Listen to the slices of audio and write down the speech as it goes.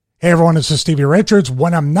Hey everyone, this is Stevie Richards.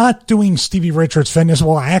 When I'm not doing Stevie Richards Fitness,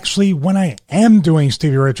 well actually when I am doing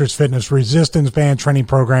Stevie Richards Fitness resistance band training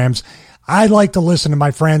programs, I like to listen to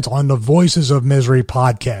my friends on the Voices of Misery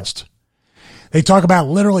podcast. They talk about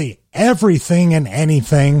literally everything and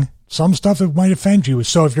anything, some stuff that might offend you.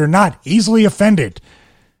 So if you're not easily offended,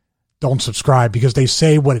 don't subscribe because they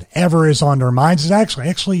say whatever is on their minds is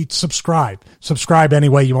actually subscribe. Subscribe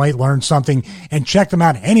anyway. You might learn something, and check them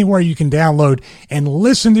out anywhere you can download and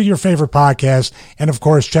listen to your favorite podcast. And of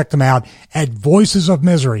course, check them out at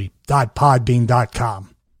voicesofmisery.podbean.com.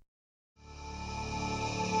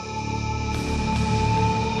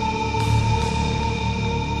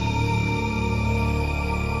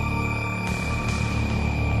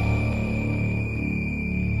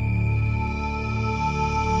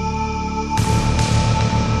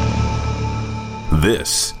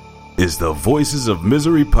 This is the Voices of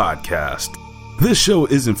Misery podcast. This show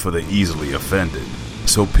isn't for the easily offended,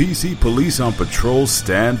 so PC police on patrol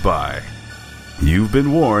stand by. You've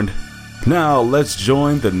been warned. Now let's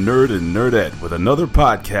join the nerd and nerdette with another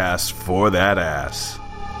podcast for that ass.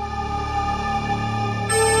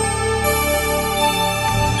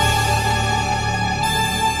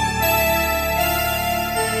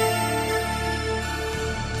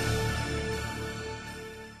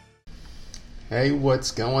 Hey,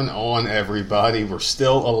 what's going on, everybody? We're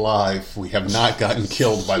still alive. We have not gotten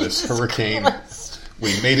killed by this hurricane.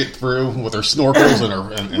 We made it through with our snorkels and our...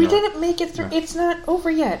 We didn't make it through. It's not over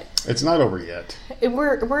yet. It's not over yet.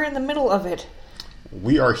 We're in the middle of it.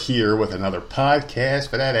 We are here with another podcast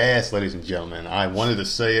for that ass, ladies and gentlemen. I wanted to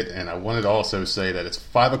say it, and I wanted to also say that it's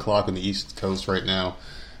 5 o'clock on the East Coast right now.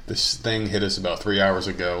 This thing hit us about 3 hours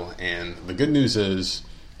ago, and the good news is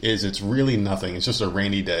it's really nothing. It's just a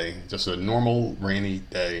rainy day, just a normal rainy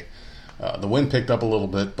day. The wind picked up a little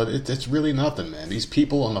bit, but it's really nothing, man. These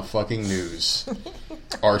people on the fucking news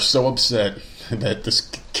are so upset that this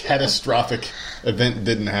catastrophic event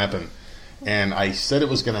didn't happen. And I said it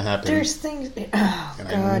was going to happen. There's things... Oh, and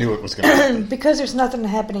God. I knew it was going to happen. Because there's nothing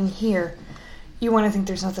happening here, you want to think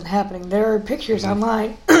there's nothing happening. There are pictures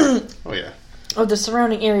online Oh, yeah. of the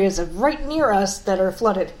surrounding areas of right near us that are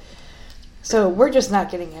flooded. So we're just not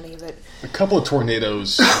getting any of it. A couple of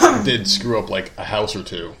tornadoes did screw up like a house or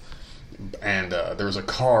two. And there was a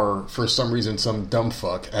car, for some reason, some dumb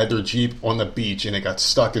fuck had their Jeep on the beach and it got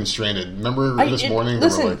stuck and stranded. Remember this morning?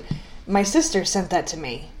 Listen, my sister sent that to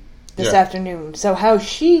me this afternoon. So how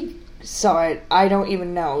she saw it, I don't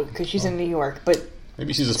even know because she's in New York. But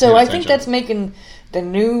maybe she's just so paying I think that's making the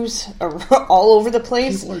news all over the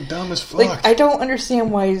place. People are dumb as fuck. Like, I don't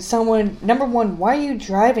understand why someone... Number one, why are you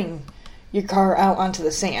driving your car out onto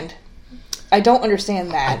the sand? I don't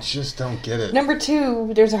understand that. I just don't get it. Number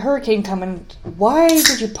two, there's a hurricane coming. Why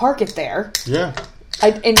did you park it there? Yeah.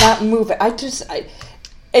 And not move it?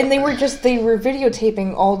 And they were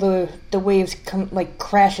videotaping all the waves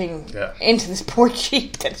crashing into this poor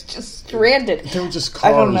Jeep that's just stranded. There were just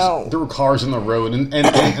cars. I don't know. There were cars in the road, and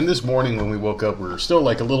this morning when we woke up, we were still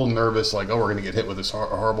like a little nervous, like, oh, we're going to get hit with this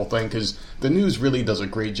horrible thing, because the news really does a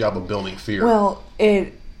great job of building fear. Well,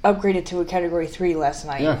 it upgraded to a Category 3 last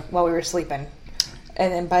night while we were sleeping,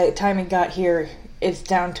 and then by the time it got here, it's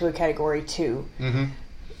down to a Category 2.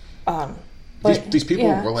 Mm-hmm. These people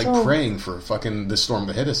were praying for fucking this storm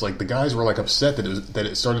to hit us. Like, the guys were like upset that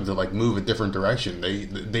it started to like move a different direction.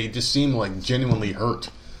 They just seemed like genuinely hurt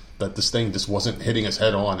that this thing just wasn't hitting us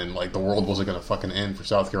head on, and like the world wasn't going to fucking end for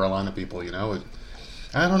South Carolina people. You know,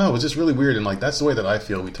 I don't know. It's just really weird, and like that's the way that I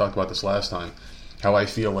feel. We talked about this last time. How I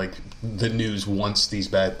feel like the news wants these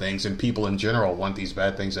bad things, and people in general want these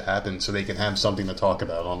bad things to happen so they can have something to talk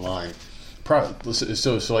about online.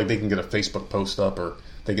 So like they can get a Facebook post up, or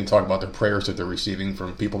they can talk about their prayers that they're receiving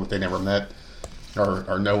from people that they never met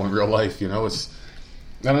or know in real life. You know, I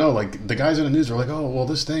don't know. Like the guys in the news are like, oh, well,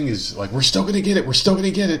 this thing is like, we're still going to get it. We're still going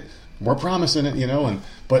to get it. We're promising it, you know,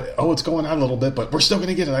 but it's going out a little bit, but we're still going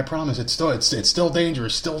to get it. I promise. It's still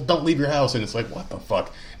dangerous. Still, don't leave your house. And it's like, what the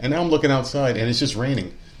fuck? And now I'm looking outside, and it's just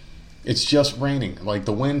raining. It's just raining. Like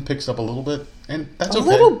the wind picks up a little bit, and that's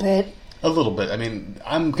okay. A little bit. I mean,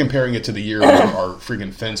 I'm comparing it to the year where our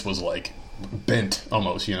freaking fence was like bent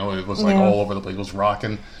almost. You know, it was like all over the place. It was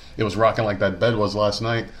rocking. It was rocking like that bed was last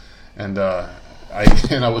night, and I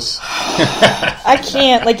was. I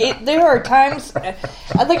can't. Like, there are times.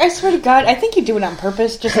 I swear to God, I think you do it on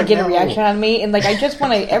purpose just to get a reaction on me. And like, I just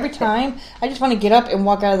want to. Every time, I just want to get up and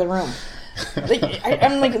walk out of the room. Like,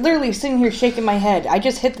 I'm like literally sitting here shaking my head. I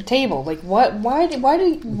just hit the table. Like, what? Why do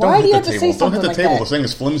you have to say something like that? Don't hit the table. This thing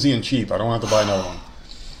is flimsy and cheap. I don't have to buy another one.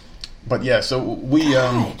 But yeah, so we,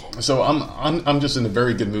 so I'm just in a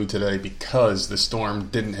very good mood today because the storm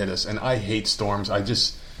didn't hit us, and I hate storms.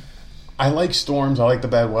 I like storms. I like the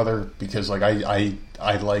bad weather because, like, I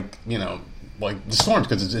like, you know, like the storms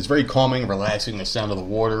because it's very calming, relaxing. The sound of the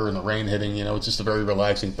water and the rain hitting, you know, it's just a very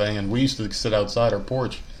relaxing thing. And we used to sit outside our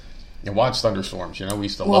porch and watch thunderstorms. You know, we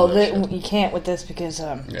used to love that shit. You can't with this because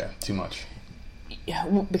too much. Yeah,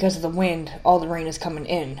 because of the wind, all the rain is coming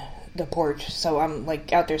in the porch. So I'm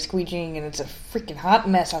like out there squeegeeing, and it's a freaking hot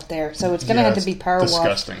mess out there. So it's gonna have to be power washed.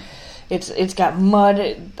 Disgusting. It's got mud.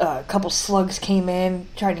 A couple slugs came in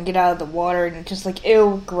trying to get out of the water, and it's just like,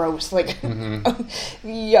 ew, gross. Like,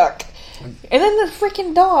 yuck. And then the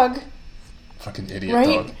freaking dog. Fucking idiot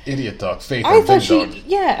dog. Idiot dog. Faith, I thought dog.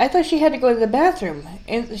 Yeah, I thought she had to go to the bathroom.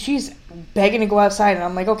 And she's begging to go outside, and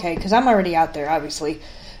I'm like, okay, because I'm already out there, obviously.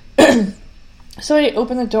 So I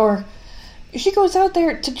open the door. She goes out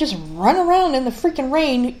there to just run around in the freaking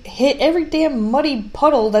rain, hit every damn muddy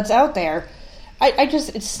puddle that's out there.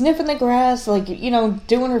 It's sniffing the grass, like, you know,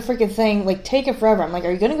 doing her freaking thing, like, taking forever. I'm like,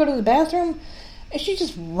 are you going to go to the bathroom? And she's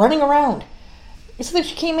just running around. So then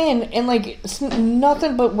she came in, and, like,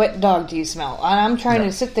 nothing but wet dog do you smell. And I'm trying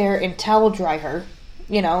to sit there and towel dry her.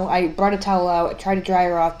 You know, I brought a towel out, tried to dry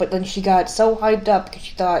her off, but then she got so hyped up because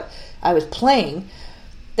she thought I was playing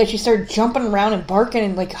that she started jumping around and barking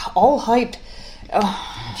and, like, all hyped.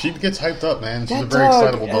 She gets hyped up, man. She's a very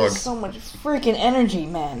excitable dog. Has so much freaking energy,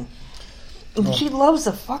 man. She loves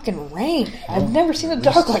the fucking rain. I've never seen a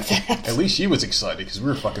dog like that. At least she was excited because we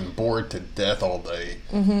were fucking bored to death all day.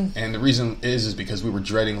 Mm-hmm. And the reason is because we were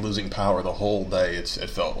dreading losing power the whole day. It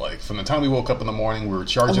felt like from the time we woke up in the morning, we were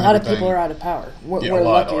charging. A lot everything. of people are out of power. We're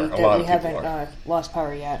lucky that we haven't lost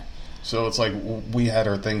power yet. So it's like we had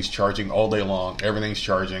our things charging all day long. Everything's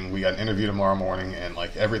charging. We got an interview tomorrow morning, and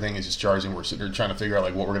like everything is just charging. We're sitting there trying to figure out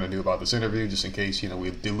like what we're going to do about this interview, just in case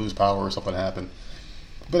we do lose power or something happen.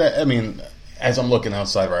 But I mean. As I'm looking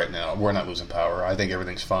outside right now, we're not losing power. I think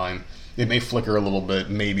everything's fine. It may flicker a little bit,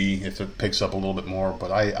 maybe, if it picks up a little bit more,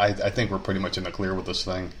 but I think we're pretty much in the clear with this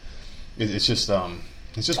thing. It's just one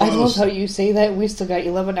of those... I love how you say that. We still got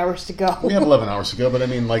 11 hours to go. We have 11 hours to go, but I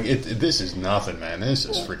mean, like, this is nothing, man. This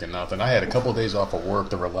is freaking nothing. I had a couple of days off of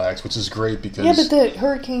work to relax, which is great because... Yeah, but the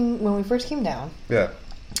hurricane, when we first came down,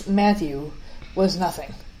 Matthew was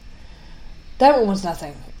nothing. That one was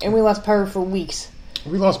nothing. And we lost power for weeks.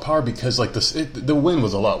 We lost power because like the wind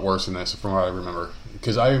was a lot worse than this, from what I remember.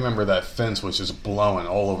 Because I remember that fence was just blowing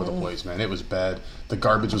all over the place, man. It was bad. The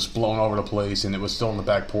garbage was blowing all over the place, and it was still on the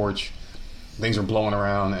back porch. Things were blowing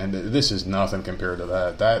around, and this is nothing compared to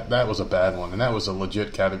that. That was a bad one, and that was a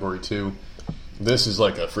legit Category 2. This is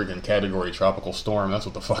like a freaking Category tropical storm. That's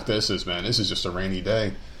what the fuck this is, man. This is just a rainy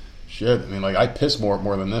day. Shit, I mean, like, I piss more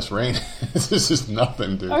than this rain. This is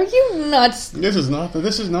nothing, dude. Are you nuts? This is nothing.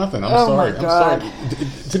 I'm sorry. My God. I'm sorry.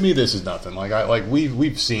 To me, this is nothing. Like,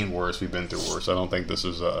 we've seen worse. We've been through worse. I don't think this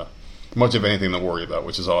is much of anything to worry about,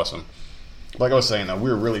 which is awesome. Like I was saying, we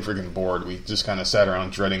were really freaking bored. We just kind of sat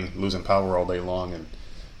around dreading losing power all day long, and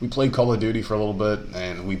we played Call of Duty for a little bit,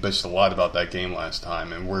 and we bitched a lot about that game last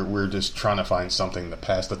time, and we're just trying to find something to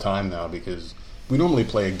pass the time now because... We normally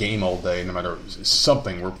play a game all day, no matter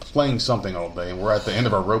something. We're playing something all day, and we're at the end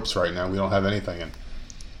of our ropes right now. We don't have anything, and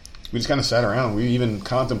we just kind of sat around. We even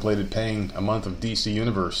contemplated paying a month of DC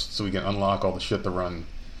Universe so we can unlock all the shit to run.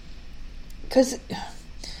 Because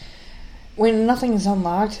when nothing is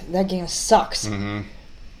unlocked, that game sucks. Mm-hmm.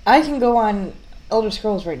 I can go on Elder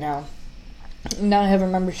Scrolls right now, not have a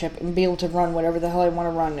membership, and be able to run whatever the hell I want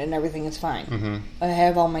to run, and everything is fine. Mm-hmm. I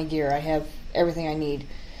have all my gear. I have everything I need.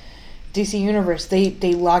 DC Universe, they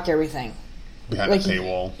lock everything. Behind a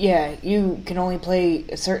paywall. Yeah, you can only play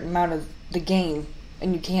a certain amount of the game,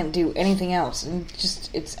 and you can't do anything else. And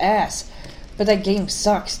it's ass. But that game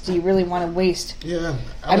sucks. Do you really want to waste? Yeah.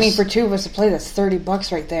 I mean, for two of us to play, that's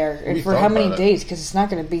 $30 right there. And for how many days? Because it's not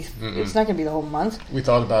going to be. It's not going to be the whole month. We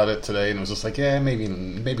thought about it today, and it was just like, yeah, maybe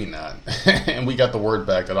not. And we got the word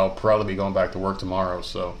back that I'll probably be going back to work tomorrow.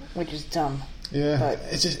 So. Which is dumb. Yeah, but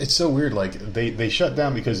it's so weird. Like they shut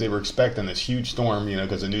down because they were expecting this huge storm,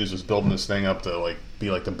 because the news was building this thing up to like be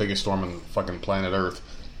like the biggest storm on fucking planet Earth,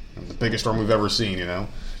 the biggest storm we've ever seen,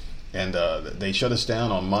 And they shut us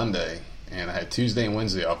down on Monday, and I had Tuesday and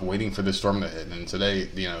Wednesday off waiting for this storm to hit, and today,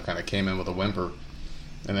 kind of came in with a whimper,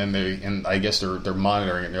 and then I guess they're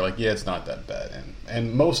monitoring it. And they're like, yeah, it's not that bad,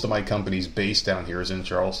 and most of my company's base down here is in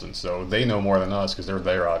Charleston, so they know more than us because they're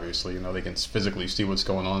there. Obviously, they can physically see what's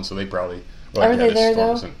going on, so they probably. Are they there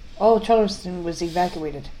though? Charleston was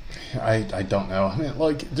evacuated. I don't know. I mean,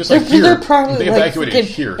 like just like here, they're probably they evacuated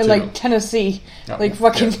here too. In like Tennessee, like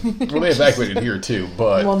fucking. Yeah. Well, they evacuated here too,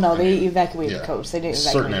 but well, no, they evacuated the coast. They didn't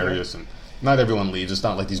evacuate certain areas, and not everyone leaves. It's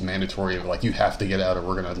not like these mandatory, like, you have to get out or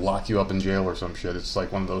we're going to lock you up in jail or some shit. It's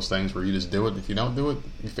like one of those things where you just do it. If you don't do it,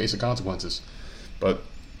 you face the consequences. But,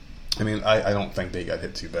 I mean, I don't think they got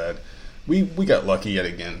hit too bad. We got lucky yet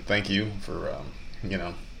again. Thank you for,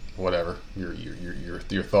 whatever,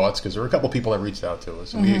 your thoughts, because there were a couple people that reached out to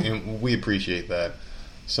us. And we appreciate that.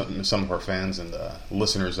 Some of our fans and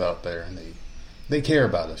listeners out there, and they care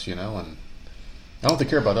about us, and I don't think they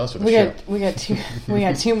care about us with the show. We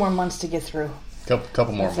got 2 more months to get through.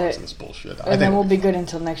 Couple more months of this bullshit. And then we'll be good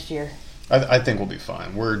until next year. I think we'll be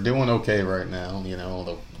fine. We're doing okay right now.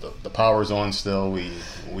 The power's on still.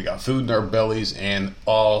 We got food in our bellies, and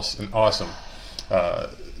awesome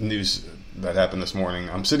news that happened this morning.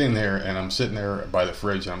 I'm sitting there by the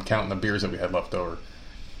fridge, and I'm counting the beers that we had left over.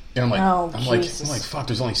 And I'm like, fuck,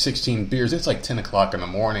 there's only 16 beers. It's like 10 o'clock in the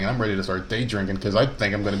morning. I'm ready to start day drinking because I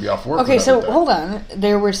think I'm going to be off work. Okay, so hold on.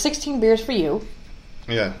 There were 16 beers for you.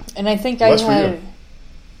 Yeah. And I think I had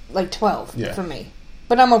like 12 for me.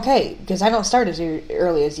 But I'm okay because I don't start as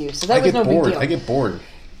early as you. So that was no big deal. I get bored.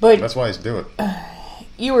 But that's why I do it.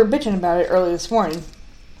 You were bitching about it early this morning.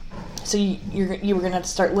 So you were going to have to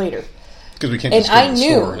start later. Because we can't just go to the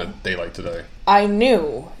store in a day like today. I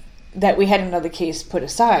knew that we had another case put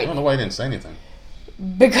aside. I don't know why I didn't say anything.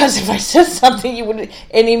 Because if I said something, you would...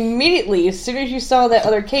 And immediately, as soon as you saw that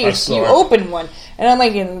other case, you opened one. And I'm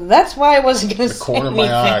like, that's why I wasn't going to say anything. The corner of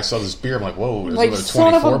my eye, I saw this beer. I'm like, whoa, there's like, another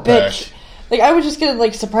 24 son of a pack. bitch. Like, I was just going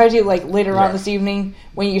to, surprise you, later on this evening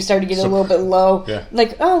when you started to get a little bit low. Yeah.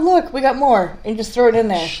 Like, oh, look, we got more. And just throw it in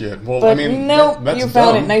there. Shit. Well, but I mean, no, you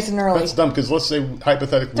found it nice and early. That's dumb, because let's say,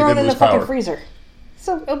 hypothetically, throw we it did in lose the power. fucking freezer.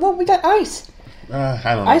 So, well, we got ice. I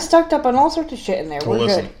don't know. I stocked up on all sorts of shit in there. Well, We're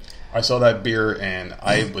listen, good. I saw that beer, and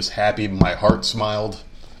I was happy. My heart smiled.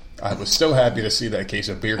 I was so happy to see that case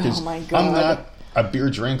of beer, because I'm not a beer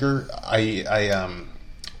drinker. I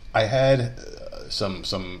had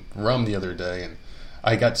some rum the other day, and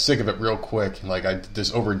I got sick of it real quick. Like, I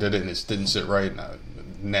just overdid it, and it didn't sit right. And a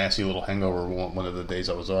nasty little hangover one of the days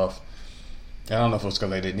I was off. I don't know if it was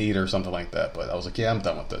because I didn't eat or something like that, but I was like, yeah, I'm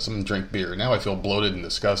done with this. I'm going to drink beer. Now I feel bloated and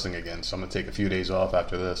disgusting again, so I'm going to take a few days off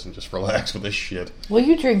after this and just relax with this shit. Well,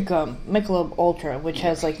 you drink Michelob Ultra, which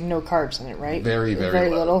has, no carbs in it, right? Very,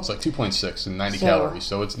 very little. It's like 2.6 and 90 calories,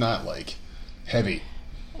 so it's not, heavy.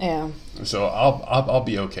 Yeah. So I'll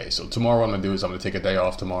be okay. So tomorrow what I'm going to do is I'm going to take a day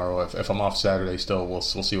off tomorrow. If I'm off Saturday still, we'll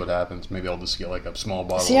see what happens. Maybe I'll just get a small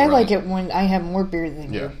bottle. See, I like it when I have more beer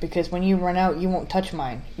than you, because when you run out, you won't touch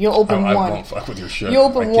mine. You'll open one. I won't fuck with your shit. You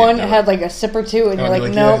open one, had a sip or two, and you're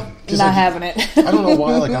like, nope, not having it. I don't know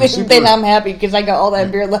why. I'm super... Then I'm happy because I got all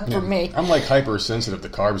that beer left for me. I'm hypersensitive to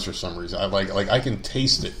carbs for some reason. I can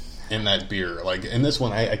taste it in that beer. In this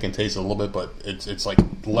one, I can taste it a little bit, but it's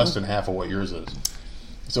less than half of what yours is.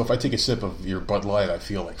 So if I take a sip of your Bud Light, I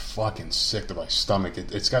feel fucking sick to my stomach.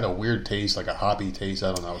 It's got a weird taste, a hoppy taste.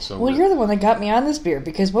 I don't know. It's so weird. You're the one that got me on this beer,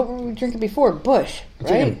 because what were we drinking before? Busch, right?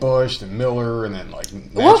 Drinking Busch and Miller, and then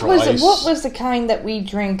natural ice. What was the kind that we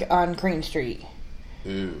drank on Crane Street?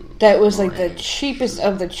 Ooh, that was the cheapest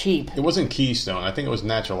of the cheap. It wasn't Keystone. I think it was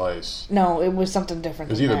natural ice. No, it was something different.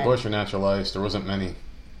 It was either Busch or natural ice. There wasn't many.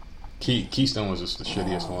 Keystone was just the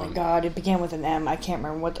shittiest one. Oh my god, it began with an M. I can't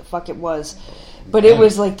remember what the fuck it was. But it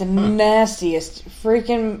was the nastiest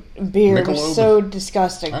freaking beer. Michelob. It was so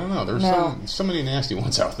disgusting. I don't know. There's so many nasty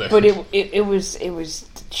ones out there. But it was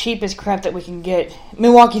the cheapest crap that we can get.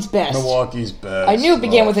 Milwaukee's Best. I knew it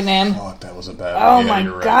began with an M. Fuck, that was a bad one. Oh my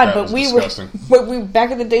god! Right. But we back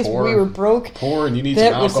in the days when we were broke. Poor, and you need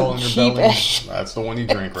some alcohol in your belly. That's the one you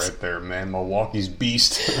drink right there, man. Milwaukee's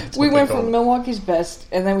Beast. We went from Milwaukee's Best,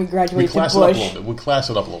 and then we graduated to Busch. We classed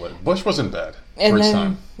it up a little bit. Busch wasn't bad. And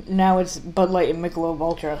then now it's Bud Light and Michelob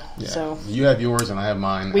Ultra. Yeah. So you have yours and I have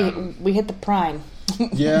mine. We hit the prime.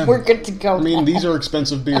 Yeah, we're good to go. I mean, these are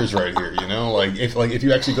expensive beers right here. If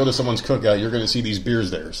you actually go to someone's cookout, you're going to see these beers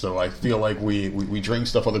there. So I feel like we drink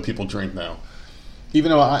stuff other people drink now. Even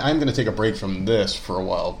though I'm going to take a break from this for a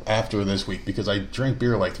while after this week, because I drank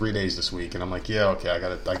beer 3 days this week, and I'm like, yeah, okay, I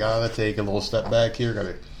gotta take a little step back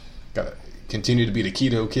here. Gotta continue to be the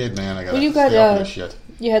keto kid, man. I gotta stay off this shit.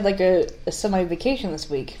 You had a semi-vacation this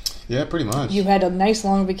week. Yeah, pretty much. You had a nice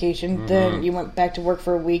long vacation, then you went back to work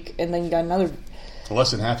for a week, and then you got another...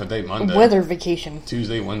 Less than half a day Monday. Weather vacation.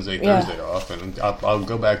 Tuesday, Wednesday, Thursday off, and I'll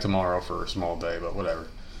go back tomorrow for a small day, but whatever.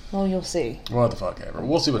 Well, you'll see. What the fuck ever.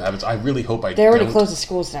 We'll see what happens. I really hope They already closed the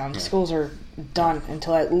schools down. The schools are done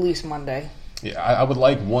until at least Monday. Yeah, I would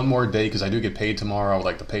like one more day, because I do get paid tomorrow. I would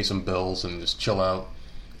like to pay some bills and just chill out.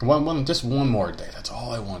 Just one more day. That's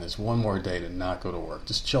all I want is one more day to not go to work.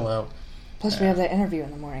 Just chill out. Plus, we have that interview in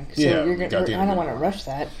the morning. So yeah, I don't want to rush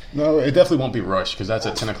that. No, it definitely won't be rushed because that's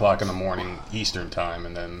at 10 o'clock in the morning Eastern time,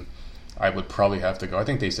 and then I would probably have to go. I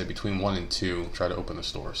think they said between 1 and 2 try to open the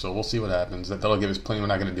store. So we'll see what happens. That'll give us plenty. We're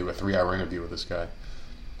not going to do a 3-hour interview with this guy.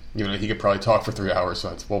 You know, he could probably talk for 3 hours,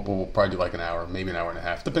 so we'll probably do like an hour, maybe an hour and a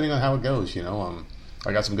half, depending on how it goes. You know,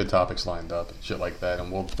 I got some good topics lined up and shit like that,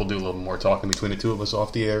 and we'll do a little more talking between the two of us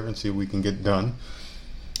off the air and see what we can get done.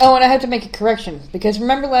 Oh, and I have to make a correction because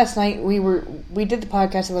remember last night we did the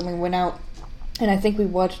podcast and then we went out and I think we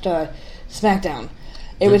watched SmackDown.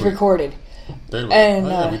 It was recorded. Did we? And,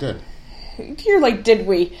 yeah, we did. You're like, did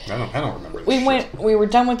we? I don't remember. We were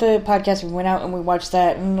done with the podcast. We went out and we watched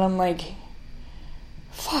that, and I'm like,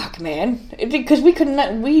 fuck, man, because we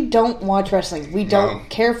don't watch wrestling. We don't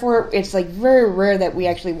care for it. It's like very rare that we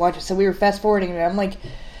actually watch it. So we were fast forwarding, and I'm like,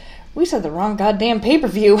 we said the wrong goddamn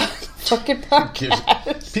pay-per-view fucking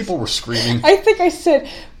podcast. People were screaming. I think I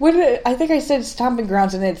said Stomping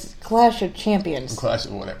Grounds, and it's Clash of Champions. Clash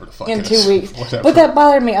of whatever the fuck in it 2 is. weeks. Whatever. But that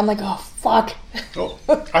bothered me. I'm like, oh fuck. Well,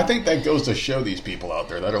 I think that goes to show these people out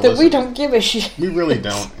there that are that listening. we don't give a shit. We really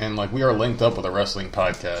don't, and like we are linked up with a wrestling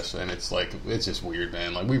podcast, and it's like it's just weird,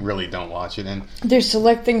 man. Like we really don't watch it, and there's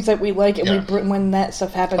select things that we like, and when that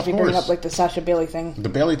stuff happens, we bring up like the Sasha Bailey thing. The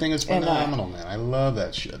Bailey thing is phenomenal, man. I love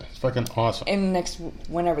that shit. It's fucking awesome. And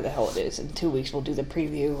whenever the hell it is, in 2 weeks, we'll do the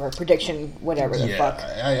preview or prediction, whatever the fuck.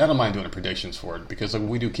 I don't mind doing the predictions for it because like,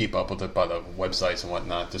 we do keep up with it by the websites and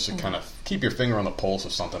whatnot, just to kind of keep your finger on the pulse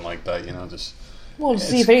of something like that, you know, just. Well, to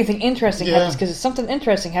see if anything interesting happens, because if something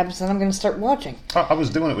interesting happens, then I'm going to start watching. I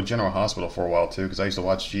was doing it with General Hospital for a while, too, because I used to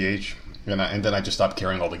watch GH, and then I just stopped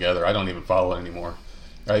caring altogether. I don't even follow it anymore.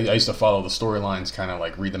 I used to follow the storylines, kind of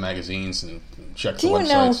like read the magazines and check the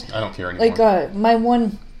websites. I don't care anymore. Like, my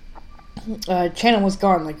one channel was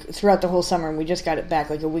gone, like, throughout the whole summer, and we just got it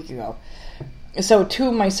back, like, a week ago. So 2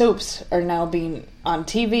 of my soaps are now being on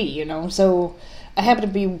TV, you know? So I happen to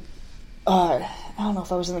be... I don't know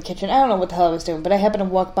if I was in the kitchen. I don't know what the hell I was doing, but I happened to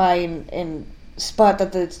walk by and spot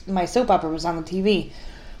that my soap opera was on the TV.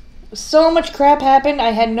 So much crap happened,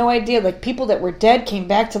 I had no idea. Like, people that were dead came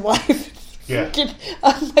back to life. Yeah.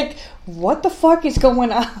 I'm like, what the fuck is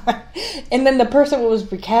going on? And then the person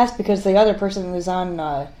was recast because the other person was on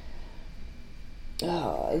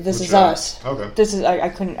This Is Us. Okay. I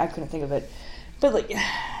couldn't think of it. But, like...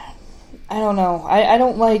 I don't know. I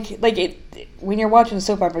don't like it when you're watching a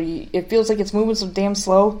soap opera. It feels like it's moving so damn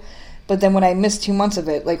slow. But then when I miss 2 months of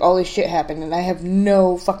it, like all this shit happened, and I have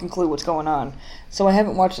no fucking clue what's going on. So I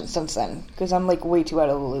haven't watched it since then because I'm like way too out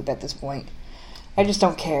of the loop at this point. I just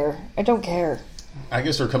don't care. I don't care. I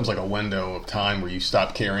guess there comes like a window of time where you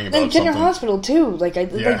stop caring about something. General Hospital too.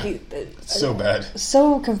 It's so bad.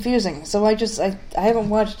 So confusing. So I haven't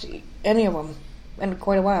watched any of them in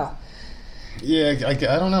quite a while. Yeah, I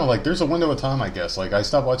don't know. Like, there's a window of time, I guess. Like, I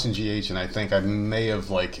stopped watching GH, and I think I may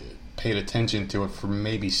have, like, paid attention to it for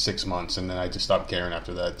maybe 6 months, and then I just stopped caring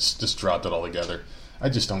after that. Just dropped it altogether. I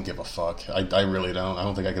just don't give a fuck. I really don't. I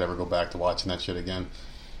don't think I could ever go back to watching that shit again.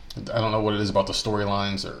 I don't know what it is about the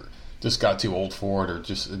storylines, or just got too old for it, or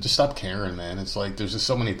just stop caring, man. It's like, there's just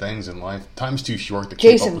so many things in life. Time's too short to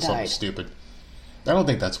keep up with something stupid. I don't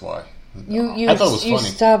think that's why. I thought it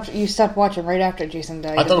was funny. You stopped watching right after Jason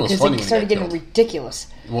died. I thought it was funny because it started getting ridiculous.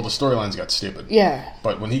 Well, the storylines got stupid. Yeah.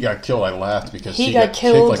 But when he got killed, I laughed because he got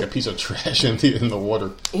kicked like a piece of trash in the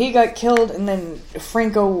water. He got killed, and then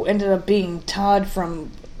Franco ended up being Todd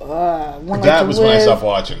from One Life to Live. That was when I stopped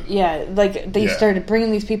watching. Yeah, like they started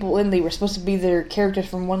bringing these people in. They were supposed to be their characters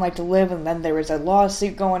from One Life to Live, and then there was a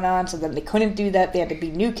lawsuit going on, so then they couldn't do that. They had to be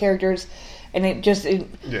new characters, and it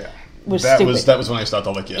was stupid. That was when I stopped.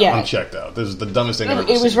 Like, I'm checked out. This is the dumbest thing I've ever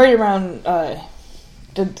seen. It was right around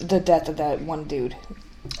the death of that one dude.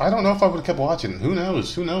 I don't know if I would have kept watching. Who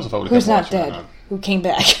knows? Who knows if I would have Who's kept watching? Who's not dead? Who came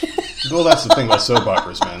back? Well, that's the thing about soap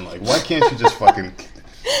operas, man. Like, why can't you just fucking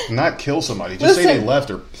not kill somebody? Just say they left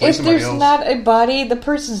or play somebody else. If there's not a body, the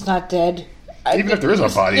person's not dead. Even if there is a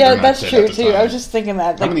body, yeah, they're not that's dead true at the too. time. I was just thinking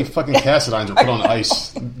that. How many fucking Cassidines were put on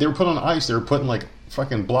ice? They were put on ice. They were putting like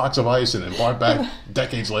fucking blocks of ice and then brought back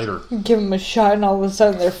decades later. Give them a shot, and all of a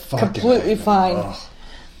sudden they're completely fine. Ugh.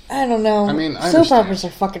 I don't know. I mean, soap operas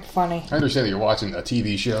are fucking funny. I understand that you're watching a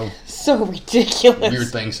TV show. So ridiculous. Weird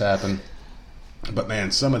things happen. But man,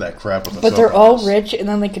 some of that crap with the But they're all rich, and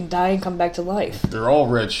then they can die and come back to life. They're all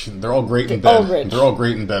rich. They're all great in bed. They're all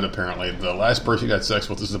great in bed, apparently. The last person you got sex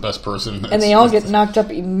with is the best person. And they all get knocked up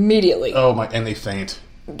immediately. Oh my! And they faint.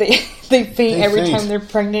 They faint every time they're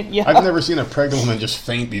pregnant. Yeah. I've never seen a pregnant woman just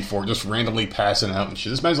faint before, just randomly passing out and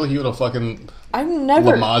shit. This sounds like you had a fucking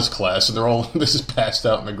Lamaze class, and they're all this is passed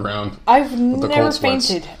out on the ground. I've never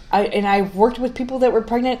fainted. I've worked with people that were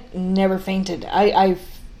pregnant, never fainted. I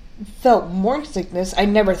felt morning sickness. I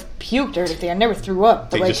never puked or anything. I never threw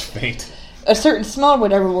up. They just faint. A certain smell or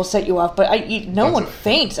whatever will set you off, but no one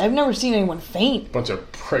faints. I've never seen anyone faint. Bunch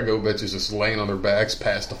of prego bitches just laying on their backs,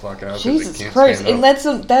 passed the fuck out. Jesus Christ! And that's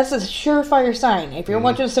a surefire sign. If you're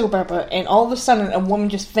watching a soap opera and all of a sudden a woman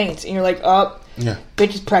just faints, and you're like, "Oh, yeah,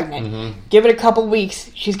 bitch is pregnant." Mm-hmm. Give it a couple weeks,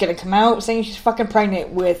 she's gonna come out saying she's fucking pregnant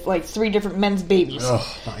with like 3 different men's babies.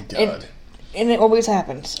 Oh my god! And it always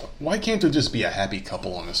happens. Why can't there just be a happy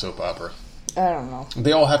couple on a soap opera? I don't know.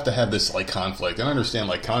 They all have to have this like conflict, and I understand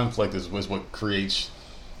like conflict is what creates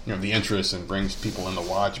the interest and brings people in to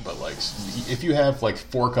watch. But like, if you have like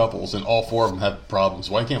 4 couples and all 4 of them have problems,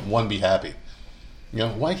 why can't one be happy?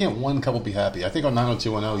 Why can't one couple be happy? I think on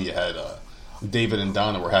 90210 you had David and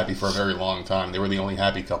Donna were happy for a very long time. They were the only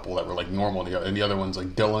happy couple that were like normal, and the other ones like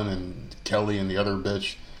Dylan and Kelly and the other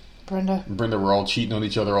bitch Brenda were all cheating on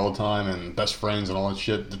each other all the time and best friends and all that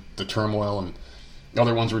shit. The turmoil and. The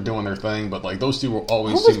other ones were doing their thing, but like those 2 were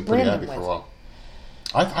always seemed pretty happy for a while.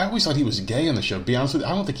 I always thought he was gay in the show. To be honest with you,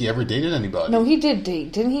 I don't think he ever dated anybody. No, he did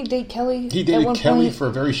date. Didn't he date Kelly? He dated Kelly for a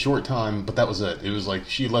very short time, but that was it. It was like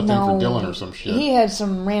she left him for Dylan or some shit. He had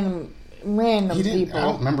some random people. I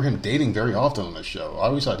don't remember him dating very often on the show. I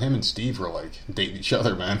always thought him and Steve were like dating each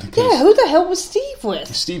other, man. Yeah, who the hell was Steve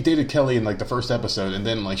with? Steve dated Kelly in like the first episode, and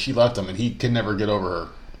then like she left him, and he could never get over her.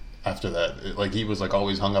 After that, like he was like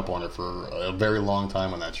always hung up on her for a very long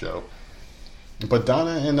time on that show. But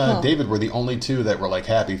Donna and David were the only 2 that were like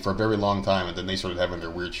happy for a very long time, and then they started having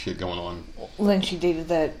their weird shit going on. Well, then she dated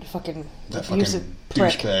that fucking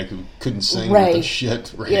douchebag who couldn't sing with the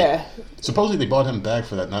shit. Right? Yeah. Supposedly they brought him back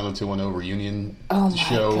for that 90210 reunion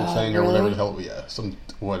show thing or whatever the hell. Yeah, some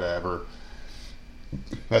whatever.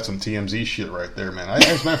 That's some TMZ shit right there, man.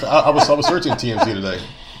 I was searching TMZ today.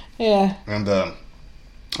 Yeah. And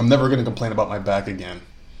I'm never going to complain about my back again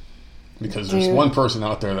because there's one person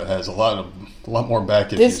out there that has a lot more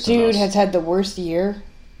back issues. This dude has had the worst year.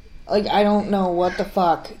 Like, I don't know what the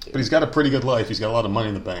fuck. But he's got a pretty good life. He's got a lot of money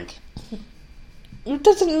in the bank. It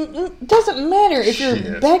doesn't matter if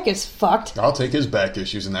your back is fucked. I'll take his back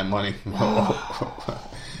issues and that money.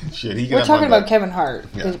 Shit, we're talking about Kevin Hart.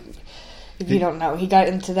 Yeah. If you don't know, he got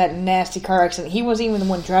into that nasty car accident. He wasn't even the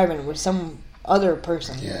one driving. It was some other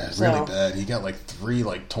person. Yeah, really bad. He got like 3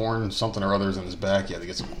 like torn something or others in his back. He had to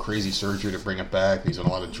get some crazy surgery to bring it back. He's on a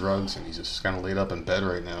lot of drugs, and he's just kind of laid up in bed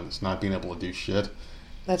right now. Just not being able to do shit.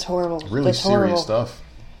 That's horrible. Really serious stuff.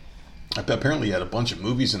 Apparently, he had a bunch of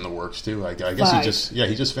movies in the works too. I guess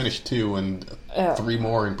he just finished 2 and 3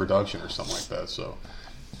 more in production or something like that. So,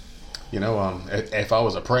 if I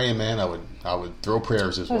was a praying man, I would throw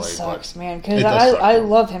prayers his way. That sucks, man. Because I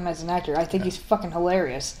love him as an actor. I think he's fucking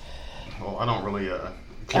hilarious. Well, I don't really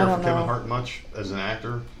care for Kevin Hart much as an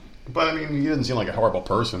actor, but I mean, he doesn't seem like a horrible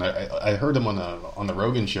person. I heard him on the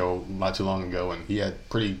Rogan show not too long ago, and he had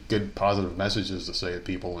pretty good positive messages to say to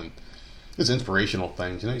people, and it's inspirational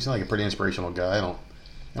things. You seem like a pretty inspirational guy. I don't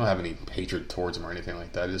have any hatred towards him or anything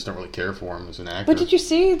like that. I just don't really care for him as an actor. But did you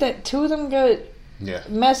see that 2 of them got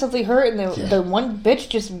massively hurt, and the one bitch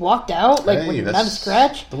just walked out with not a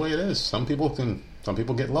scratch? The way it is. Some people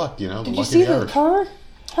get luck. Did you see the car?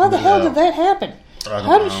 How the hell did that happen?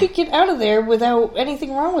 How did she get out of there without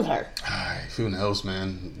anything wrong with her? Who knows,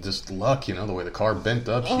 man? Just luck, the way the car bent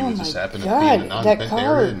up. She was just happened to be in a non-bent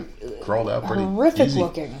area and crawled out pretty horrific easy.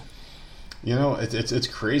 Looking. It's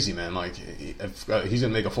crazy, man. Like, if, he's going to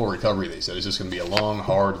make a full recovery, they said. It's just going to be a long,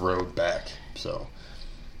 hard road back. So,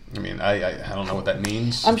 I mean, I don't know what that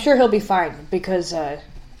means. I'm sure he'll be fine because,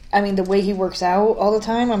 the way he works out all the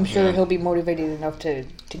time, I'm sure he'll be motivated enough to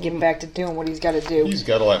get back to doing what he's got to do. He's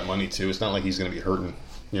got all that money, too. It's not like he's going to be hurting,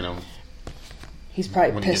 He's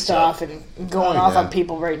probably pissed off and going off on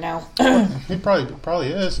people right now. He probably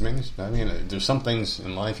is. I mean, there's some things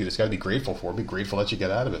in life you just got to be grateful for. Be grateful that you get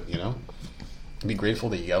out of it, Be grateful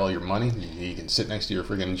that you got all your money. You can sit next to your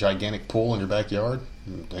friggin' gigantic pool in your backyard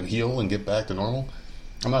and heal and get back to normal.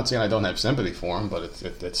 I'm not saying I don't have sympathy for him, but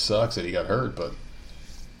it sucks that he got hurt, but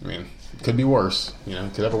I mean, it could be worse.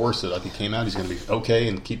 It could have a worse setup. He came out, he's going to be okay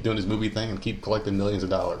and keep doing his movie thing and keep collecting millions of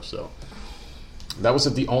dollars. So that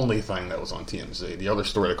wasn't the only thing that was on TMZ. The other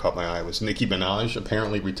story that caught my eye was Nicki Minaj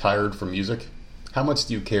apparently retired from music. How much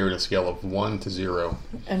do you care on a scale of 1 to 0?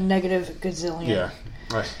 A negative gazillion. Yeah,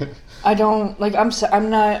 right. I don't like. I'm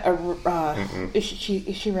not a. Is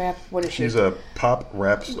she rap? What is she? She's a pop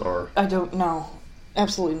rap star. I don't know.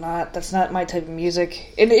 Absolutely not. That's not my type of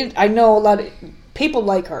music. I know a lot of people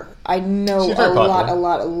like her. I know a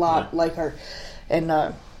lot like her, and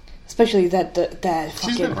especially that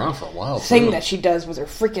she's been around for a while. Thing that she does with her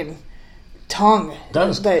freaking tongue.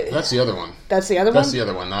 That's the other one. That's the other one. That's the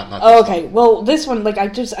other one. Not. Oh, okay. Well, this one, I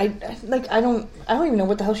don't even know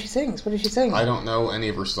what the hell she sings. What does she sing? I don't know any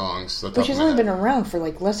of her songs. But she's only been around for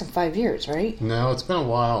less than 5 years, right? No, it's been a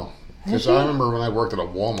while. Because I remember when I worked at a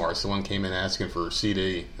Walmart, someone came in asking for a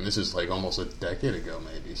CD, and this is almost a decade ago,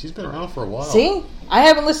 maybe. She's been around for a while. See? I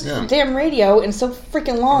haven't listened to the damn radio in so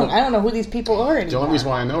freaking long. I don't know who these people are anymore. The only reason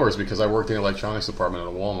why I know her is because I worked in the electronics department at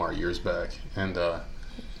a Walmart years back, and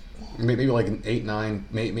maybe 8, 9,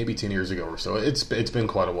 maybe 10 years ago or so. It's been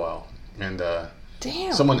quite a while, and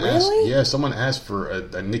damn, someone really? asked, someone asked for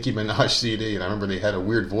a Nicki Minaj CD, and I remember they had a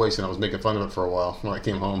weird voice, and I was making fun of it for a while when I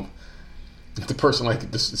came home. The person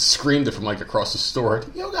just screamed it from across the store.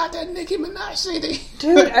 You got that Nicki Minaj CD,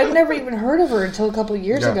 dude? I'd never even heard of her until a couple of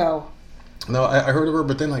years ago. No, I heard of her,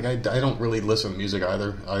 but then I don't really listen to music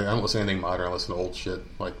either. I don't listen to anything modern. I listen to old shit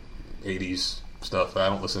 80s stuff. I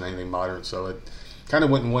don't listen to anything modern, so it kind of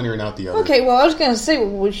went in one ear and out the other. Okay, well I was gonna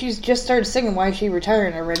say she's just started singing. Why is she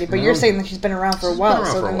retiring already? But you're saying that she's been around for a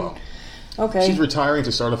while. Okay, she's retiring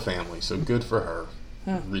to start a family, so good for her.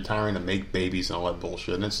 Retiring to make babies and all that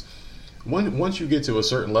bullshit. And it's once you get to a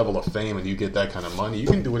certain level of fame and you get that kind of money, you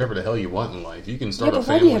can do whatever the hell you want in life. You can start a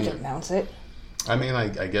family. Why do you have to announce it? I mean,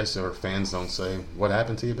 I guess our fans don't say, "What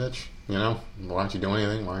happened to you, bitch?" You know, why aren't you doing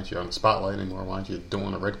anything? Why aren't you on the spotlight anymore? Why aren't you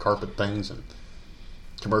doing the red carpet things and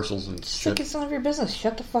commercials and shit? It's none of your business.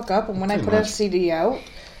 Shut the fuck up. And when I put a CD out,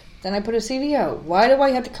 then I put a CD out. Why do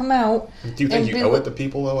I have to come out? Do you think you owe it to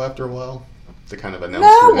people though after a while to kind of announce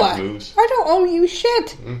your next moves? I don't owe you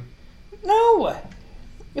shit. Mm-hmm. No.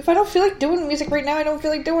 If I don't feel like doing music right now, I don't feel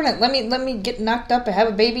like doing it. Let me get knocked up and have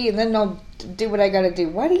a baby, and then I'll do what I got to do.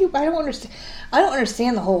 Why do you? I don't understand. I don't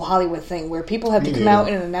understand the whole Hollywood thing where people have to come out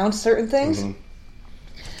and announce certain things.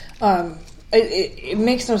 Mm-hmm. It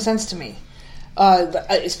makes no sense to me.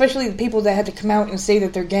 Especially the people that had to come out and say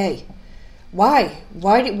that they're gay. Why?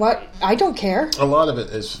 Why? I don't care. A lot of it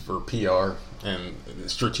is for PR and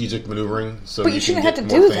strategic maneuvering. So but you shouldn't have to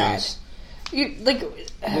do that.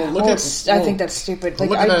 I think that's stupid.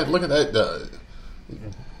 Look at that.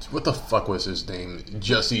 What the fuck was his name?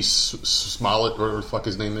 Jesse Smollett, whatever the fuck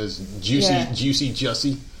his name is. Juicy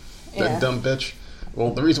Jesse. That dumb bitch.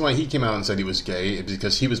 Well, the reason why he came out and said he was gay is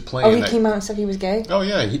because he was playing. Oh, he came out and said he was gay? Oh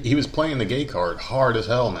yeah, he was playing the gay card hard as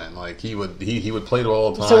hell, man. He would play it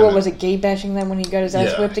all the time. So what was it, gay bashing then when he got his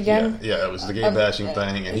ass whipped again? Yeah, it was the gay bashing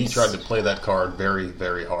thing, and he tried to play that card very,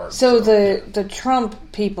 very hard. So the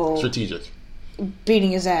Trump people strategic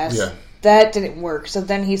beating his ass. Yeah. That didn't work. So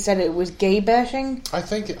then he said it was gay bashing? I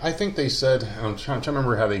think they said, I'm trying to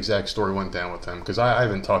remember how the exact story went down with him, because I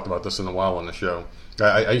haven't talked about this in a while on the show.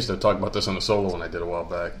 I used to talk about this on the solo when I did a while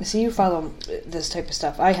back. See, you follow this type of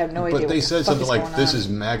stuff. I have no idea. But they said something like, "This is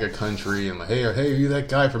MAGA country," and hey, are you that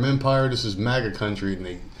guy from Empire? This is MAGA country,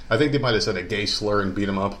 and I think they might have said a gay slur and beat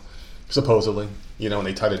him up, supposedly. And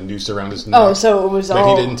they tied a noose around his neck. Oh, so it was that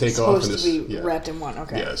all he didn't take supposed off to be wrapped in one.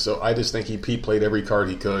 Okay. Yeah, so I just think he played every card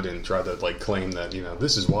he could and tried to claim that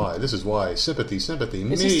this is why, sympathy,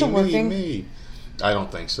 is he still working? Me. I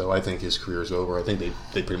don't think so. I think his career's over. I think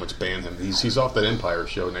they pretty much banned him. He's off that Empire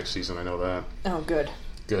show next season. I know that. Oh, good.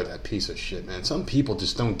 Good. That piece of shit, man. Some people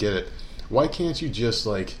just don't get it. Why can't you just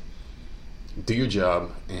do your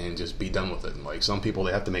job and just be done with it? And, some people,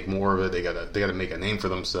 they have to make more of it. They gotta make a name for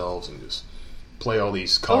themselves and just play all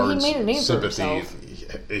these cards. He made a name sympathy. For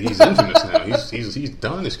himself. He's infamous now. He's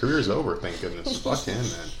done. His career's over. Thank goodness. Fuck him,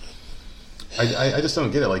 man. I just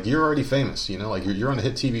don't get it. You're already famous, you're on a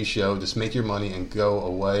hit TV show. Just make your money and go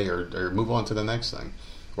away, or move on to the next thing.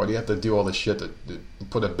 Why do you have to do all this shit to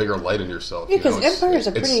put a bigger light on yourself? Yeah, because Empire is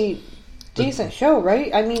a pretty decent show,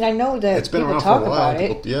 right? I mean, I know that it's been people around talk for a while. about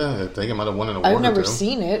it. Yeah, I think it might have won an award. I've never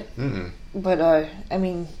seen it, but I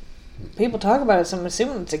mean, people talk about it, so I'm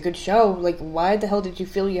assuming it's a good show. Why the hell did you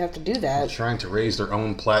feel you have to do that? They're trying to raise their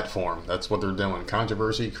own platform. That's what they're doing.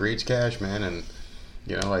 Controversy creates cash, man, and.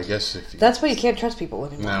 I guess that's why you can't trust people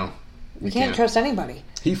anymore. No. You can't trust anybody.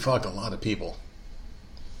 He fucked a lot of people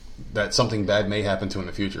that something bad may happen to in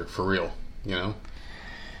the future, for real, Can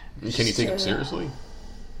you take him seriously?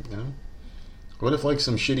 What if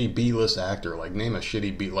some shitty B-list actor, name a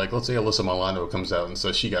shitty B, let's say Alyssa Milano comes out and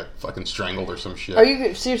says she got fucking strangled or some shit. Are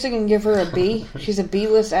you seriously going to give her a B? She's a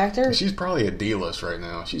B-list actor? She's probably a D-list right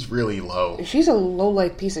now. She's really low. She's a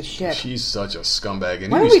low-life piece of shit. She's such a scumbag.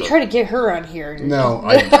 And why don't we try to get her on here? No,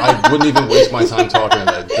 I wouldn't even waste my time talking to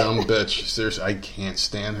that dumb bitch. Seriously, I can't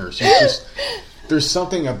stand her. She's just... There's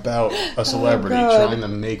something about a celebrity trying to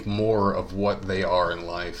make more of what they are in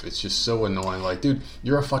life. It's just so annoying. Like, dude,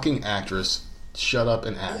 you're a fucking actress. Shut up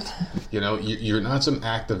and act. You know, you're not some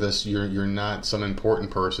activist. You're not some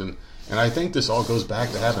important person. And I think this all goes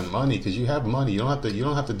back to having money, because you have money. You don't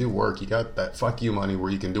have to do work. You got that fuck you money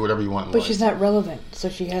where you can do whatever you want in life. But she's not relevant, so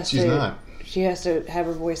she has to. She's not. She has to have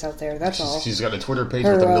her voice out there. That's all. She's got a Twitter page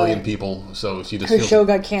with 1 million people, so she just her show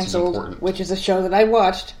got canceled, which is a show that I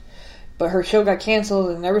watched. But her show got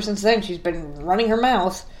canceled, and ever since then, she's been running her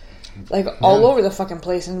mouth all over the fucking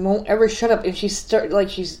place and won't ever shut up. And she's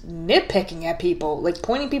she's nitpicking at people, like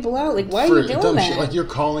pointing people out. Like, why are you doing that? Shit, like, you're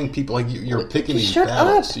calling people, like you're picking these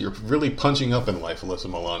battles. So you're really punching up in life, Alyssa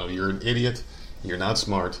Milano. You're an idiot. You're not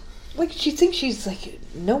smart. Like, she thinks she's like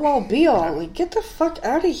know all be all. Like, get the fuck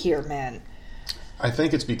out of here, man. I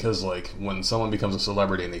think it's because, like, when someone becomes a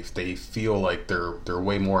celebrity and they feel like they're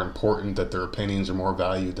way more important, that their opinions are more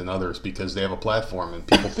valued than others because they have a platform and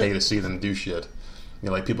people pay to see them do shit. You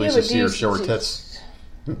know, like, people used to see her show her tits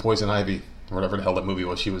in Poison Ivy, or whatever the hell that movie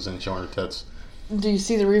was she was in, showing her tits. Do you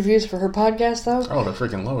see the reviews for her podcast, though? Oh, they're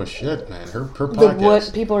freaking low as shit, man. Her podcast.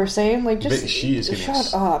 What people are saying? Like, she is getting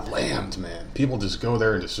shut up. Slammed, man. People just go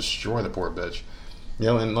there and just destroy the poor bitch. You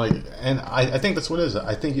know, and I think that's what it is.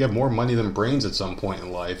 I think you have more money than brains at some point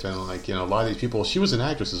in life. And, like, you know, a lot of these people, she was an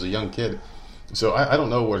actress as a young kid. So I don't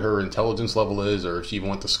know what her intelligence level is, or if she even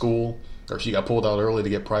went to school, or she got pulled out early to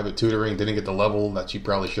get private tutoring, didn't get the level that she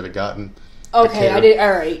probably should have gotten. Okay, I did.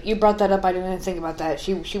 All right, you brought that up. I didn't think about that.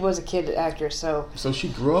 She was a kid actress, so she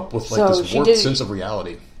grew up with this warped sense of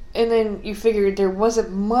reality. And then you figured there wasn't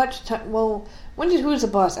much time. Well, when did Who's the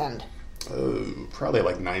Boss end? Probably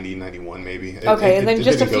like 90, 91 maybe. Okay, and then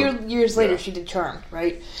just a few years later, she did Charmed,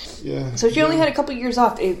 right? Yeah. So she only had a couple years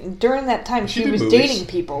off. During that time, she was dating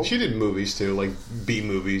people. She did movies too, like B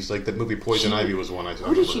movies. Like the movie Poison Ivy was one I remember.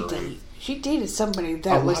 Who did she date? She dated somebody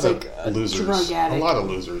that was like a drug addict. A lot of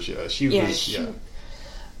losers, yeah. She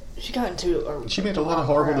got into. She made a lot of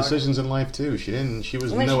horrible decisions in life too. She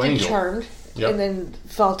was no angel. She did Charmed, and then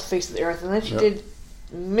fell to the face of the earth, and then she did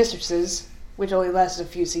Mistresses, which only lasted a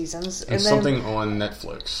few seasons, and something on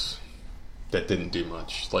Netflix that didn't do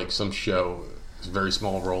much, like some show, a very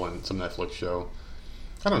small role in some Netflix show.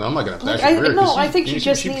 I don't know. I'm not going to bash her career. No, I think she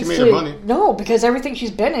just needs made to. Her money. No, because everything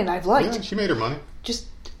she's been in, I've liked. Yeah, she made her money. Just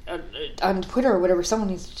on Twitter or whatever, someone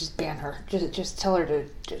needs to just ban her. Just tell her to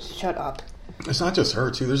just shut up. It's not just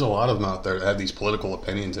her too. There's a lot of them out there that have these political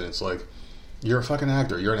opinions, and it's like, you're a fucking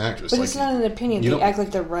actor. You're an actress. But it's not an opinion. They act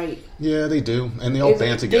like they're right. Yeah, they do, and they all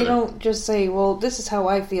band together. They don't just say, "Well, this is how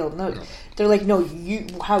I feel." No, they're like, "No,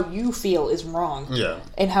 how you feel is wrong." Yeah,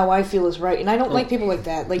 and how I feel is right. And I don't like people like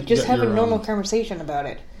that. Like, just have a normal conversation about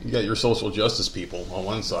it. You got your social justice people on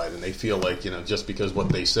one side, and they feel like, you know, just because what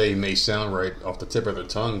they say may sound right off the tip of their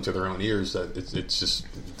tongue to their own ears, that it's just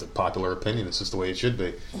a popular opinion. It's just the way it should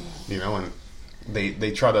be, you know, and.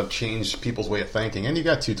 They try to change people's way of thinking, and you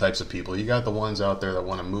got two types of people. You got the ones out there that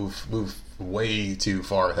want to move way too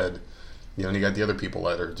far ahead, you know, and you got the other people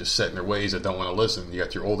that are just set in their ways that don't want to listen. You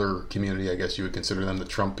got your older community, I guess you would consider them the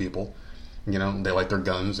Trump people. You know, they like their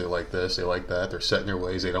guns, they like this, they like that. They're set in their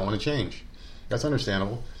ways, they don't want to change. That's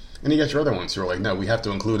understandable. And you got your other ones who are like, no, we have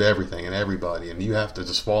to include everything and everybody, and you have to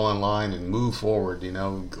just fall in line and move forward. You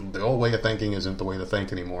know, the old way of thinking isn't the way to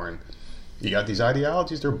think anymore, and you got these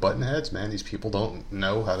ideologies, they're button heads, man. These people don't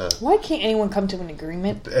know how to... Why can't anyone come to an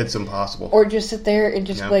agreement? It's impossible. Or just sit there and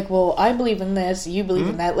just be like, well, I believe in this, you believe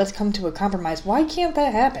in that, let's come to a compromise. Why can't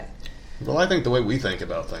that happen? Well, I think the way we think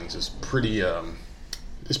about things is pretty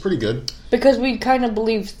good. Because we kind of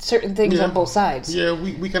believe certain things on both sides. Yeah,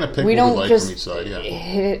 we kind of pick what we like from each side,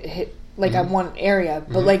 hit on one area,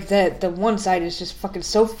 but like the one side is just fucking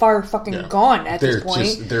so far gone at this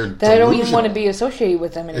point that I don't even want to be associated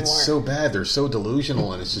with them anymore. It's so bad. They're so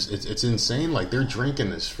delusional, and it's insane. Like, they're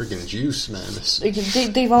drinking this freaking juice,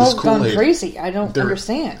 man. They've all gone crazy. I don't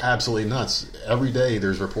understand. Absolutely nuts. Every day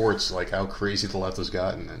there's reports like how crazy the left has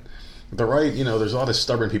gotten. And the right, you know, there's a lot of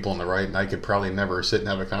stubborn people on the right, and I could probably never sit and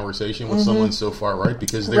have a conversation with someone so far right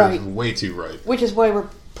because they're way too right. Which is why we're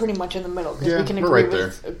pretty much in the middle, because we can agree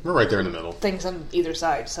we're right there in the middle. Things on either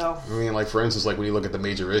side. So I mean, like, for instance, like when you look at the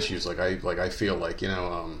major issues, I feel like, you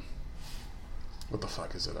know, what the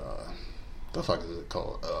fuck is it? The fuck is it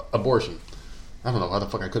called? Abortion. I don't know how the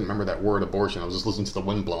fuck I couldn't remember that word, abortion. I was just listening to the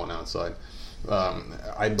wind blowing outside.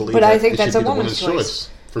 I believe, but I think that's a woman's choice.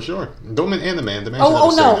 For sure, the woman and the man. The man.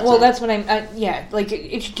 Oh no! Well, that's what I'm. Like,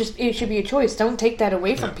 it should be a choice. Don't take that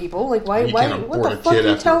away from people. Like, why? What the fuck are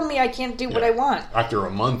you telling me I can't do what I want? After a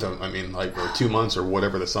month, I mean, like, or 2 months, or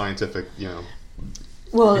whatever the scientific, you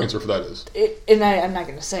know, answer for that is. And I'm not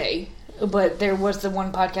going to say, But there was the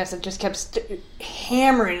one podcast that just kept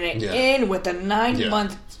hammering it in with a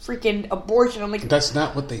 9-month freaking abortion. I'm like, that's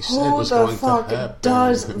not what they said was the going fuck to happen.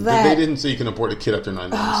 Does that? They didn't say you can abort a kid after 9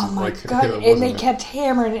 months. Oh my god! And they kept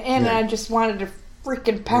hammering it in, and I just wanted to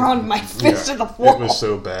freaking pound my fist in the wall. It was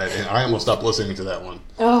so bad, and I almost stopped listening to that one.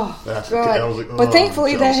 Oh god! I was like, but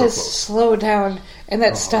thankfully that has slowed down, and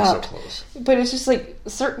that stopped. So close. But it's just like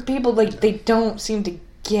certain people, like they don't seem to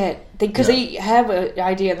get because they have an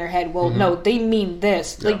idea in their head. Well, no, they mean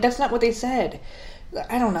this. Like that's not what they said.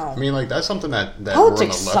 I don't know. I mean, like that's something that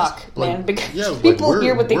politics we're on the left, suck, like, man. Because people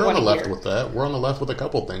hear what they want to hear. We're on the left with that. We're on the left with a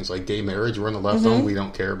couple things, like gay marriage. We're on the left on we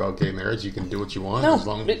don't care about gay marriage. You can do what you want as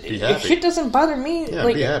long as you be happy. If shit doesn't bother me,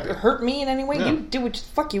 like be happy. Hurt me in any way, you do what the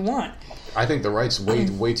fuck you want. I think the right's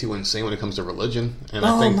way too insane when it comes to religion, and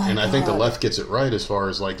I think the left gets it right as far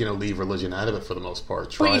as like leave religion out of it for the most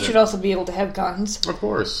part. But you should also be able to have guns. Of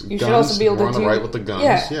course, you should also be able to. We're on the right with the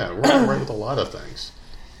guns. Yeah, we're on the right with a lot of things.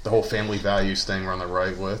 The whole family values thing we're on the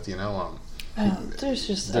right with, there's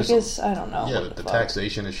just, I guess, I don't know. Yeah, the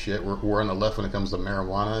taxation is shit. We're on the left when it comes to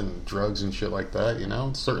marijuana and drugs and shit like that,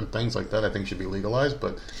 Certain things like that I think should be legalized,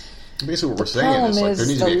 but basically what we're saying is like there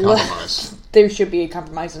needs to be a compromise. There should be a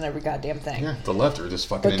compromise in every goddamn thing. Yeah, the left are just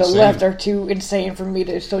fucking insane. But the left are too insane for me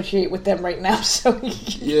to associate with them right now, so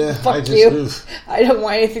fuck you. I don't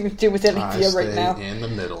want anything to do with any of you right now. In the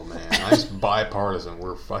middle, man. I'm just bipartisan.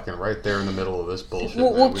 We're fucking right there in the middle of this bullshit.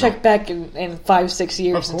 We'll check back in 5-6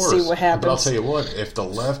 years and see what happens. But I'll tell you what, if the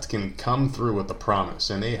left can come through with the promise,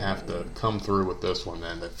 and they have to come through with this one,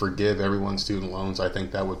 then that forgive everyone's student loans, I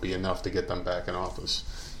think that would be enough to get them back in office.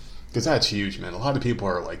 Because that's huge, man. A lot of people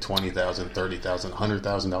are like $20,000, $30,000,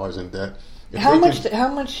 $100,000 in debt. How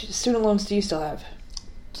much student loans do you still have?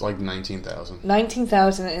 It's like $19,000.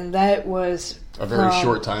 $19,000, and that was a very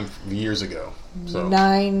short time years ago. So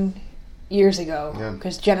 9 years ago,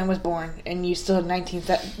 because Jenna was born, and you still have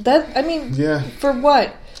 $19,000. That for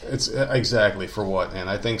what? It's exactly for what? And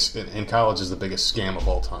I think in college is the biggest scam of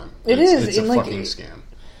all time. It's a fucking scam.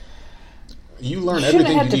 You learn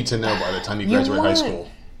everything you need to know by the time you graduate high school.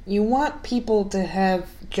 You want people to have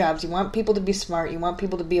jobs. You want people to be smart. You want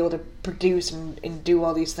people to be able to produce and do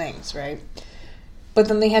all these things, right? But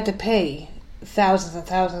then they had to pay thousands and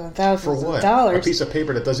thousands and thousands of dollars. A piece of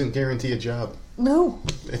paper that doesn't guarantee a job. No.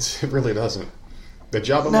 It really doesn't. The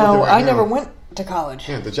job I'm working right now... I never went to college.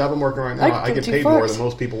 Yeah, the job I'm working right now, I get paid more than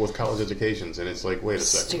most people with college educations. And it's like, wait a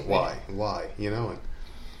second. Why? And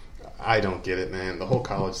I don't get it, man. The whole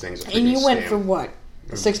college thing's a freaking scam. And you went for what?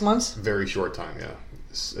 6 months? Very short time, yeah.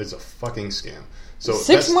 It's a fucking scam. So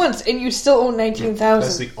 6 months, and you still owe $19,000.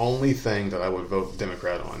 That's the only thing that I would vote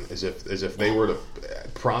Democrat on is if they were to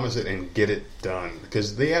promise it and get it done,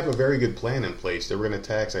 because they have a very good plan in place. They were going to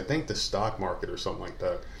tax, I think, the stock market or something like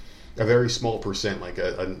that, a very small percent, like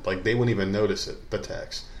they wouldn't even notice it, the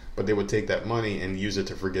tax, but they would take that money and use it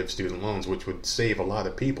to forgive student loans, which would save a lot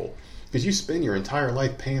of people, because you spend your entire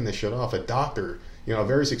life paying this shit off. A doctor, a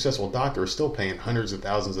very successful doctor, is still paying hundreds of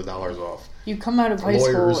thousands of dollars off. You come out of high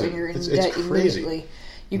school and you're in debt immediately.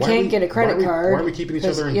 You can't get a credit card. Why are we keeping each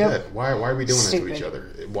other in debt? Why are we doing that to each other?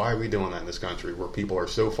 Why are we doing that in this country where people are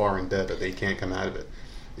so far in debt that they can't come out of it?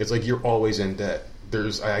 It's like you're always in debt.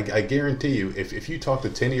 I guarantee you, if you talk to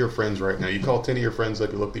 10 of your friends right now, you call 10 of your friends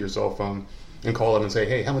up, you look at your cell phone and call them and say,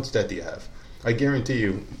 hey, how much debt do you have? I guarantee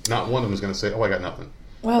you, not one of them is going to say, oh, I got nothing.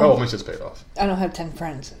 Well, my shit's paid off. I don't have 10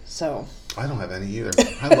 friends, so... I don't have any either.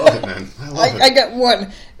 I love it, man. I love it. I got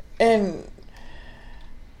one, and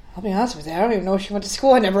I'll be honest with you, I don't even know if she went to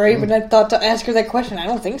school. I never even had thought to ask her that question. I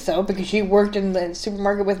don't think so, because she worked in the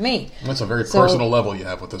supermarket with me. That's a very personal level you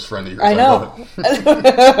have with this friend of yours. I know.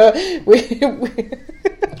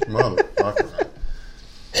 Motherfucker,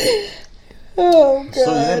 man. Oh, God.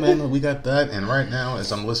 So yeah, man, we got that, and right now,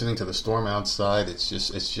 as I'm listening to the storm outside, it's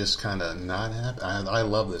just kind of not happening. I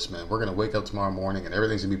love this, man. We're gonna wake up tomorrow morning, and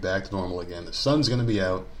everything's gonna be back to normal again. The sun's gonna be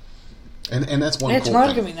out, and that's one. Cool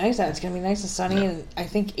tomorrow's thing. Gonna be nice out. It's gonna be nice and sunny, and I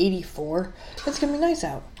think 84. It's gonna be nice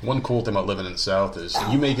out. One cool thing about living in the South is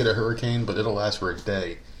you may get a hurricane, but it'll last for a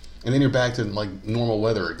day. And then you're back to like normal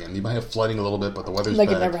weather again. You might have flooding a little bit, but the weather's like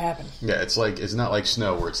back. It never happened. Yeah, it's not like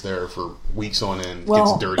snow where it's there for weeks on end. Well,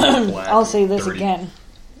 gets dirty and black. I'll say this again.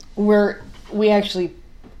 We actually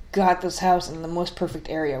got this house in the most perfect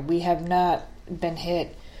area. We have not been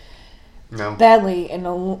hit badly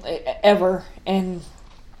ever. And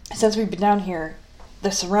since we've been down here,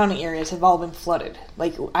 the surrounding areas have all been flooded.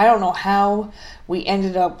 Like, I don't know how we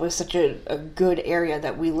ended up with such a good area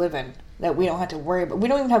that we live in, that we don't have to worry about. We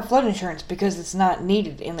don't even have flood insurance because it's not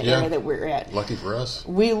needed in the area that we're at. Lucky for us.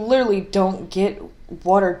 We literally don't get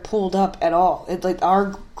water pooled up at all. It's like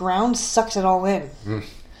our ground sucks it all in.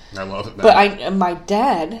 I love it, man. But my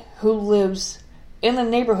dad, who lives in the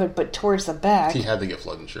neighborhood but towards the back... He had to get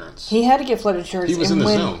flood insurance. He had to get flood insurance. He was in the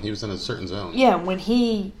zone. He was in a certain zone. Yeah, when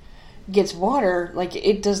he gets water, like,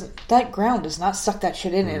 it doesn't... That ground does not suck that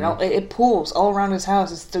shit in. Mm-hmm. It pools all around his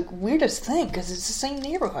house. It's the weirdest thing, because it's the same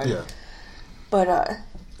neighborhood. Yeah. But,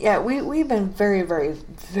 yeah, we've been very, very,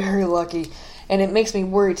 very lucky. And it makes me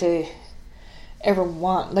worry to ever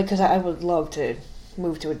want... Like, because I would love to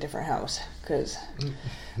move to a different house, because... Yeah.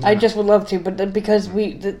 I just would love to, but because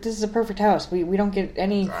this is a perfect house. We don't get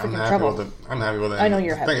any freaking trouble. I'm happy with it. I know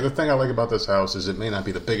you're happy. The thing I like about this house is it may not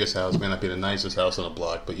be the biggest house, may not be the nicest house on the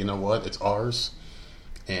block, but you know what? It's ours,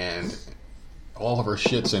 and all of our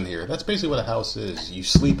shit's in here. That's basically what a house is. You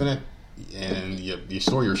sleep in it, and you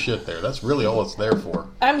store your shit there. That's really all it's there for.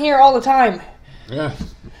 I'm here all the time. Yeah,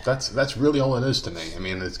 that's really all it is to me. I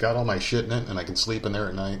mean, it's got all my shit in it, and I can sleep in there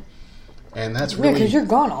at night. And that's really... Yeah, because you're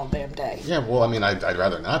gone all damn day. Yeah, well, I mean, I'd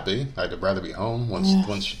rather not be. I'd rather be home.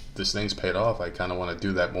 Once this thing's paid off, I kind of want to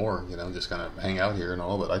do that more, just kind of hang out here and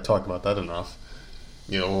all. But I talked about that enough,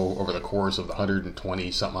 over the course of the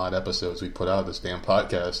 120-something-odd episodes we put out this damn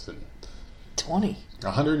podcast. And 20?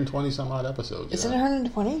 120-some-odd episodes. Is it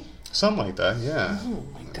 120? Something like that, yeah. Oh,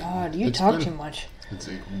 my God. You talk too much.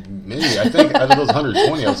 Maybe. I think out of those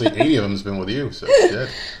 120, I would say 80 of them has been with you. So, shit.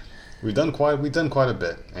 We've done quite a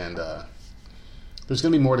bit. And, there's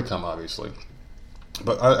going to be more to come, obviously.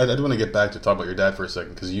 But I do want to get back to talk about your dad for a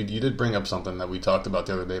second, because you did bring up something that we talked about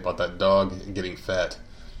the other day about that dog getting fat.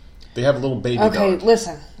 They have a little baby dog. Okay,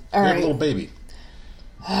 listen. All right. They have a little baby.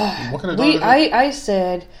 What kind of dog is it? I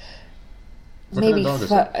said... What maybe kind of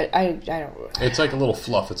dog is it? I don't... It's like a little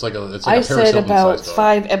fluff. It's like a I said about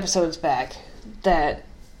 5 episodes back that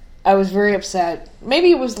I was very upset.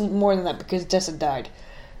 Maybe it was more than that, because Dessa died.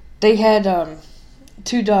 They had...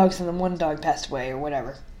 2 dogs and then 1 dog passed away or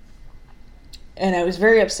whatever. And I was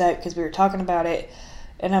very upset because we were talking about it,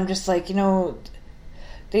 and I'm just like,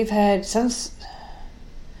 they've had since...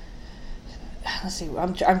 Let's see,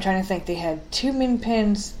 I'm trying to think. They had 2 min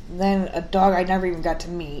pins, then a dog I never even got to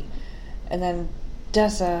meet, and then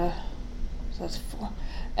Dessa, so that's 4,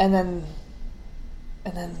 and then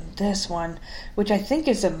this one, which I think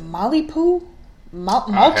is a Maltipoo?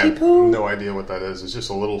 Maltipoo? No idea what that is. It's just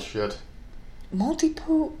a little shit.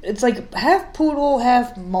 Maltipoo? It's like half poodle,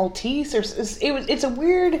 half Maltese, or it's a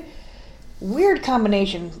weird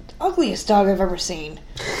combination. Ugliest dog I've ever seen.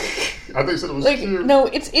 I think it was cute. No,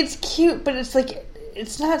 it's cute, but it's like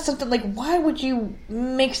it's not something like, why would you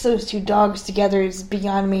mix those 2 dogs together? It's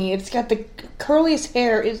beyond me. It's got the curliest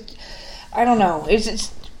hair. I don't know.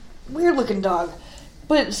 It's weird looking dog.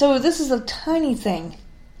 But so this is a tiny thing,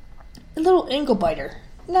 a little ankle biter.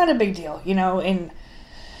 Not a big deal, and.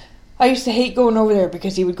 I used to hate going over there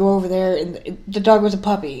because he would go over there and the dog was a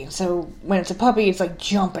puppy. So when it's a puppy, it's like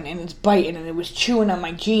jumping and it's biting and it was chewing on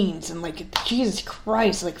my jeans. And like, Jesus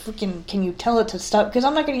Christ, like freaking, can you tell it to stop? Because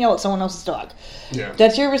I'm not going to yell at someone else's dog. Yeah.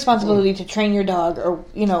 That's your responsibility to train your dog or,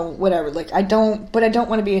 whatever. Like, I don't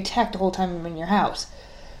want to be attacked the whole time I'm in your house.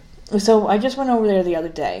 So I just went over there the other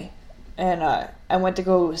day. And I went to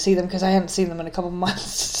go see them because I hadn't seen them in a couple months.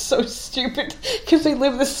 It's so stupid because they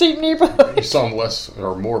live in the same neighborhood. You saw them less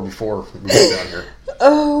or more before we got down here.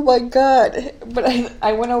 Oh my God. But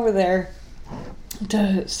I went over there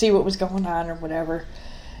to see what was going on or whatever.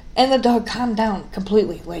 And the dog calmed down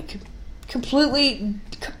completely. Like, completely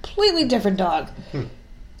different dog.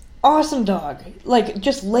 Awesome dog. Like,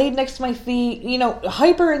 just laid next to my feet.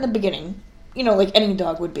 Hyper in the beginning. Like any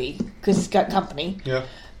dog would be because he's got company. Yeah.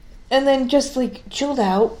 And then just, like, chilled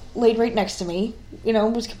out, laid right next to me,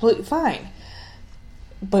 was completely fine.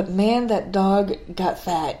 But, man, that dog got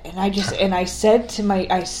fat. And I said to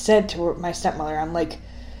my stepmother, I'm like,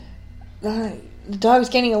 the dog's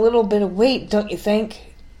gaining a little bit of weight, don't you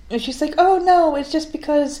think? And she's like, oh, no, it's just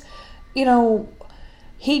because,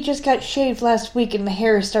 he just got shaved last week and the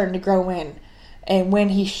hair is starting to grow in. And when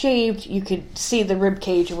he shaved, you could see the rib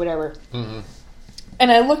cage or whatever. Mm-hmm. And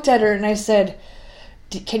I looked at her and I said...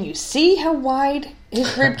 Can you see how wide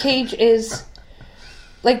his rib cage is?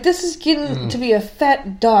 Like, this is getting to be a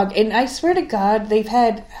fat dog. And I swear to God, they've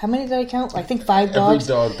had... How many did I count? I think 5 dogs.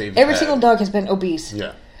 Every single dog has been obese.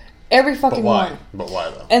 Yeah. Every fucking one. But why,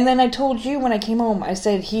 though? And then I told you when I came home, I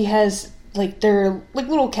said he has, like, they're like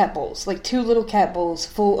little cat bowls. Like 2 little cat bowls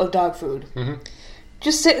full of dog food. Mm-hmm.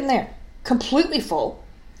 Just sitting there. Completely full.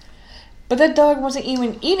 But that dog wasn't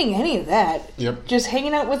even eating any of that. Yep. Just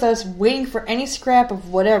hanging out with us, waiting for any scrap of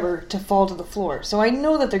whatever to fall to the floor. So I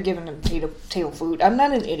know that they're giving him table food. I'm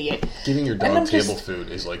not an idiot. Giving your dog table food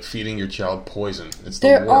is like feeding your child poison. It's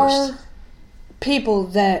the worst. people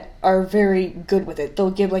that are very good with it.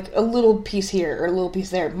 They'll give like a little piece here or a little piece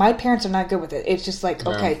there. My parents are not good with it. It's just like,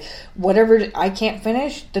 okay, whatever I can't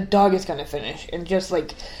finish, the dog is going to finish. And just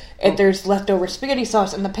like, if there's leftover spaghetti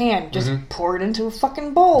sauce in the pan, just pour it into a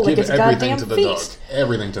fucking bowl. Like it's a goddamn feast.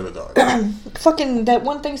 Everything to the dog. Fucking that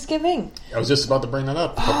one Thanksgiving. I was just about to bring that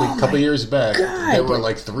up. A couple years back, there were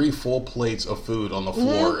like 3 full plates of food on the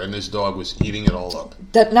floor, and this dog was eating it all up.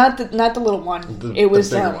 Not the little one. It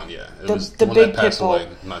was the bigger one, yeah. It was the one big that passed pit bull. away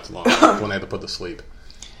not too long ago, when they had to put to sleep.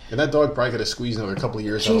 And that dog probably could have squeezed another couple of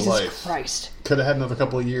years out of life. Jesus Christ. Could have had another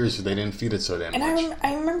couple of years if they didn't feed it so damn much. And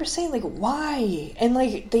I remember saying, like, why? And,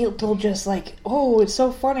 like, they'll just, like, oh, it's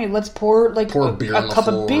so funny. Let's pour, like, a cup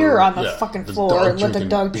of beer on the fucking floor and let the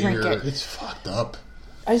dog drink it. It's fucked up.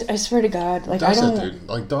 I swear to God. Like, I don't... Dude.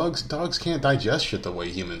 Like, dogs can't digest shit the way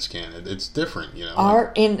humans can. It's different, you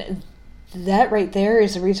know? And that right there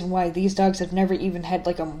is the reason why these dogs have never even had,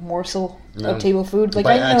 like, a morsel of table food. Like,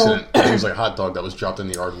 by accident, it was like a hot dog that was dropped in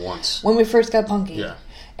the yard once. When we first got Punky. Yeah.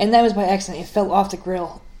 And that was by accident. It fell off the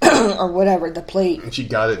grill. Or whatever, the plate. And she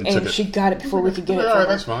got it and took it. She got it before we could get it. All right,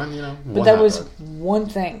 that's fine, you know. But that was one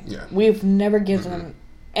thing. Yeah. We've never given them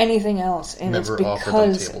anything else, and never it's because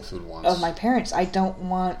offered them table food once. Of my parents. I don't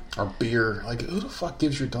want... Or beer. Like, who the fuck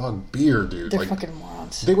gives your dog beer, dude? They're like, fucking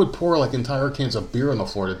morons. They would pour, like, entire cans of beer on the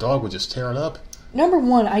floor. The dog would just tear it up. Number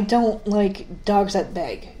one, I don't like dogs that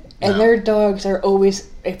beg. And their dogs are always...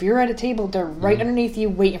 If you're at a table, they're right underneath you,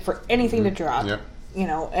 waiting for anything to drop. Yep. You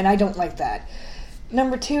know, and I don't like that.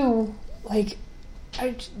 Number two, like,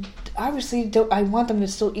 I want them to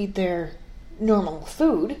still eat their normal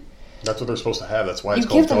food. That's what they're supposed to have. That's why it's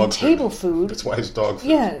called dog food. You give them table food. That's why it's dog food.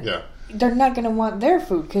 Yeah. They're not going to want their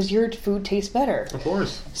food because your food tastes better. Of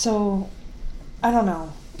course. So, I don't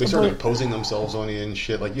know. They start imposing themselves on you and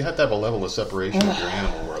shit. Like, you have to have a level of separation with your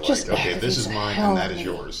animal where, like, okay, this is mine and that is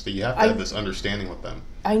yours. You have to have this understanding with them.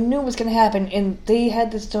 I knew it was going to happen, and they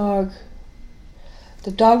had this dog. The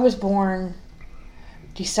dog was born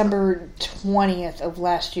December 20th of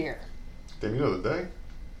last year. Did you know the day?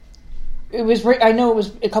 It was. I know it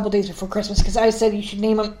was a couple days before Christmas because I said you should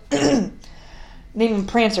name him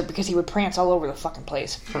Prancer because he would prance all over the fucking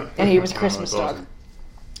place, and he was a Christmas dog. Awesome.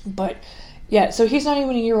 But yeah, so he's not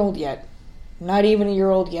even a year old yet. Not even a year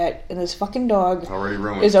old yet, and this fucking dog already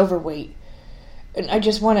ruined. Is overweight. And I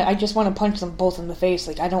just want to punch them both in the face.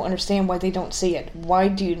 Like, I don't understand why they don't see it. Why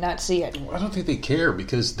do you not see it? I don't think they care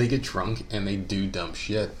because they get drunk and they do dumb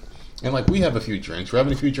shit. And, like, we have a few drinks. We're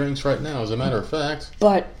having a few drinks right now, as a matter of fact.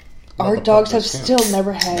 But our dogs have still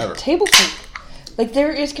never had table food. Like,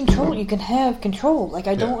 there is control. You can have control. Like,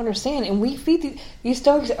 I don't understand. And we feed these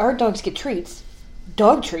dogs. Our dogs get treats.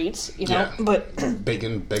 Dog treats, you know. Yeah. But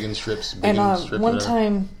bacon strips. One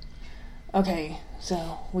time... Okay...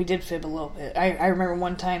 So, we did fib a little bit. I remember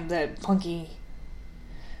one time that Punky,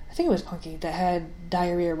 I think it was Punky, that had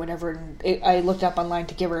diarrhea or whatever, and I looked up online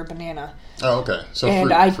to give her a banana. Oh, okay. So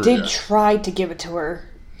and I did try to give it to her,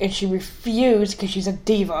 and she refused, because she's a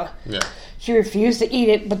diva. Yeah. She refused to eat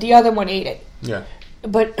it, but the other one ate it. Yeah.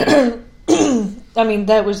 But, I mean,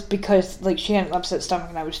 that was because, like, she had an upset stomach,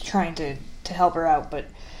 and I was trying to help her out, but,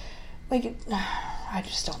 like... I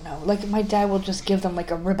just don't know. Like, my dad will just give them,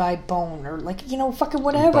 like, a ribeye bone or, like, you know, fucking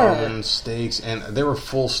whatever. Bones, steaks, and there were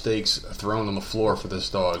full steaks thrown on the floor for this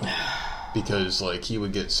dog because, like, he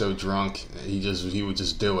would get so drunk, he would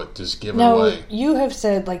just do it, just give it away. Now, you have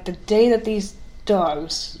said, like, the day that these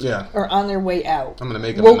dogs are on their way out, I'm going to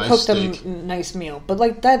make them a nice steak. We'll cook them a nice meal. But,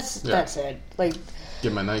 like, that's it. Like...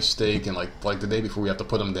 Give them a nice steak, and like the day before we have to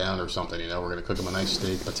put them down or something, you know, we're going to cook them a nice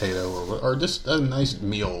steak, potato, or just a nice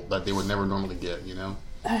meal that they would never normally get, you know?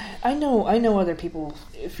 I know other people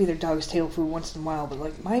feed their dogs table food once in a while, but,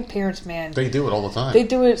 like, my parents, man... They do it all the time. They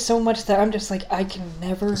do it so much that I'm just like, I can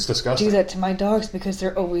never do that to my dogs because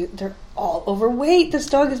they're all overweight. This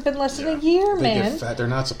dog has been less than a year, they man. Get fat. They're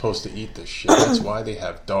not supposed to eat this shit. That's why they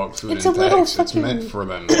have dog food in bags. It's meant for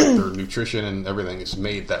them. Like, their nutrition and everything is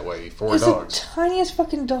made that way for dogs. It's the tiniest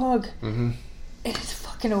fucking dog. Mm-hmm. It's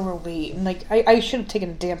fucking overweight, and like I should have taken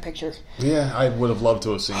a damn picture. Yeah, I would have loved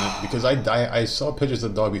to have seen it because I saw pictures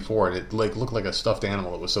of the dog before, and it like looked like a stuffed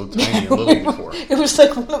animal. It was so tiny and little before. It was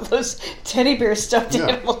like one of those teddy bear stuffed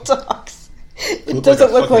animal dogs. It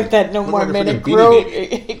doesn't look like that no more, man. It grew.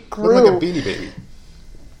 It grew like a Beanie Baby.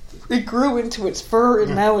 It grew into its fur,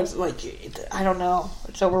 and now it's like I don't know.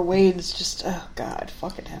 It's overweight. It's just oh god,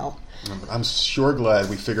 fucking hell. I'm sure glad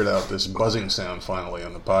we figured out this buzzing sound finally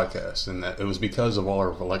on the podcast, and that it was because of all our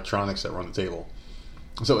electronics that were on the table.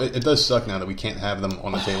 So it does suck now that we can't have them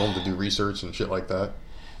on the table to do research and shit like that.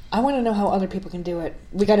 I want to know how other people can do it.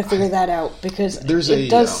 We got to figure that out because it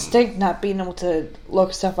does stink not being able to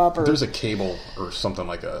look stuff up. Or there's a cable or something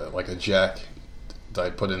like a jack that I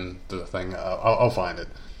put in the thing. I'll find it.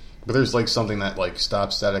 But there's like something that like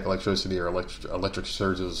stops static electricity or electric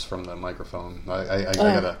surges from the microphone. I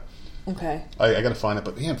gotta I gotta find it.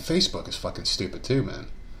 But man, Facebook is fucking stupid too, man.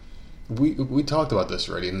 We talked about this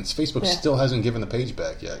already, and Facebook still hasn't given the page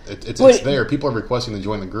back yet. It's there. People are requesting to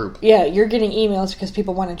join the group. Yeah, you're getting emails because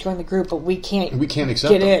people want to join the group, but we can't. We can't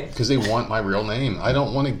accept them because they want my real name. I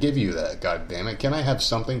don't want to give you that. God damn it! Can I have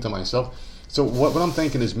something to myself? So what I'm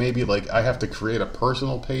thinking is maybe like I have to create a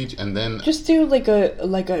personal page and then just do like a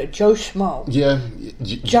Joe Schmo. Yeah,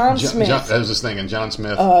 John Smith. I was just thinking John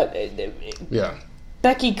Smith. Yeah,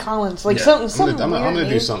 Becky Collins. Like something. I'm gonna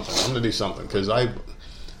do something. I'm gonna do something because I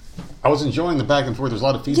was enjoying the back and forth. There's a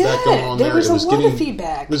lot of feedback going on there. There was a lot of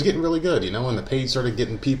feedback. It was getting really good, and the page started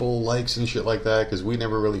getting people likes and shit like that because we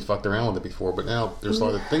never really fucked around with it before. But now there's a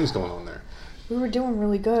lot of things going on there. We were doing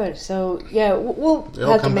really good. So, yeah, we'll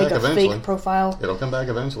have to make a fake profile. It'll come back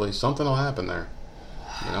eventually. Something will happen there.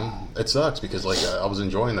 It sucks because, I was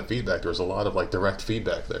enjoying the feedback. There was a lot of, direct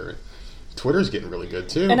feedback there. Twitter's getting really good,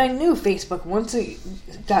 too. And I knew Facebook, once it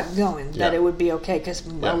got going, that it would be okay because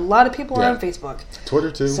a lot of people are on Facebook.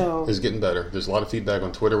 Twitter, too, is getting better. There's a lot of feedback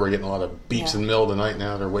on Twitter. We're getting a lot of beeps in the middle of the night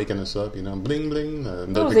now. They're waking us up, bling, bling.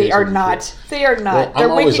 No, they are not. They are not. Well,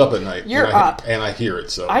 I'm always up at night. You're up. And I hear it,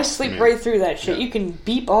 so. I sleep right through that shit. You can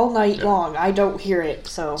beep all night long. I don't hear it,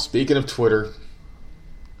 so. Speaking of Twitter,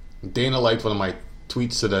 Dana liked one of my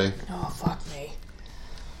tweets today. Oh, fuck me.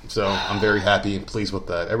 So I'm very happy and pleased with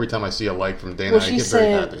that. Every time I see a like from Dana, I get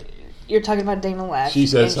very happy. You're talking about Dana Lash. She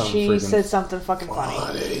said something fucking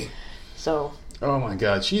funny. So. Oh my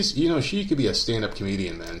God, she's she could be a stand-up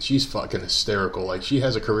comedian, man. She's fucking hysterical. Like she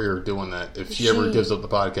has a career doing that. If she ever gives up the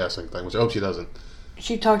podcasting thing, which I hope she doesn't.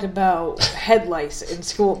 She talked about head lice in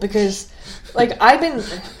school because, I've been,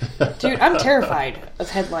 dude, I'm terrified of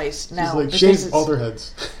head lice now. She's shave all their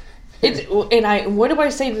heads. What do I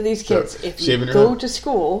say to these kids? If you go to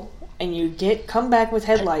school and you come back with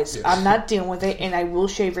head lice, I'm not dealing with it, and I will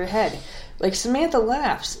shave your head. Samantha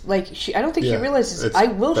laughs. I don't think she realizes I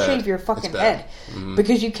will shave your fucking head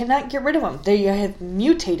because you cannot get rid of them. They have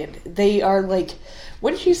mutated. They are what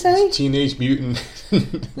did she say? It's Teenage Mutant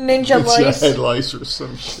Ninja Lice, head lice or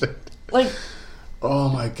some shit. Oh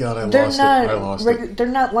my God, I lost it. They're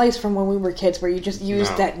not lice from when we were kids where you just use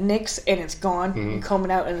that Nix and it's gone. You comb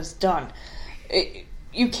it out and it's done.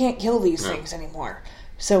 You can't kill these things anymore.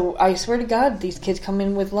 So I swear to God, these kids come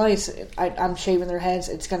in with lice. I'm shaving their heads.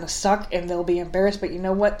 It's going to suck and they'll be embarrassed. But you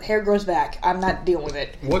know what? Hair grows back. I'm not dealing with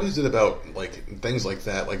it. What is it about things like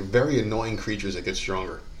that? Very annoying creatures that get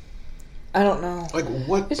stronger? I don't know.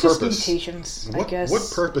 What it's purpose? Just mutations, I guess. What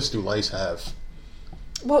purpose do lice have?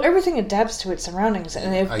 Well, everything adapts to its surroundings,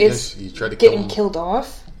 and if it's getting killed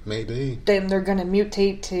off, maybe then they're going to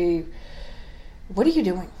mutate to. What are you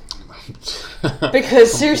doing?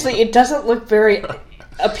 Because seriously, it doesn't look very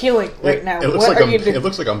appealing right now. What are you doing? It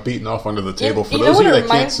looks like I'm beating off under the table. For those of you that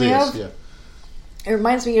can't see us, It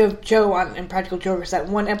reminds me of Joe on Impractical Jokers, that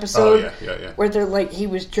one episode where they're he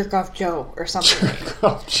was Jerk Off Joe or something. Jerk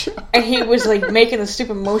Off Joe. And he was making a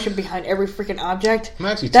stupid motion behind every freaking object.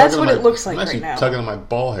 That's what it looks like right now. I'm actually tugging on my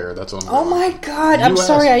ball hair. That's what I'm doing. Oh my God, I'm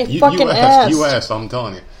sorry, I fucking asked. You asked, I'm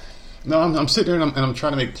telling you. No, I'm sitting here and I'm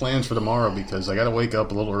trying to make plans for tomorrow because I got to wake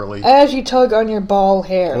up a little early. As you tug on your ball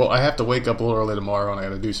hair. Well, I have to wake up a little early tomorrow and I got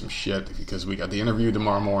to do some shit because we got the interview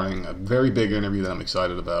tomorrow morning, a very big interview that I'm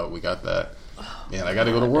excited about. We got that. And I got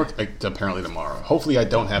to go to work apparently tomorrow. Hopefully I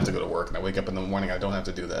don't have to go to work and I wake up in the morning. I don't have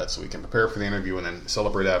to do that, so we can prepare for the interview and then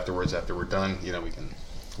celebrate afterwards. After we're done,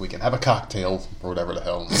 we can have a cocktail or whatever the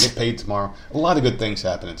hell. We get paid tomorrow. A lot of good things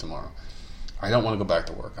happening tomorrow. I don't want to go back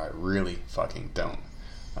to work. I really fucking don't.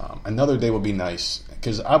 Another day would be nice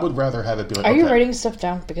because I would rather have it be Are you writing stuff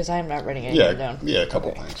down? Because I am not writing anything down. Yeah, a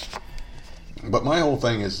couple things. But my whole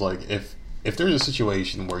thing is if there's a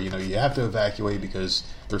situation where you have to evacuate because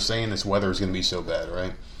they're saying this weather is going to be so bad,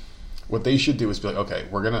 right? What they should do is be okay,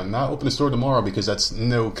 we're going to not open the store tomorrow because that's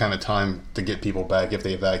no kind of time to get people back if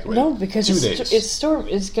they evacuate. No, because the store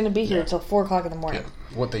is going to be here until 4 o'clock in the morning.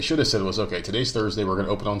 Yeah. What they should have said was, okay, today's Thursday, we're going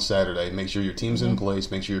to open on Saturday. Make sure your team's in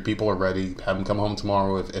place. Make sure your people are ready. Have them come home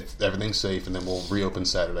tomorrow if everything's safe, and then we'll reopen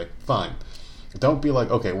Saturday. Fine. Don't be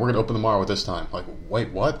okay, we're going to open tomorrow at this time. Wait,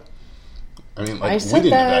 what? I mean, we didn't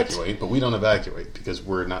evacuate, but we don't evacuate because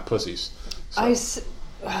we're not pussies. So.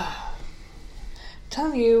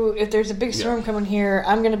 telling you, if there's a big storm coming here,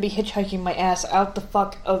 I'm going to be hitchhiking my ass out the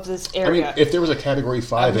fuck of this area. I mean, if there was a Category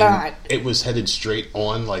 5 and it was headed straight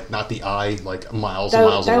on, like, not the eye, like, miles and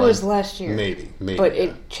miles away. That was last year. Maybe. But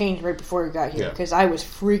it changed right before we got here, because I was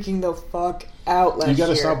freaking the fuck out last year. You got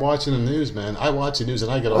to stop watching the news, man. I watch the news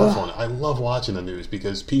and I get off on it. I love watching the news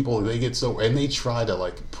because people, they get so... And they try to,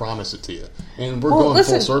 like, promise it to you. And we're going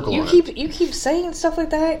full circle on it. You keep saying stuff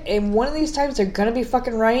like that, and one of these times they're going to be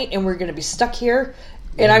fucking right, and we're going to be stuck here,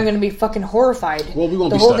 and I'm going to be fucking horrified. Well, we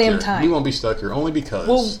won't be stuck here. We won't be stuck here, only because...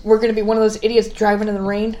 Well, we're going to be one of those idiots driving in the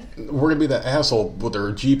rain. We're going to be that asshole with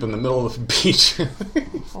their Jeep in the middle of the beach.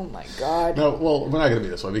 Oh, my God. No, well, we're not going to be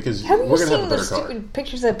this way, because we're going to have a better car. Have you seen the stupid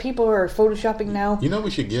pictures that people are photoshopping now? You know what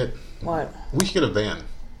we should get? What? We should get a van.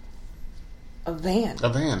 A van? A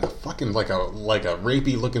van. Fucking like a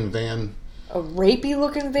rapey-looking van. A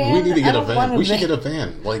rapey-looking van? We need to get a van. We should get a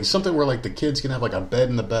van. Like, something where, like, the kids can have, like, a bed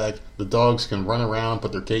in the back. The dogs can run around,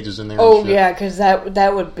 put their cages in there and shit. Yeah, because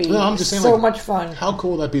that would be I'm just saying, so much fun. How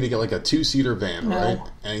cool would that be to get, like, a 2-seater van, right?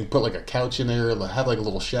 And you put, like, a couch in there, have, like, a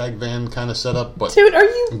little shag van kind of set up. But, dude, are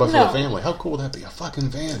you... But for the family. How cool would that be? A fucking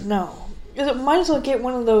van. No. Might as well get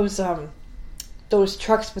one of those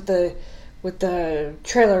trucks with the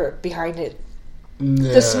trailer behind it.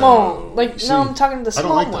 No. The small... I'm talking the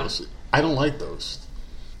small one. I don't like those.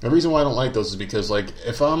 The reason why I don't like those is because, like,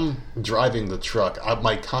 if I'm driving the truck,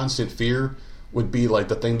 my constant fear would be, like,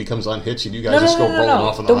 the thing becomes unhitched and you guys go rolling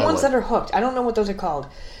off on the highway. The ones that are hooked. I don't know what those are called.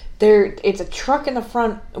 It's a truck in the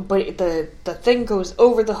front, but the thing goes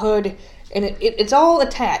over the hood, and it's all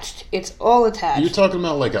attached. It's all attached. You're talking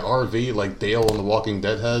about, like, an RV, like Dale on The Walking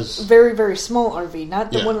Dead has? Very, very small RV,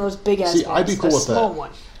 not one of those big-ass ones. I'd be cool with that. Small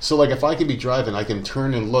one. So, like, if I could be driving, I can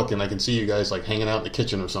turn and look, and I can see you guys, like, hanging out in the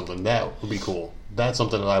kitchen or something. That would be cool. That's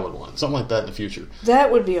something that I would want. Something like that in the future.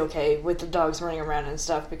 That would be okay with the dogs running around and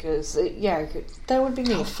stuff, because, that would be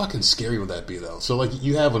neat. How fucking scary would that be, though? So, like,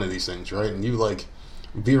 you have one of these things, right? And you, like,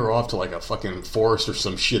 veer off to, like, a fucking forest or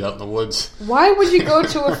some shit out in the woods. Why would you go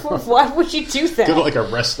to a forest? Why would you do that? Go to, like, a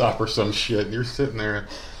rest stop or some shit, and you're sitting there...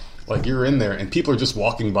 Like, you're in there, and people are just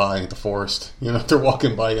walking by the forest. You know, they're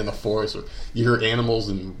walking by in the forest. Or you hear animals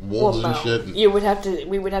and wolves and shit. And we would have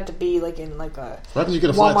to be, like, in, like, a what happens if you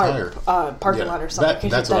get a flat Walmart parking lot or something,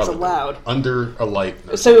 because that's allowed. Under a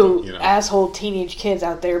light. So, asshole teenage kids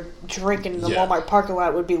out there drinking in the Walmart parking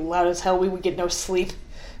lot would be loud as hell. We would get no sleep.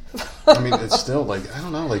 I mean, it's still, like, I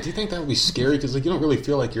don't know. Like, do you think that would be scary? Because, like, you don't really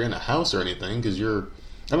feel like you're in a house or anything, because you're...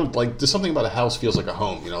 there's something about a house feels like a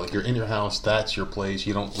home, like you're in your house, that's your place,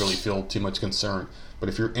 you don't really feel too much concern. But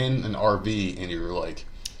if you're in an RV and you're like,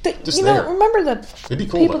 remember the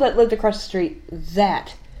people that lived across the street,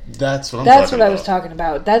 that's what I was talking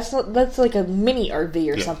about. That's like a mini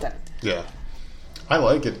RV or something. Yeah. I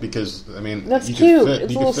like it because, I mean, that's you cute. Could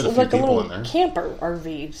fit a few people in there. Camper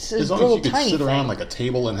RV. As long as you could sit around like a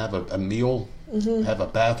table and have a meal, have a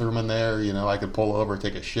bathroom in there, I could pull over,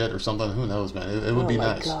 take a shit or something. Who knows, man? It would be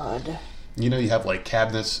nice. Oh, my God. You have like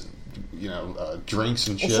cabinets, drinks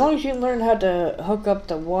and shit. As long as you learn how to hook up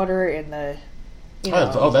the water and the...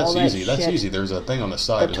 that's easy. That's easy. There's a thing on the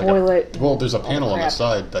side. The toilet. There's a panel on the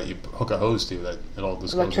side that you hook a hose to that it all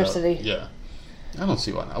just electricity. goes out. Yeah. I don't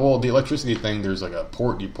see why not. Well, the electricity thing, there's like a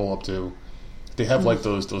port you pull up to. They have like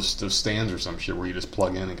those stands or some shit where you just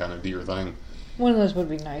plug in and kind of do your thing. One of those would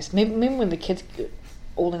be nice. Maybe when the kids get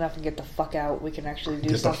old enough to get the fuck out, we can actually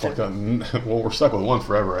do something. Get the fuck out. Well, we're stuck with one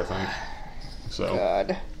forever, I think. So.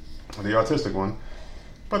 God. The autistic one.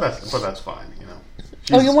 But that's fine,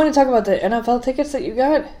 you want to talk about the NFL tickets that you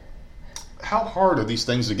got? How hard are these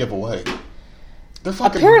things to give away? They're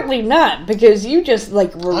fucking... Apparently not, because you just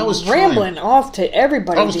were rambling off to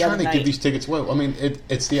everybody the other night. I was trying to give these tickets away. I mean,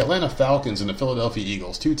 it's the Atlanta Falcons and the Philadelphia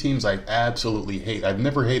Eagles, two teams I absolutely hate. I've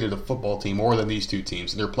never hated a football team more than these two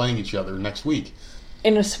teams. They're playing each other next week.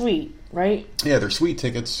 In a suite, right? Yeah, they're sweet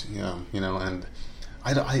tickets, and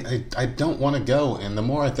I don't want to go. And the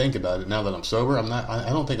more I think about it, now that I'm sober, I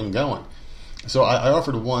don't think I'm going. So I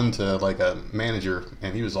offered one to like a manager,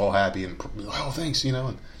 and he was all happy and thanks, and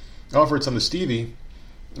I offered some to Stevie,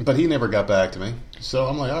 but he never got back to me. So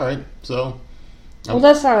I'm like, all right. So,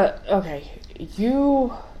 that's not okay.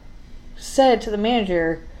 You said to the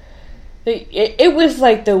manager, it was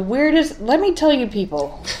like the weirdest. Let me tell you,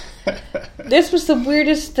 people, this was the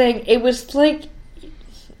weirdest thing. It was like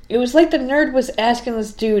the nerd was asking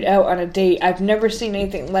this dude out on a date. I've never seen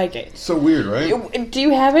anything like it. So weird, right? Do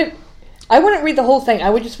you have it? I wouldn't read the whole thing. I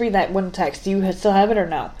would just read that one text. Do you still have it or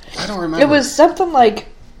no? I don't remember. It was something like,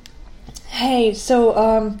 hey,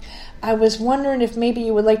 so I was wondering if maybe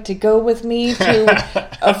you would like to go with me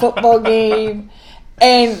to a football game.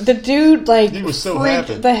 And the dude, like, he was so freaked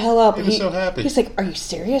happy. The hell up. He was so happy. He's like, "Are you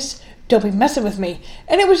serious? Don't be messing with me."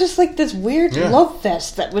 And it was just like this weird love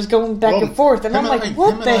fest that was going back and forth. And I'm like,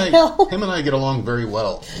 what the hell? Him and I get along very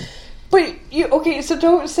well. But so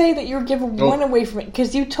don't say that you were giving one away from it,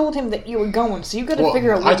 because you told him that you were going, so you got to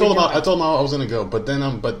figure out what I told him I was going to go, but then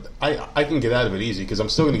I can get out of it easy because I'm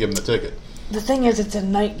still going to give him the ticket. The thing is, it's a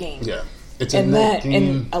night game. Yeah. It's a night game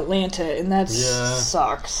in Atlanta, and that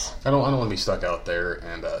sucks. I don't want to be stuck out there,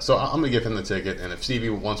 and so I'm going to give him the ticket. And if Stevie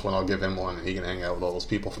wants one, I'll give him one, and he can hang out with all those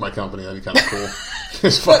people for my company. That'd be kind of cool.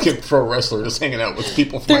 This fucking pro wrestler just hanging out with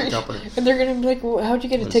people for my company. And they're going to be like, well, "How'd you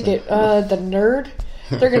get a ticket?" The nerd.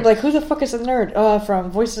 They're going to be like, "Who the fuck is the nerd?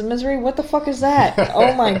 From Voices of Misery? What the fuck is that?"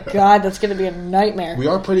 Oh my god, that's going to be a nightmare. We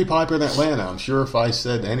are pretty popular in Atlanta. I'm sure if I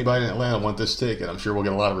said anybody in Atlanta want this ticket, I'm sure we'll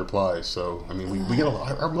get a lot of replies. So, I mean, we get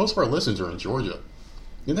most of our listeners are in Georgia.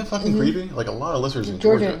 Isn't that fucking creepy? Like, a lot of listeners in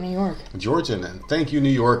Georgia. Georgia and New York. Georgia, and thank you, New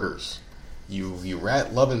Yorkers. You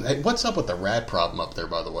rat loving. Hey, what's up with the rat problem up there,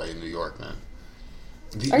 by the way, in New York, man?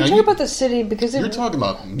 Are you talking about the city? Because you're talking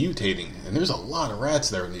about mutating, and there's a lot of rats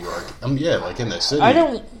there in New York. Yeah, like in the city.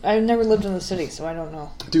 I've never lived in the city, so I don't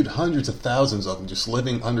know. Dude, hundreds of thousands of them just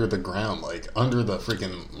living under the ground, like under the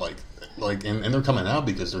freaking and they're coming out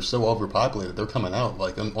because they're so overpopulated. They're coming out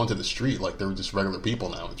like onto the street like they're just regular people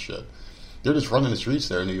now and shit. They're just running the streets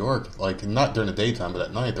there in New York, like not during the daytime, but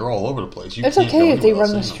at night they're all over the place. It's okay if they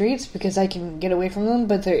run the streets because I can get away from them,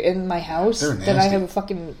 but they're in my house. Then I have a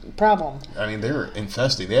fucking problem. I mean, they're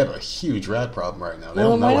infesting. They have a huge rat problem right now. They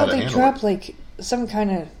don't know why how don't to they handle drop it. like some kind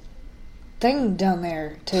of thing down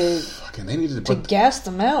there to fucking? They need to gas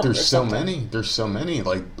them out. There's so many. There's so many.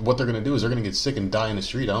 Like what they're going to do is they're going to get sick and die in the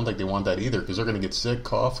street. I don't think they want that either because they're going to get sick,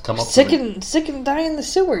 cough, come up sick and die in the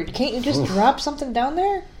sewer. Can't you just drop something down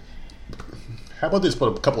there? How about just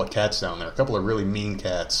put a couple of cats down there? A couple of really mean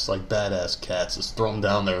cats, like badass cats. Just throw them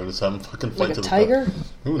down there and just have them fucking fight like to a tiger?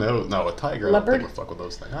 Who knows? No, a tiger. Leopard? I don't think we'll fuck with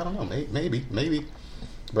those things. I don't know. Maybe.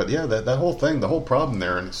 But yeah, that whole thing, the whole problem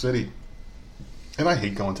there in the city. And I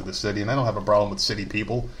hate going to the city, and I don't have a problem with city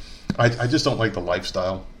people. I just don't like the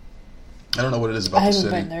lifestyle. I don't know what it is about the city.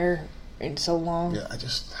 I haven't been there in so long. Yeah, I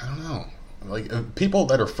don't know. Like people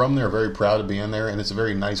that are from there are very proud to be in there, and it's a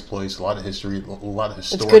very nice place. A lot of history, a lot of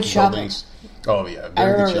historic buildings. Shopping. Oh yeah, I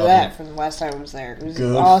remember that from the last time I was there. It was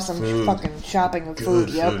good awesome food. Fucking shopping and good food.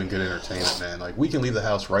 Yep. Food and good entertainment, man. Like we can leave the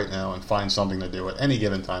house right now and find something to do at any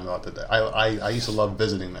given time throughout the day. I used to love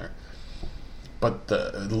visiting there, but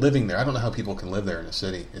living there, I don't know how people can live there in a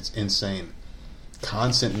city. It's insane.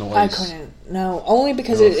 Constant noise. I couldn't. No, only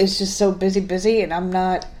because it's just so busy, and I'm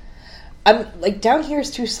like down here is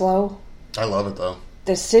too slow. I love it though.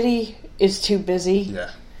 The city is too busy.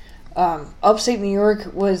 Yeah. Upstate New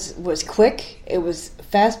York was quick. It was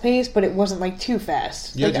fast paced, but it wasn't like too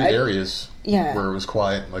fast. You had like, areas where it was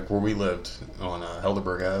quiet, like where we lived on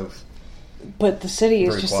Helderberg Ave. But the city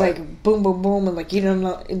is Very just quiet. like boom, boom, boom, and like you don't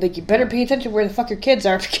know. Like you better pay attention where the fuck your kids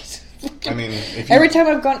are because. I mean, every time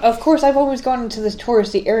I've gone, of course, I've always gone into the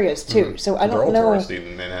touristy areas too. Mm-hmm. So I don't know. They're all touristy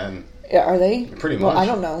in Manhattan. Are they? Pretty much. Well, I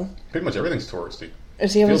don't know. Pretty much everything's touristy.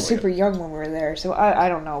 See, I was super young when we were there, so I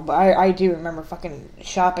don't know. But I do remember fucking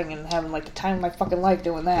shopping and having like the time of my fucking life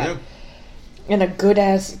doing that. Yeah. And they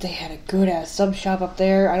had a good ass sub shop up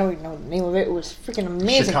there. I don't even know the name of it. It was freaking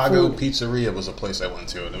amazing. Chicago food. Pizzeria was a place I went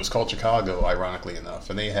to, and it was called Chicago, ironically enough.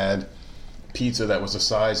 And they had pizza that was the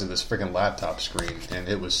size of this freaking laptop screen, and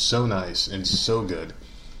it was so nice and so good.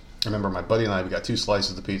 I remember my buddy and I, we got 2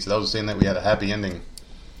 slices of pizza. That was the same night we had a happy ending.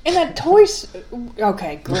 And that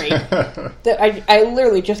okay, great. That I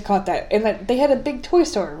literally just caught that. And that they had a big toy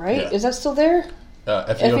store, right? Yeah. Is that still there?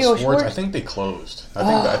 FEO Schwartz, I think they closed.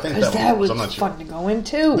 I think that was. I'm not sure. Fun to go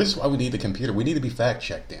into. This is why we need the computer. We need to be fact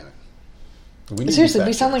checked, damn it. Seriously,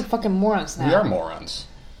 we sound like fucking morons now. We are morons.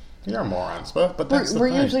 But that's we're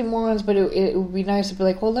usually morons. But it would be nice to be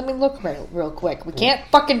like, well, let me look real quick. We can't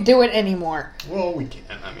fucking do it anymore. Well, we can.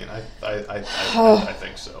 I mean, I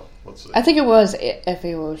think so. Let's see. I think it was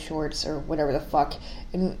FAO Schwartz or whatever the fuck.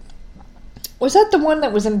 And was that the one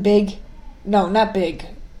that was in Big? No, not Big.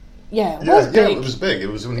 Yeah, it was Big. Yeah, it was Big. It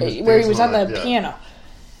was when he was on the piano.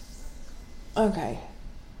 Okay.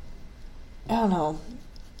 I don't know.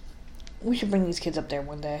 We should bring these kids up there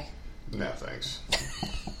one day. No, thanks.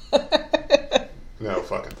 No,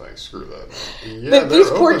 fucking thanks. Screw that. Yeah,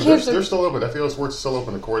 these poor kids they're still open. FEO Schwartz is still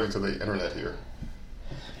open according to the internet here.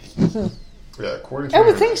 Yeah, according to I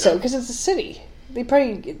would think so, because it's a city. They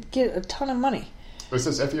probably get a ton of money. But it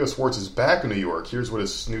says FEO Schwartz is back in New York. Here's what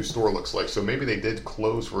his new store looks like. So maybe they did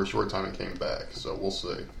close for a short time and came back. So we'll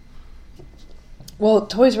see. Well,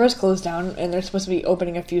 Toys R Us closed down, and they're supposed to be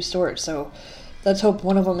opening a few stores. So Let's hope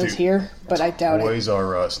one of them is here, but I doubt it. Toys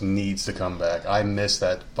R Us needs to come back. I miss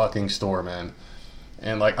that fucking store, man.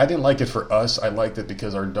 And, like, I didn't like it for us. I liked it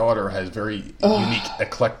because our daughter has very unique,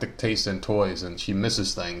 eclectic taste in toys, and she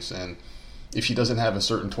misses things. And if she doesn't have a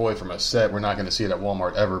certain toy from a set, we're not going to see it at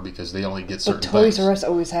Walmart ever because they only get certain things. But Toys R Us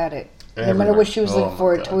always had it. Everywhere. No matter what she was looking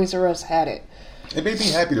for, Toys R Us had it. It made me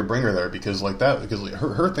happy to bring her there because, like that, because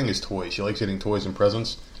her thing is toys. She likes getting toys and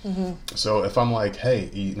presents. Mm-hmm. So if I'm like, hey,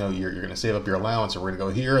 you know, you're going to save up your allowance, and we're going to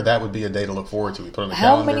go here, that would be a day to look forward to. We put on the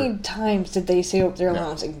calendar. How many times did they save up their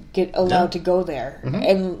allowance and get allowed to go there? Mm-hmm.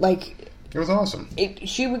 And like, it was awesome.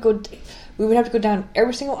 She would go. We would have to go down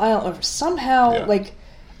every single aisle, and somehow, like,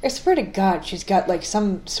 I swear to God, she's got like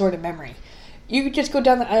some sort of memory. You could just go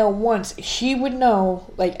down the aisle once. She would know,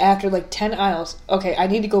 like, after, like, 10 aisles, okay, I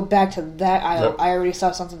need to go back to that aisle. Yep. I already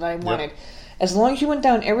saw something that I wanted. Yep. As long as you went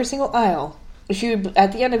down every single aisle, she would,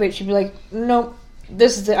 at the end of it, she'd be like, nope,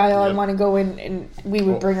 this is the aisle I want to go in, and we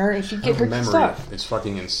would bring her, and she'd get her stuff. It's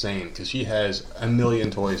fucking insane, because she has a million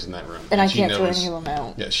toys in that room. And I can't throw any of them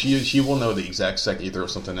out. Yeah, she will know the exact second you throw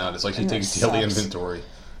something out. It's like she takes daily inventory.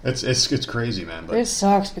 It's crazy, man. But it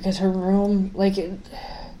sucks, because her room, like...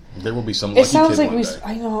 There will be some lucky It sounds kid like one day.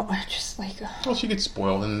 I know, I just like... Well, she gets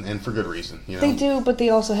spoiled, and for good reason, you know? They do, but they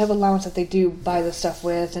also have allowance that they do buy the stuff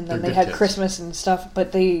with, and then they had kids. Christmas and stuff,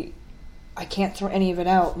 but I can't throw any of it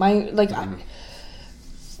out.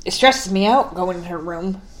 It stresses me out going in her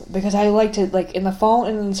room, because I like to, like, in the fall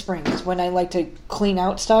and in the spring is when I like to clean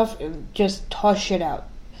out stuff and just toss shit out.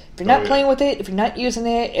 If you're not playing with it, if you're not using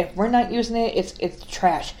it, if we're not using it, it's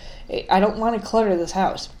trash. I don't want to clutter this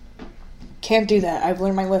house. Can't do that. I've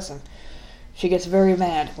learned my lesson. She gets very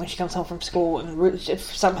mad when she comes home from school, and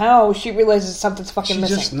somehow she realizes something's fucking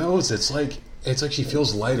missing. She just knows. It's like she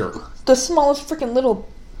feels lighter. The smallest freaking little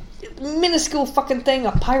minuscule fucking thing,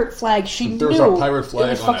 a pirate flag. There's a pirate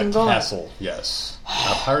flag on a castle. Yes,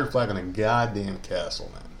 a pirate flag on a goddamn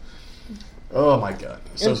castle, man. Oh my god.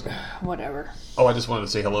 So, whatever. Oh, I just wanted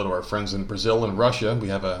to say hello to our friends in Brazil and Russia. We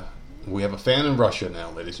have a fan in Russia now,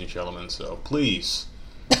 ladies and gentlemen. So please.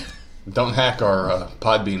 Don't hack our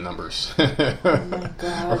Podbean numbers. Oh my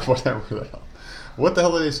god. Or whatever the hell. What the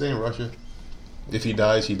hell do they say in Russia? If he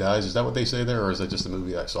dies, he dies. Is that what they say there, or is that just a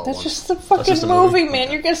movie I saw That's once? Just a fucking movie, man.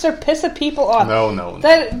 Okay. You're going to start pissing people off. No.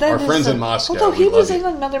 Our friends in Moscow. Although he was in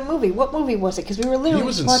another movie. What movie was it? Because we were literally He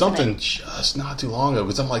was in something just not too long ago.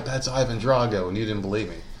 Because I'm like, that's Ivan Drago, and you didn't believe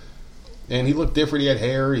me. And he looked different. He had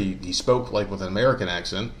hair. He spoke like with an American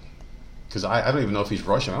accent. Because I don't even know if he's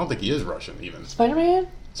Russian. I don't think he is Russian, even. Spider-Man?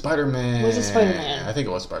 Spider-Man. Was it Spider-Man? I think it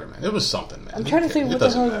was Spider-Man. It was something, man. I'm trying to think what the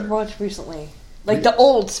hell I watched recently. Like the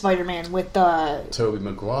old Spider-Man with Tobey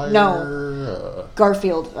Maguire? No.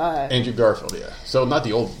 Garfield. Andrew Garfield, yeah. So not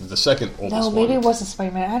the second oldest one. No, maybe it wasn't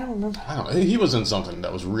Spider-Man. I don't remember. I don't know. He was in something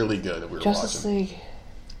that was really good that we were Justice watching. League.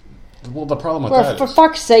 Well, the problem with that for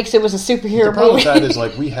fuck's sakes, it was a superhero movie. The problem with that is,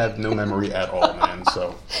 like, we have no memory at all, man,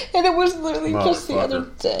 so... And it was literally just the other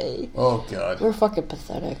day. Oh, God. We're fucking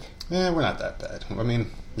pathetic. We're not that bad. I mean,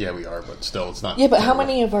 yeah, we are, but still, it's not... Yeah, but how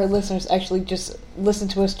many of our listeners actually just listen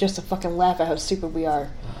to us just to fucking laugh at how stupid we are?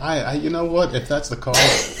 You know what? If that's the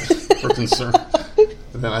cause for concern,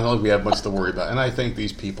 then I don't think we have much to worry about. And I think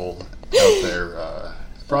these people out there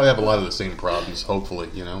probably have a lot of the same problems, hopefully,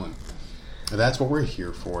 you know, and that's what we're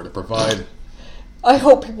here for, to provide... I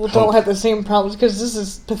hope people don't have the same problems, because this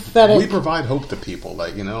is pathetic. We provide hope to people,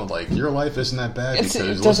 like, you know, like, your life isn't that bad because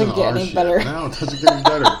it doesn't get any better. No, it doesn't get any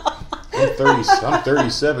better. I'm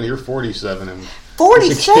 37, you're 47. And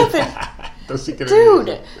 47?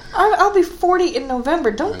 Dude, I'll be 40 in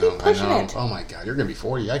November. Don't be pushing it. Oh my god, you're going to be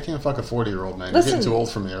 40. I can't fuck a 40-year-old, man. You're getting too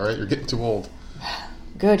old for me, alright? You're getting too old.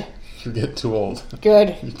 Good. You're getting too old.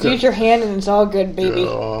 Good. Use your hand and it's all good, baby.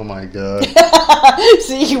 Oh my god.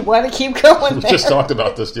 See, you want to keep going there. We just talked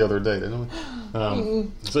about this the other day, didn't we?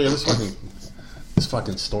 So yeah, this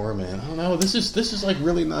fucking store, man. I don't know. This is like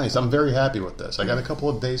really nice. I'm very happy with this. I got a couple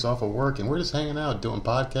of days off of work and we're just hanging out doing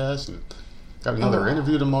podcasts and got another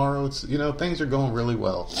interview tomorrow. It's, you know, things are going really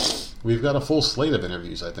well. We've got a full slate of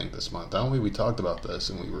interviews, I think, this month, don't we? We talked about this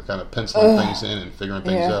and we were kind of penciling things in and figuring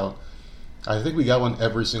things out. I think we got one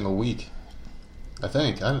every single week. I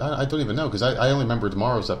think. I don't even know, because I only remember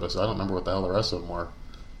tomorrow's episode. I don't remember what the hell the rest of them were.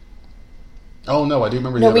 Oh, no, I do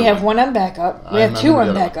remember the other one. No, we have one on backup. We have two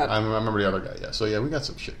on backup. I remember the other guy, yeah. So, yeah, we got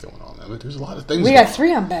some shit going on, man. There's a lot of things We got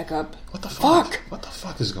three on backup. What the fuck? What the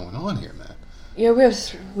fuck is going on here, man? Yeah, we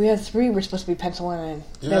have three we're supposed to be penciling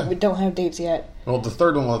in that we don't have dates yet. Well, the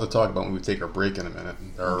third one we'll have to talk about when we take our break in a minute.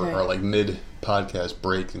 Our like, mid-podcast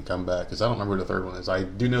break and come back, because I don't remember who the third one is. I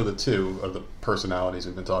do know the two of the personalities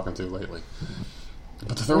we've been talking to lately.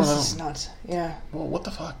 But the third one, I don't... This is nuts, yeah. Well, what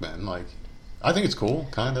the fuck, man? Like, I think it's cool,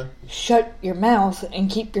 kind of. Shut your mouth and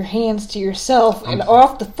keep your hands to yourself and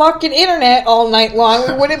off the fucking internet all night long.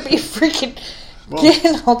 We wouldn't be freaking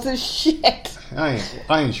getting all this shit. I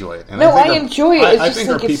enjoy it. And I enjoy it. It's just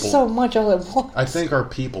like it's so much all at once. I think our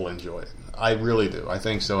people enjoy it. I really do. I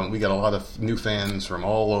think so. And we got a lot of new fans from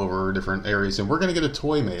all over different areas. And we're going to get a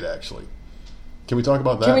toy made, actually. Can we talk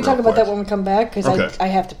about that? Can we talk about that when we come back? Because I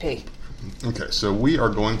have to pee. Okay, so we are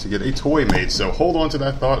going to get a toy made. So hold on to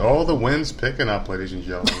that thought. Oh, the wind's picking up, ladies and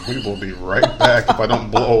gentlemen. We will be right back if I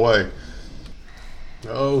don't blow away.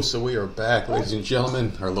 Oh, so we are back, ladies and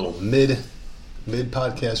gentlemen. Our little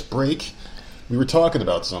mid-podcast break. We were talking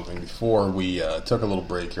about something before we took a little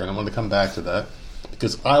break here, and I wanted to come back to that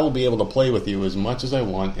because I will be able to play with you as much as I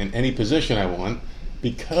want in any position I want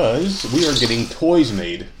because we are getting toys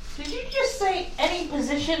made. Did you just say any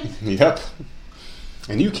position? Yep.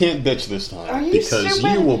 And you can't bitch this time because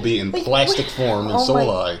stupid? you will be in plastic form, and so will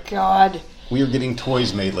I. Oh my God. We are getting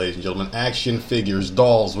toys made, ladies and gentlemen. Action figures,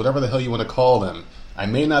 dolls, whatever the hell you want to call them. I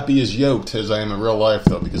may not be as yoked as I am in real life,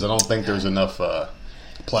 though, because I don't think there's enough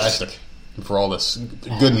plastic for all this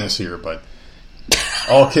goodness here. But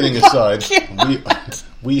all kidding aside,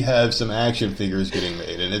 we have some action figures getting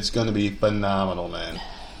made, and it's going to be phenomenal, man.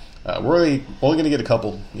 We're only going to get a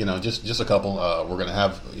couple, just a couple. We're going to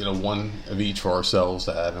have, one of each for ourselves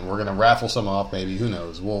to have, and we're going to raffle some off. Maybe, who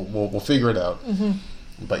knows? We'll figure it out. Mm-hmm.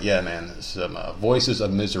 But yeah, man, some Voices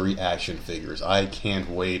of Misery action figures. I can't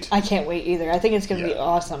wait. I can't wait either. I think it's going to be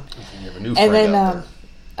awesome. We have a new friend out there.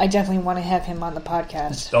 I definitely want to have him on the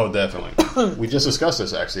podcast. Oh, definitely. We just discussed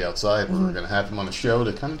this actually outside. Mm-hmm. We're going to have him on the show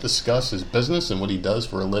to kind of discuss his business and what he does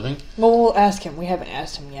for a living. Well, we'll ask him. We haven't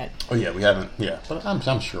asked him yet. Oh yeah, we haven't. Yeah, but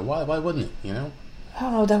I'm sure. Why wouldn't he? I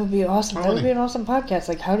don't know. That would be awesome. That would be an awesome podcast.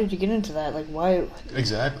 Like, how did you get into that? Like, why?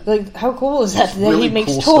 Exactly. Like, how cool is that? That really he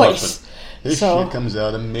makes cool toys. Stuff. This shit comes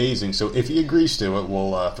out amazing. So if he agrees to it,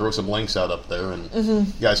 we'll throw some links out up there, and you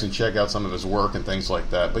guys can check out some of his work and things like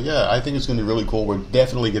that. But yeah, I think it's going to be really cool. We're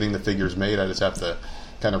definitely getting the figures made. I just have to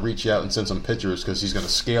kind of reach out and send some pictures because he's going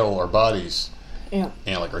to scale our bodies. Yeah.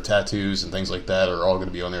 And like our tattoos and things like that are all going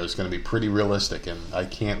to be on there. It's going to be pretty realistic, and I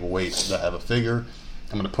can't wait to have a figure.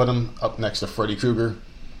 I'm going to put him up next to Freddy Krueger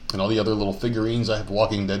and all the other little figurines. I have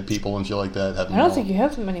Walking Dead people and shit like that. I don't think you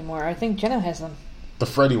have them anymore. I think Jenna has them. The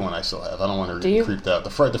Freddy one I still have. I don't want her to get creeped out. The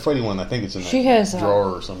Freddy one, I think it's in that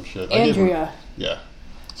drawer or some shit. Andrea. Yeah.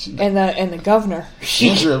 And the governor.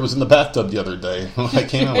 Andrea was in the bathtub the other day. I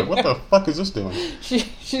came out like, what the fuck is this doing?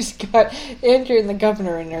 She's got Andrea and the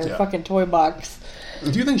governor in her fucking toy box.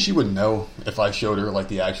 Do you think she would know if I showed her like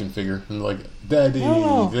the action figure and like, Daddy? Do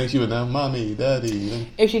you think she would know? Mommy, Daddy?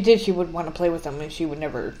 If she did, she would want to play with them, and she would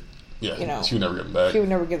never. Yeah, she would never give them back. She would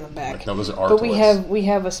never give them back. Like, no, those are our But toys. we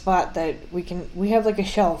have a spot that we have like a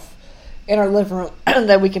shelf in our living room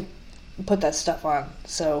that we can put that stuff on.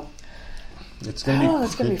 So it's gonna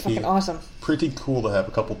be fucking awesome. Pretty cool to have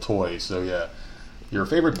a couple toys. So yeah, your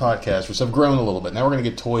favorite podcasters have grown a little bit. Now we're gonna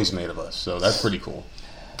get toys made of us. So that's pretty cool.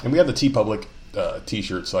 And we have the TeePublic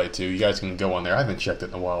t-shirt site too. You guys can go on there. I haven't checked it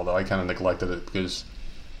in a while though. I kind of neglected it because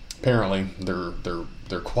apparently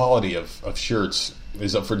their quality of shirts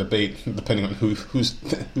is up for debate depending on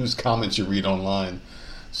whose comments you read online.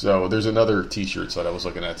 So there's another t-shirt site I was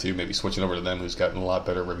looking at too, maybe switching over to them, who's gotten a lot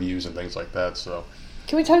better reviews and things like that. So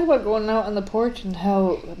can we talk about going out on the porch and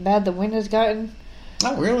how bad the wind has gotten?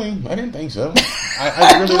 Not really. I didn't think so.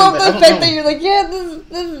 I really love the fact that you're like, yeah, this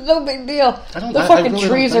is no big deal. The fucking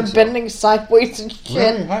trees are bending sideways and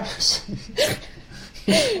shit.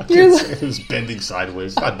 Really? It was bending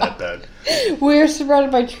sideways. Not that bad. We're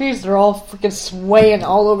surrounded by trees. They're all freaking swaying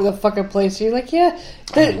all over the fucking place. You're like, yeah.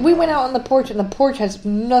 We went out on the porch, and the porch has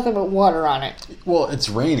nothing but water on it. Well, it's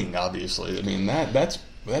raining, obviously. I mean, that's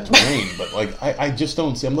rain. But, like, I just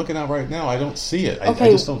don't see. I'm looking out right now. I don't see it. Okay,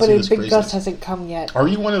 I just don't see this but a big craziness. gust hasn't come yet. Are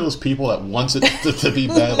you one of those people that wants it to be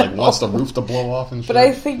bad? Like, wants the roof to blow off and shit? But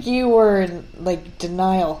I think you were in, like,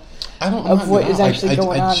 denial. What is actually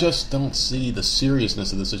going on. I just don't see the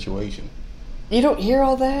seriousness of the situation. You don't hear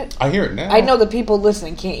all that? I hear it now. I know the people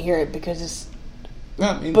listening can't hear it because it's...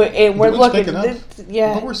 we're looking...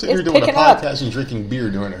 But we're sitting here doing a podcast and drinking beer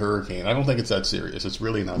during a hurricane. I don't think it's that serious. It's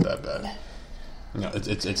really not that bad. No,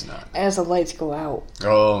 it's not. As the lights go out.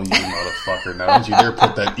 Oh, you motherfucker. Now, don't you dare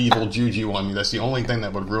put that evil juju on me. That's the only thing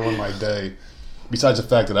that would ruin my day. Besides the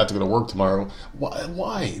fact that I have to go to work tomorrow.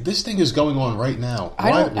 Why? This thing is going on right now.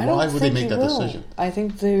 Why would they make that decision? I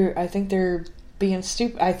think they're being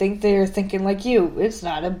stupid. I think they're thinking like you. It's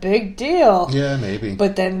not a big deal. Yeah, maybe.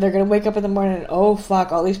 But then they're going to wake up in the morning and, oh,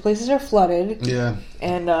 fuck, all these places are flooded. Yeah.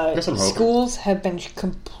 And schools have been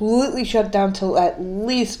completely shut down till at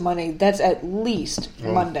least Monday. That's at least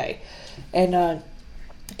Monday. And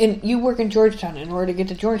you work in Georgetown. In order to get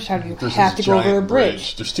to Georgetown, you have to go over a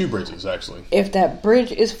bridge. There's 2 bridges, actually. If that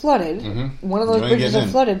bridge is flooded, one of those bridges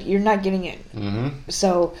is flooded, you're not getting in.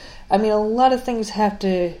 So, I mean, a lot of things have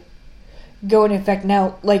to go in effect.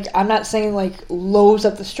 Now, like, I'm not saying, like, Lowe's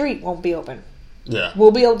up the street won't be open. Yeah. We'll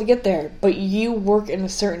be able to get there, but you work in a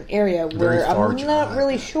certain area where I'm not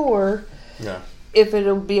really sure if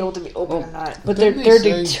it'll be able to be open or not. But they're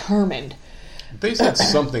determined. They said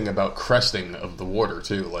something about cresting of the water,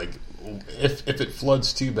 too. Like, if it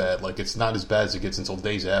floods too bad, like, it's not as bad as it gets until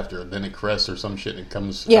days after, then it crests or some shit and it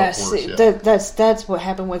comes out worse. That's what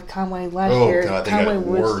happened with Conway last year. Oh, God, they got it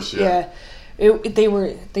worse,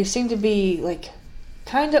 They seemed to be, like,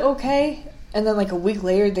 kind of okay. And then, like, a week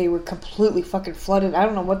later, they were completely fucking flooded. I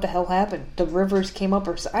don't know what the hell happened. The rivers came up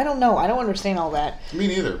or... I don't know. I don't understand all that. Me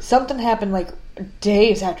neither. Something happened, like,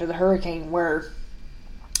 days after the hurricane where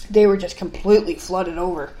they were just completely flooded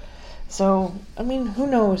over. So, I mean, who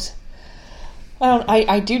knows?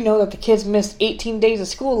 I do know that the kids missed 18 days of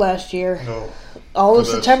school last year. No. All of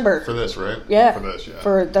September. For this, right? Yeah. For this, yeah.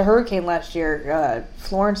 For the hurricane last year.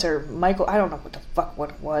 Florence or Michael... I don't know what the fuck what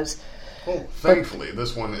it was. Well, thankfully,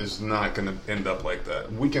 this one is not going to end up like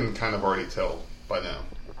that. We can kind of already tell by now.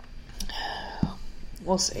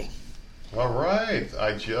 We'll see. All right.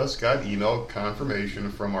 I just got email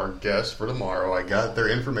confirmation from our guest for tomorrow. I got their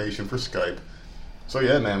information for Skype. So,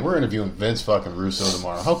 yeah, man, we're interviewing Vince fucking Russo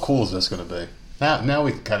tomorrow. How cool is this going to be? Now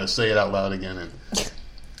we can kind of say it out loud again. And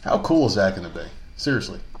how cool is that going to be?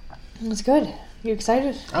 Seriously. It's good. You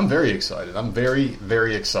excited? I'm very excited. I'm very,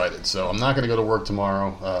 very excited. So, I'm not going to go to work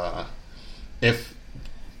tomorrow. If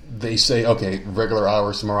they say, okay, regular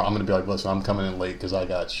hours tomorrow, I'm going to be like, listen, I'm coming in late because I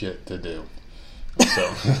got shit to do.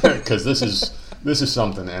 So, because this is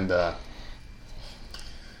something. And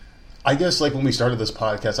I guess, like, when we started this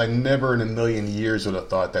podcast, I never in a million years would have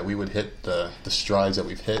thought that we would hit the strides that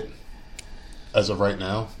we've hit as of right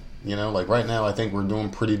now. You know, like, right now, I think we're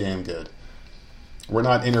doing pretty damn good. We're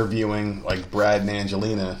not interviewing, like, Brad and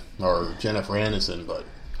Angelina or Jennifer Aniston, but...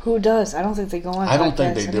 Who does? I don't think they go on. I don't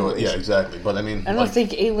think they do it. Yeah, exactly. But I mean, I don't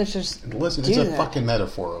think A-listers. Listen, it's a fucking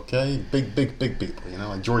metaphor, okay? Big people, you know,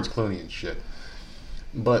 like George Clooney and shit.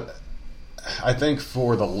 But I think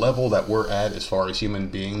for the level that we're at as far as human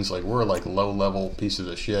beings, like we're like low-level pieces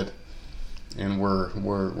of shit, and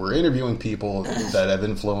we're interviewing people that have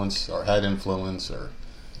influence or had influence or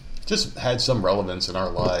just had some relevance in our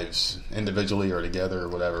lives, individually or together or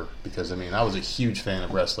whatever. Because I mean, I was a huge fan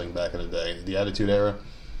of wrestling back in the day, the Attitude Era.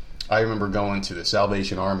 I remember going to the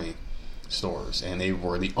Salvation Army stores, and they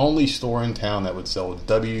were the only store in town that would sell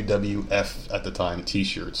WWF at the time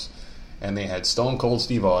t-shirts. And they had Stone Cold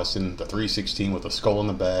Steve Austin, the 316 with the skull in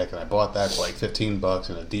the back, and I bought that for like $15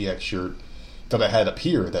 and a DX shirt that I had up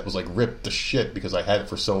here that was like ripped to shit because I had it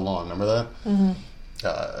for so long. Remember that?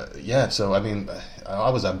 Mm-hmm. So I mean,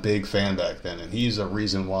 I was a big fan back then, and he's a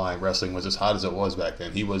reason why wrestling was as hot as it was back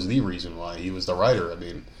then. He was the reason why. He was the writer. I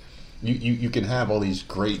mean, you can have all these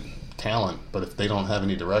great talent, but if they don't have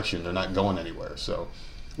any direction, they're not going anywhere. So,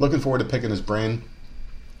 looking forward to picking his brain.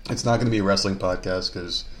 It's not going to be a wrestling podcast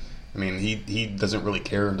because, I mean, he doesn't really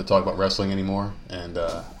care to talk about wrestling anymore, and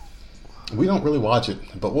we don't really watch it,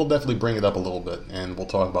 but we'll definitely bring it up a little bit, and we'll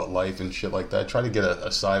talk about life and shit like that. Try to get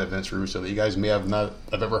a side of Vince Russo that you guys may have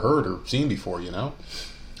ever heard or seen before, you know?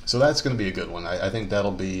 So that's going to be a good one. I think that'll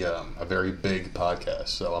be a very big podcast,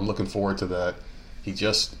 so I'm looking forward to that. He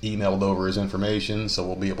just emailed over his information, so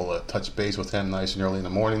we'll be able to touch base with him nice and early in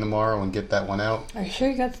the morning tomorrow and get that one out. Are you sure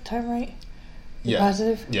you got the time right? Yeah.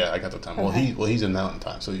 Positive? Yeah, I got the time. Okay. Well, he's in Mountain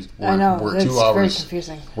Time, so I know. We're it's 2 hours. Very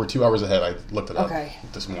confusing. We're 2 hours ahead. I looked it up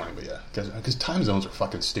this morning, but yeah, because time zones are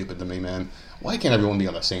fucking stupid to me, man. Why can't everyone be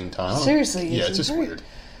on the same time? Seriously, yeah, it's just weird.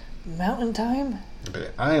 Mountain Time.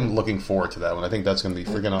 But I am looking forward to that one. I think that's going to be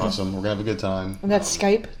freaking awesome. We're going to have a good time. And that's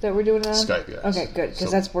Skype that we're doing it on? Skype, yes. Okay, good,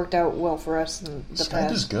 because that's worked out well for us in the Skype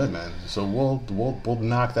past. is good, man. So we'll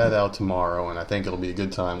knock that out tomorrow, and I think it'll be a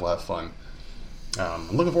good time. We'll have fun.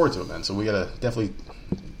 I'm looking forward to it, man. So we got to definitely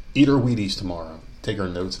eat our Wheaties tomorrow, take our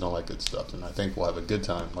notes and all that good stuff, and I think we'll have a good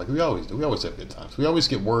time, like we always do. We always have good times. We always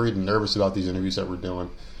get worried and nervous about these interviews that we're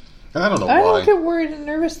doing. And I don't know why. I don't get worried and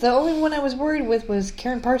nervous. The only one I was worried with was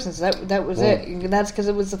Karen Parsons. That was it. And that's because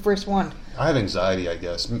it was the first one. I have anxiety, I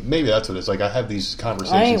guess. Maybe that's what it is. Like, I have these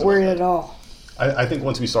conversations. I ain't worried at all. I think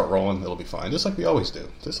once we start rolling, it'll be fine. Just like we always do.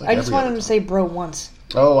 I just want him to say bro once.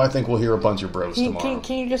 Oh, I think we'll hear a bunch of bros tomorrow.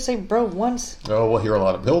 Can you just say bro once? Oh, we'll hear a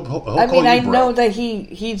lot of... He'll I mean, I bro. know that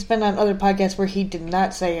he's been on other podcasts where he did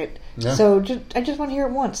not say it. Yeah. So I just want to hear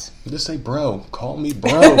it once. Just say bro. Call me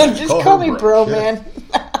bro. Just call me bro, man.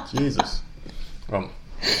 Jesus.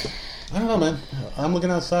 I don't know, man. I'm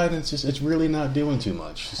looking outside, and it's really not doing too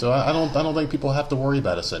much. So I don't think people have to worry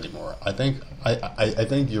about us anymore. I think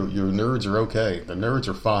your nerds are okay. The nerds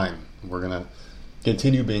are fine. We're gonna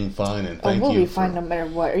continue being fine, and thank you. We'll be fine no matter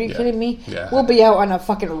what. Are you kidding me? Yeah. We'll be out on a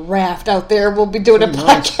fucking raft out there. We'll be doing a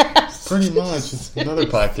podcast. Pretty much. It's another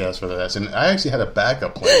podcast for that. And I actually had a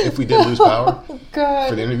backup plan if we did lose power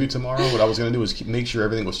for the interview tomorrow. What I was going to do was make sure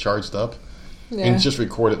everything was charged up and just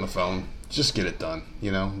record it on the phone. Just get it done,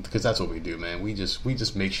 because that's what we do, man. We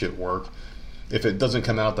just make shit work. If it doesn't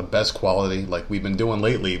come out the best quality, like we've been doing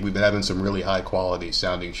lately, we've been having some really high quality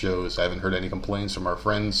sounding shows. I haven't heard any complaints from our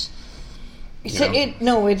friends.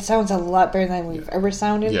 It sounds a lot better than we've ever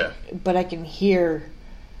sounded. Yeah. But I can hear.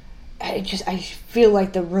 I feel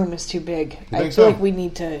like the room is too big. I feel like we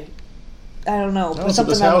need to. I don't know. Put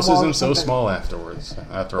something this house isn't so small afterwards.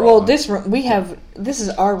 After all. Well, this room this is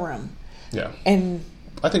our room. Yeah. And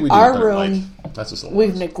I think we do our room. That's just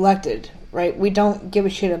we've neglected. Right. We don't give a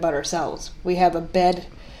shit about ourselves. We have a bed.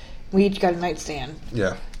 We each got a nightstand.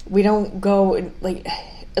 Yeah. We don't go and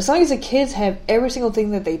as long as the kids have every single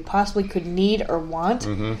thing that they possibly could need or want,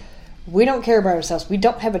 we don't care about ourselves. We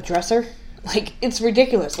don't have a dresser. It's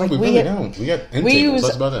ridiculous. We really don't. We got end tables.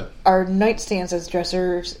 That's about it. Our nightstands as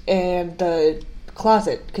dressers and the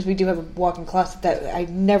closet, because we do have a walk-in closet that I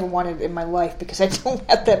never wanted in my life because I don't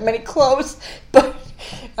have that many clothes. But,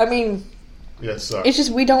 I mean, it's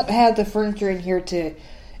just we don't have the furniture in here to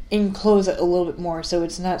enclose it a little bit more, so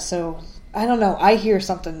it's not so... I don't know. I hear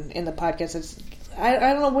something in the podcast. I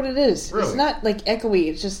don't know what it is. Really? It's not echoey.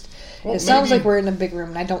 It's just it sounds like we're in a big room,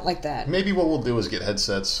 and I don't like that. Maybe what we'll do is get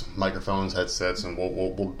headsets, microphones, headsets, and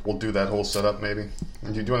we'll do that whole setup. Maybe.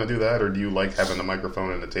 Do you want to do that, or do you like having the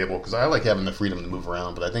microphone and the table? Because I like having the freedom to move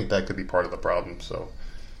around, but I think that could be part of the problem. So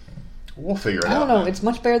we'll figure it out. I don't know. Man. It's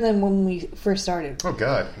much better than when we first started. Oh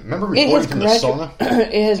God! Remember recording from the sauna?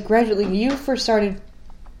 It has gradually. You first started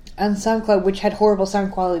on SoundCloud, which had horrible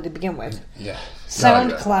sound quality to begin with. Yeah.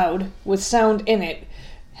 SoundCloud with sound in it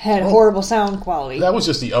had horrible sound quality. That was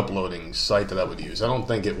just the uploading site that I would use. I don't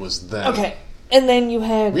think it was them. Okay. And then we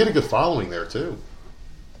had a good following there too.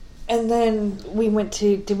 And then we went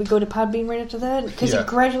to... Did we go to Podbean right after that? Because it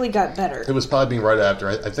gradually got better. It was Podbean right after.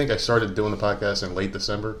 I think I started doing the podcast in late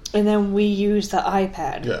December. And then we used the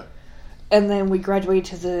iPad. Yeah. And then we graduated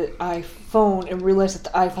to the iPhone and realized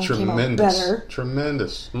that the iPhone came out better.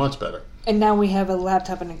 Tremendous. Much better. And now we have a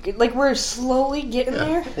laptop and we're slowly getting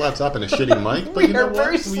there. Laptop and a shitty mic. But we're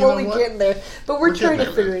very slowly getting there. But we're trying to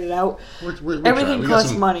figure it out. Everything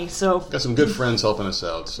costs money, so... Got some good friends helping us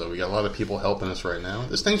out, so we got a lot of people helping us right now.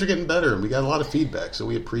 Things are getting better, and we got a lot of feedback, so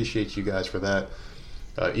we appreciate you guys for that.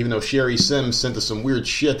 Even though Sherry Sims sent us some weird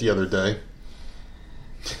shit the other day.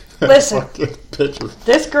 Listen,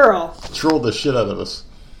 this girl... trolled the shit out of us.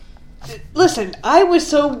 Listen, I was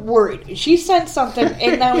so worried. She sent something,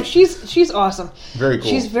 and now she's awesome. Very cool.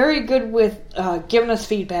 She's very good with giving us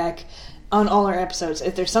feedback on all our episodes.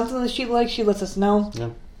 If there's something that she likes, she lets us know.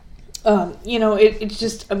 Yeah. It's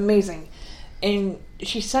just amazing. And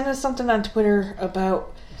she sent us something on Twitter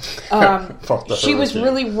about... she was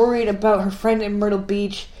really worried about her friend in Myrtle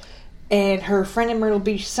Beach, and her friend in Myrtle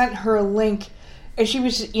Beach sent her a link, and she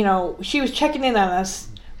was checking in on us.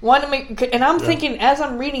 And I'm thinking, as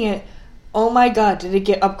I'm reading it, oh my God, did it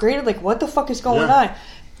get upgraded? What the fuck is going on?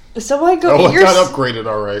 So I go... it got upgraded,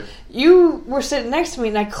 all right. You were sitting next to me,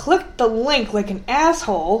 and I clicked the link like an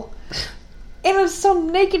asshole, and it was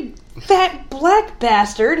some naked, fat, black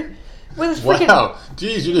bastard with his freaking... Wow,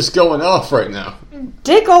 jeez, you're just going off right now.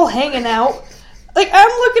 Dick all hanging out.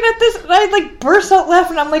 I'm looking at this, and I, burst out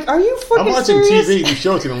laughing. I'm like, are you fucking serious? I'm watching TV, you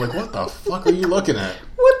show it to me, I'm like, what the fuck are you looking at?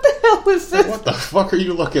 What the hell is this? What the fuck are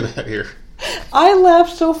you looking at here? I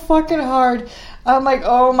laughed so fucking hard. I'm like,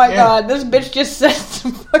 oh my God, this bitch just sent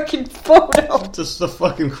some fucking photo. Just the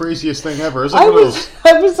fucking craziest thing ever. It was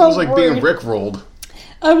like being rickrolled.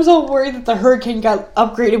 I was all worried that the hurricane got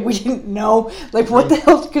upgraded. We didn't know. What the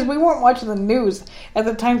hell? Because we weren't watching the news at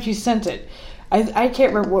the time she sent it. I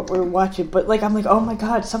can't remember what we were watching, but I'm like, oh my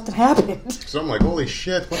God, something happened. So I'm like, holy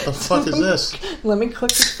shit, what the fuck is this? Let me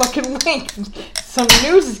click this fucking link. Some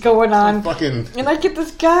news is going on. And I get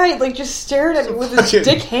this guy just staring at me with his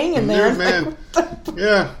dick hanging there. Man.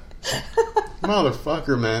 Yeah.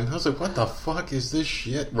 Motherfucker, man. I was like, what the fuck is this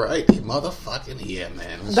shit? Right, motherfucking here,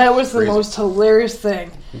 man. That was the most hilarious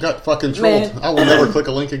thing. You got fucking trolled. I will never click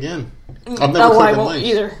a link again. I've never clicked a link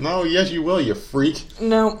either. No, yes you will, you freak.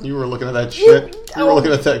 No. You were looking at that shit. You were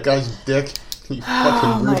looking at that guy's dick. You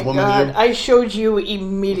fucking rude woman. God. I showed you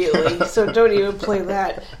immediately, so don't even play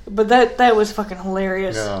that. But that was fucking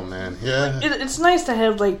hilarious. Oh, man. Yeah. It's nice to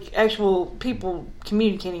have, like, actual people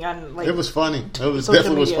communicating on, like... It was funny. It was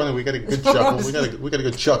definitely was funny. We got a good chuckle. We got a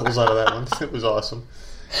good chuckles out of that one. It was awesome.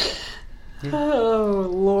 Oh,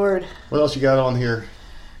 Lord. What else you got on here?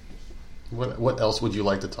 What else would you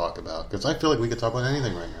like to talk about? Because I feel like we could talk about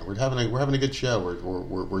anything right now. We're having a good show.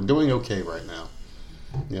 We're doing okay right now.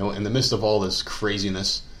 You know, in the midst of all this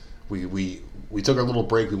craziness, we took our little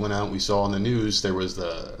break. We went out and we saw on the news there was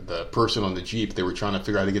the person on the Jeep. They were trying to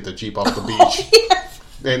figure out how to get the Jeep off the beach. Oh, yes.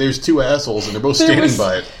 And there's two assholes and they're both standing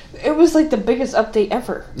by it. It was like the biggest update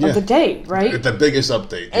ever of the day, right? The biggest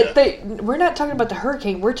update. Yeah. We're not talking about the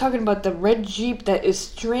hurricane. We're talking about the red Jeep that is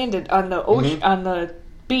stranded on the ocean, on the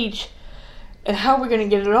beach, and how we're going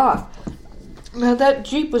to get it off. Now, that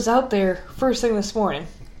Jeep was out there first thing this morning.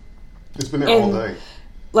 It's been there all day.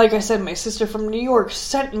 Like I said, my sister from New York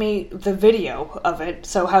sent me the video of it,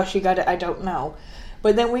 so how she got it, I don't know.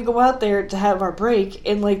 But then we go out there to have our break,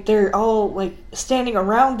 and, like, they're all, like, standing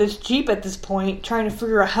around this Jeep at this point, trying to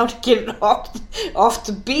figure out how to get it off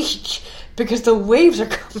the beach, because the waves are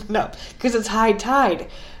coming up, because it's high tide.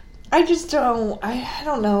 I just don't, I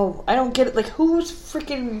don't know. I don't get it. Like, whose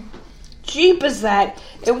freaking Jeep is that?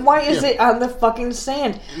 And why is it on the fucking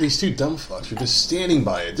sand? These two dumb fucks are just standing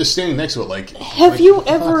by it. Just standing next to it like... Have you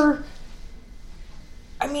ever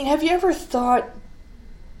thought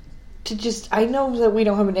to just... I know that we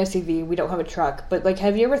don't have an SUV, we don't have a truck, but, like,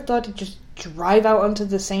 have you ever thought to just drive out onto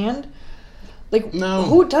the sand? Like, no.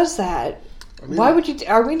 Who does that? I mean, why would you...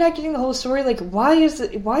 Are we not getting the whole story? Like, why is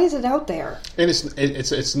it out there? And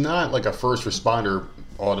it's not like a first responder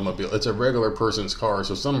automobile. It's a regular person's car,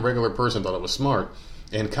 so some regular person thought it was smart.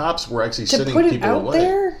 And cops were actually sending people away.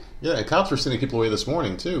 There? Yeah, and cops were sending people away this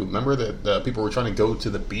morning, too. Remember that people were trying to go to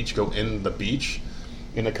the beach, go in the beach,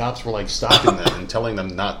 and the cops were, like, stopping them and telling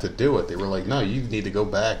them not to do it. They were like, no, you need to go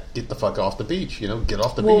back, get the fuck off the beach, get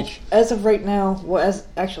off the beach. As of right now, as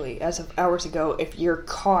of hours ago, if you're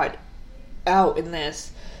caught out in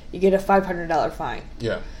this, you get a $500 fine.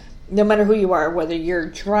 Yeah. No matter who you are, whether you're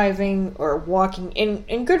driving or walking,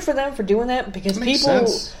 and good for them for doing that, because people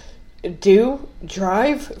do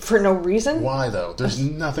drive for no reason. Why, though? There's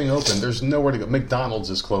nothing open. There's nowhere to go. McDonald's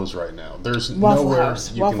is closed right now. There's Waffle nowhere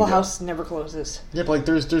House. you Waffle can go. House never closes. Yeah, but, like,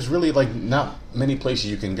 there's really, like, not many places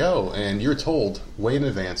you can go, and you're told way in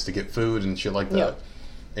advance to get food and shit like that. Yep.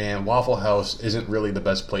 And Waffle House isn't really the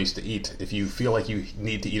best place to eat. If you feel like you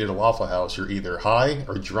need to eat at a Waffle House, you're either high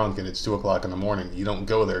or drunk and it's 2 o'clock in the morning. You don't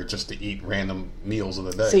go there just to eat random meals of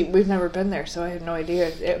the day. See, we've never been there, so I have no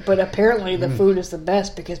idea. But apparently the food is the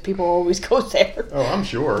best because people always go there. Oh, I'm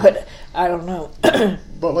sure. But I don't know.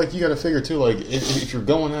 But, like, you got to figure, too, like, if you're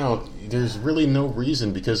going out, there's really no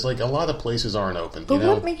reason because, like, a lot of places aren't open. But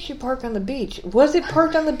what makes you park on the beach? Was it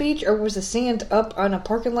parked on the beach or was the sand up on a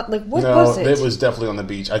parking lot? Like, what was it? No, it was definitely on the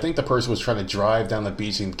beach. I think the person was trying to drive down the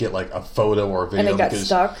beach and get, like, a photo or a video. And it got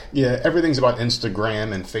stuck? Yeah, everything's about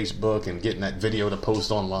Instagram and Facebook and getting that video to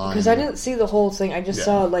post online. Because I didn't see the whole thing. I just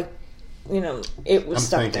saw, like, it was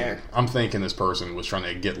stuck there. I'm thinking this person was trying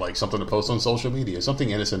to get, like, something to post on social media,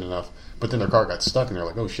 something innocent enough, but then their car got stuck and they're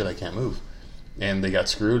like, oh shit, I can't move. And they got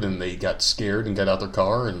screwed and they got scared and got out their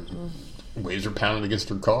car and waves are pounding against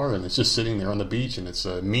their car and it's just sitting there on the beach and it's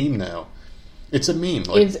a meme now. It's a meme.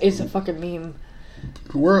 Like, it's a fucking meme.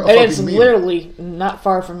 We're a and it's meme. Literally not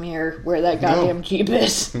far from here where that goddamn Jeep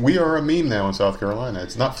is. We are a meme now in South Carolina.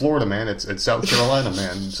 It's not Florida, man. It's South Carolina,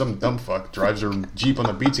 man. Some dumb fuck drives her Jeep on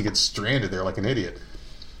the beach and gets stranded there like an idiot.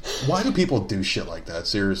 Why do people do shit like that?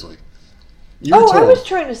 Seriously. I was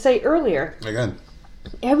trying to say earlier. Again.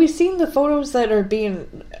 Have you seen the photos that are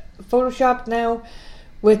being photoshopped now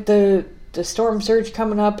with the storm surge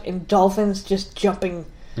coming up and dolphins just jumping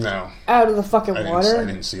out of the fucking water? I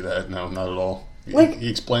didn't see that. No, not at all. Like, he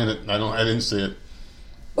explained it. I didn't see it.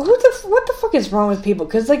 What the fuck is wrong with people?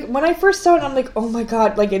 Because, like, when I first saw it, I'm like, oh my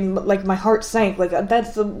god, like my heart sank. Like,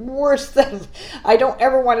 that's the worst thing. I don't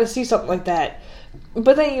ever want to see something like that.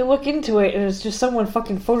 But then you look into it, and it's just someone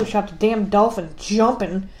fucking photoshopped a damn dolphin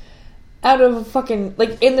jumping out of a fucking,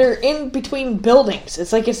 like, and they're in between buildings.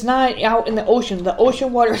 It's like it's not out in the ocean. The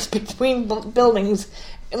ocean water is between buildings,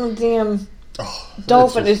 and the damn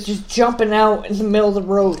dolphin is just jumping out in the middle of the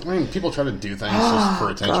road. I mean, people try to do things just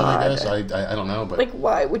for attention, God. I guess. I don't know, but... Like,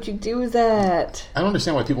 why would you do that? I don't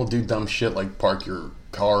understand why people do dumb shit like park your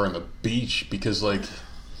car on the beach, because, like,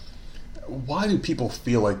 why do people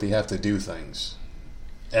feel like they have to do things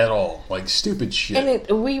at all? Like, stupid shit.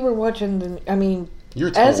 And we were watching,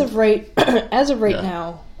 You're told. As of right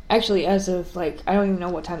now, actually, as of, like, I don't even know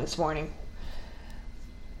what time this morning.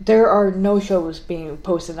 there are no shows being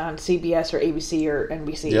posted on CBS or ABC or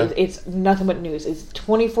NBC. Yeah. It's nothing but news. It's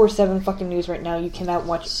 24/7 fucking news right now. You cannot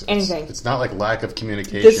watch anything. It's not like lack of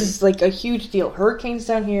communication. This is like a huge deal. Hurricanes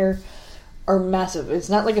down here are massive. It's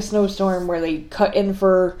not like a snowstorm where they cut in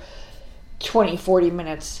for 20, 40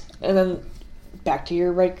 minutes and then back to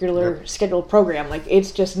your regular scheduled program. Like,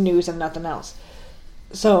 it's just news and nothing else.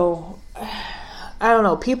 So, I don't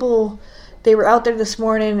know. People, they were out there this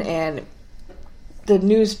morning and the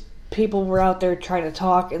news people were out there trying to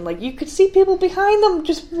talk, and like you could see people behind them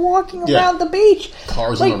just walking around the beach,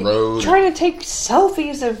 cars like, on the road, trying to take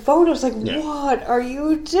selfies and photos. Like, what are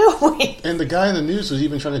you doing? And the guy in the news was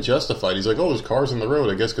even trying to justify it. He's like, "Oh, there's cars on the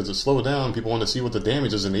road. I guess because it's slowed down. People want to see what the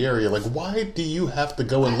damage is in the area." Like, why do you have to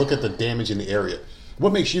go and look at the damage in the area?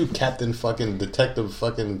 What makes you captain fucking detective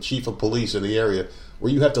fucking chief of police of the area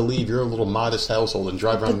where you have to leave your little modest household and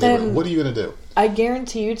drive around the neighborhood? What are you going to do? I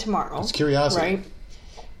guarantee you tomorrow. It's curiosity. Right?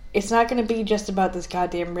 It's not going to be just about this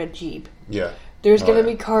goddamn red Jeep. Yeah. There's going to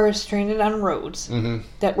be cars stranded on roads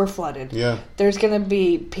that were flooded. Yeah. There's going to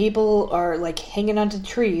be people are like hanging onto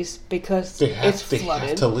trees because it's flooded. They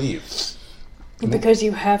have to leave. Because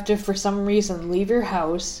you have to, for some reason, leave your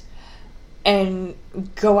house and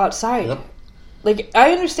go outside. Yep. Like,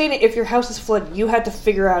 I understand it if your house is flooded, you have to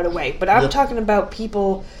figure out a way. But I'm talking about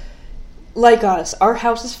people like us. Our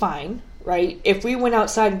house is fine, right? If we went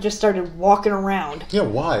outside and just started walking around. Yeah,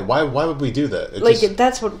 why? Why would we do that?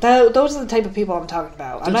 Those are the type of people I'm talking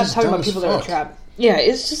about. I'm not talking about people that are trapped. Yeah,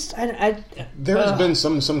 it's just... There's been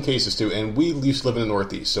some cases, too, and we used to live in the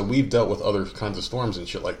Northeast, so we've dealt with other kinds of storms and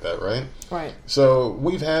shit like that, right? Right. So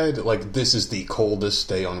we've had, like, this is the coldest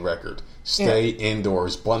day on record. Stay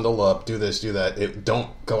indoors, bundle up, do this, do that. Don't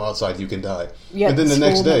go outside, you can die. Yeah, and then the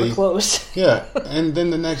next day... never closed. Yeah, and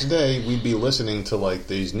then the next day, we'd be listening to, like,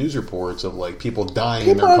 these news reports of, like, people dying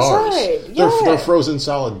in their cars. They're frozen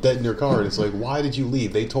solid, dead in your car, and it's like, why did you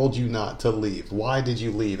leave? They told you not to leave. Why did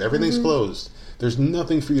you leave? Everything's closed. There's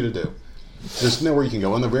nothing for you to do. There's nowhere you can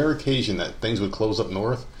go. On the rare occasion that things would close up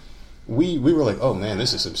north, we were like, oh man,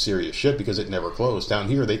 this is some serious shit because it never closed. Down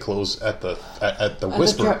here, they close at the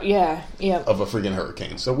whisper of a freaking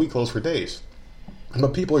hurricane. So we close for days.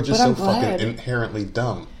 But people are just so fucking inherently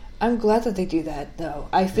dumb. I'm glad that they do that, though.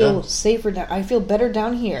 I feel safer down. I feel better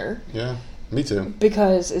down here. Yeah, me too.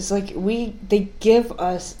 Because it's like they give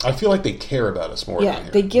us. I feel like they care about us more. Down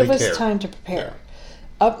here. They give us time to prepare. Yeah.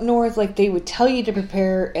 Up north, like, they would tell you to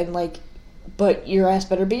prepare, and, like, but your ass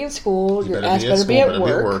better be in school, your ass better be at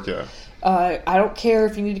work. I don't care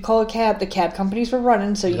if you need to call a cab. The cab companies were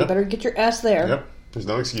running, so you better get your ass there. Yep, there's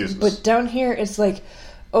no excuses. But down here, it's like,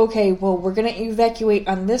 okay, well, we're going to evacuate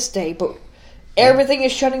on this day, but everything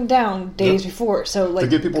is shutting down days before. So, like, to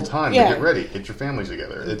give people time to get ready, get your families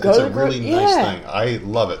together. It's a really nice thing. I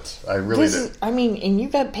love it. I really do. And you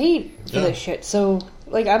got paid for this shit, so...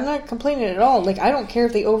 Like, I'm not complaining at all. Like, I don't care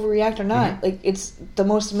if they overreact or not. Like, it's the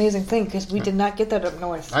most amazing thing, because we did not get that up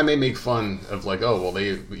north. I may make fun of, like, oh, well,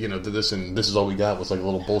 they, did this, and this is all we got was, like, a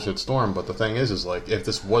little bullshit storm. But the thing is, like, if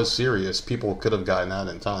this was serious, people could have gotten out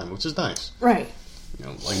in time, which is nice. Right.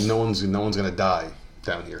 Like, no one's going to die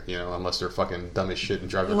down here, unless they're fucking dumb as shit and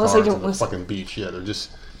drive their car to the fucking beach. Yeah, they're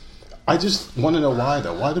just... I just want to know why,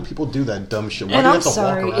 though. Why do people do that dumb shit? Why do you have to walk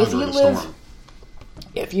around during a storm?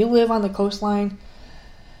 If you live on the coastline...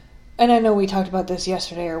 And I know we talked about this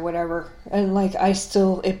yesterday or whatever, and like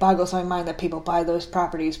it boggles my mind that people buy those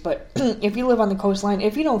properties, but if you live on the coastline,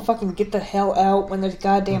 if you don't fucking get the hell out when there's a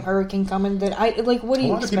goddamn hurricane coming, then what do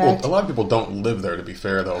you expect? A lot of people don't live there, to be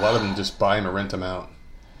fair, though. A lot of them just buy them or rent them out.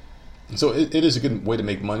 So it is a good way to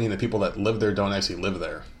make money, and the people that live there don't actually live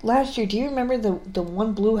there. Last year, do you remember the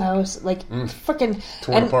one blue house, like, fucking...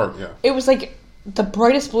 Torn apart, yeah. It was like the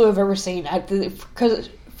brightest blue I've ever seen, because...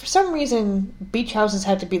 For some reason, beach houses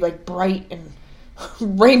had to be, like, bright and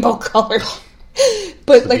rainbow colored.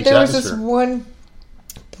 But, like, there was this one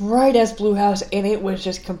bright-ass blue house, and it was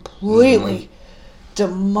just completely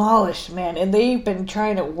demolished, man. And they've been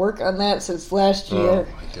trying to work on that since last year.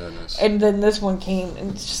 Oh, my goodness. And then this one came, and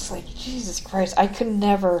it's just like, Jesus Christ, I could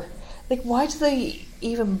never... Like, why do they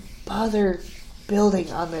even bother...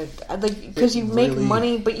 building on the because you make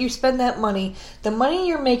money, but you spend that money. The money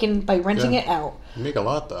you're making by renting it out. You make a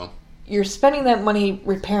lot, though. You're spending that money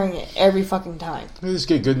repairing it every fucking time. You just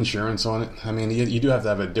get good insurance on it. I mean, you do have to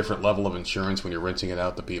have a different level of insurance when you're renting it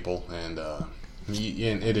out to people, and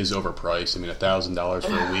it is overpriced. I mean, $1,000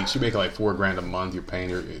 for a week. So you make like $4,000 a month. You're paying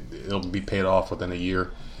it'll be paid off within a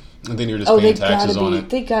year. And then you're just paying taxes on it.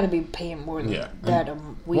 They got to be paying more than that a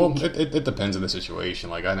week. Well, it depends on the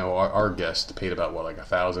situation. Like, I know our guest paid about, like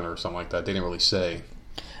 $1,000 or something like that. They didn't really say.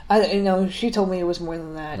 She told me it was more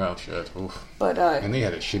than that. Oh, shit. Oof. But, and they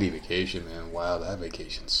had a shitty vacation, man. Wow, that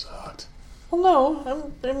vacation sucked. Well,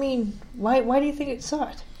 no. I mean, why do you think it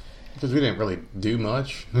sucked? Because we didn't really do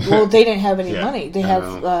much. Well, they didn't have any money. They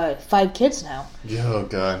have 5 kids now. Oh,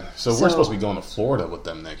 God. So we're supposed to be going to Florida with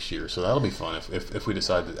them next year, so that'll be fun if we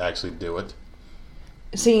decide to actually do it.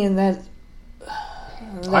 Seeing that's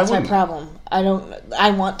my problem.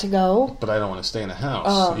 I want to go. But I don't want to stay in a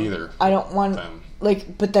house either. I don't want...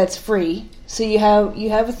 but that's free. So you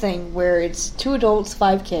have a thing where it's 2 adults,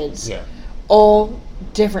 5 kids. Yeah. All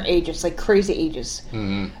different ages, like crazy ages.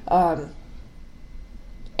 Mm-hmm.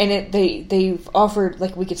 And they've offered,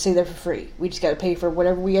 like, we could stay there for free. We just got to pay for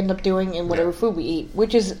whatever we end up doing and whatever food we eat,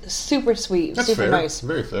 which is super sweet, That's super fair. nice.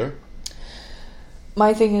 Very fair.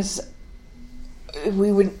 My thing is,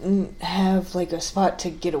 we wouldn't have, like, a spot to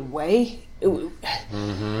get away.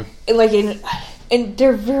 Mm-hmm. And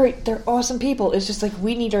they're awesome people. It's just like,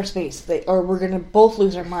 we need our space, or we're going to both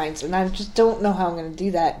lose our minds, and I just don't know how I'm going to do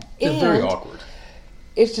that. It's very awkward.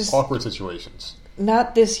 It's just awkward situations.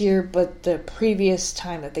 Not this year, but the previous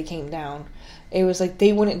time that they came down, it was like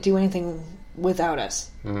they wouldn't do anything without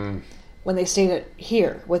us. Mm-hmm. When they stayed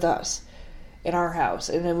here with us in our house,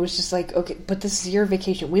 and it was just like, okay, but this is your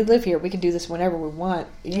vacation. We live here. We can do this whenever we want.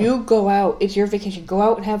 Yeah. You go out. It's your vacation. Go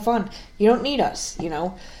out and have fun. You don't need us,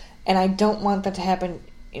 And I don't want that to happen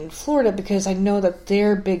in Florida because I know that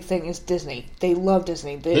their big thing is Disney. They love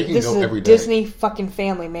Disney. This is a Disney fucking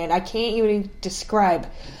family, man. I can't even describe.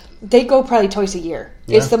 They go probably twice a year.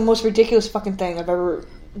 Yeah. It's the most ridiculous fucking thing I've ever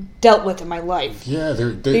dealt with in my life. Yeah,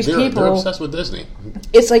 they're obsessed with Disney.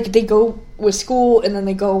 It's like they go with school and then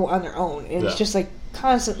they go on their own. And it's just like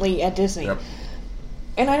constantly at Disney. Yep.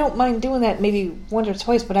 And I don't mind doing that maybe once or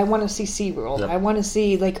twice, but I want to see SeaWorld. Yep. I want to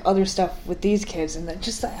see like other stuff with these kids, and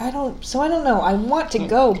I don't know. I want to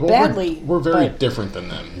go badly. We're very different than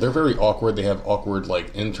them. They're very awkward. They have awkward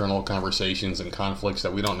like internal conversations and conflicts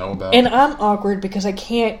that we don't know about. And I'm awkward because I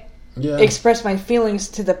can't express my feelings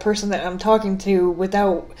to the person that I'm talking to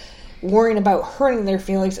without worrying about hurting their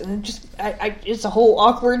feelings, and it's a whole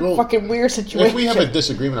awkward, fucking weird situation. If we have a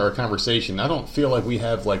disagreement or a conversation, I don't feel like we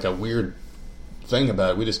have like a weird thing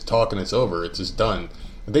about it. We just talk and it's over. It's just done.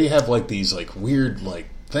 They have like these like weird like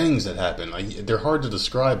things that happen. Like, they're hard to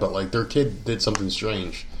describe, but like their kid did something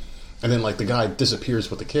strange, and then like the guy disappears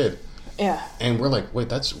with the kid. Yeah. And we're like, wait,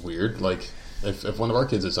 that's weird. Like, if one of our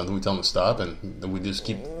kids did something, we tell them to stop, and then we just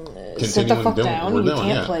keep continuing sit the fuck doing down. what we're you doing.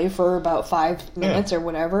 Can't play for about 5 minutes or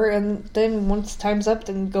whatever, and then once time's up,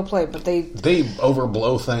 then go play. But they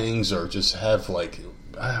overblow things or just have like.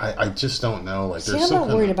 I just don't know. Like, I'm not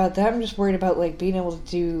worried about that. I'm just worried about like being able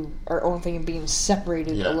to do our own thing and being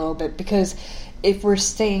separated a little bit. Because if we're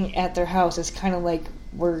staying at their house, it's kind of like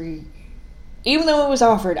even though it was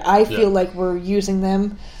offered, I feel like we're using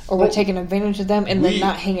them or we're taking advantage of them and then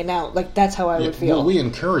not hanging out. Like, that's how I would feel. Well, we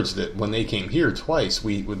encouraged it when they came here twice.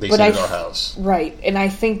 They stayed at our house, right? And I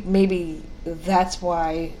think maybe that's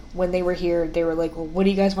why when they were here, they were like, "Well, what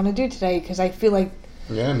do you guys want to do today?" Because I feel like.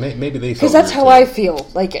 Yeah, maybe they felt because that's how I feel.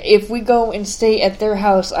 Like, if we go and stay at their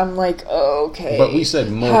house, I'm like, oh, okay. But we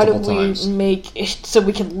said multiple times. How do we make it so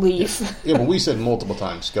we can leave? Yeah, but we said multiple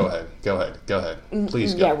times. Go ahead.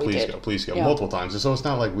 Please go. Please go. Yeah. Multiple times. And so it's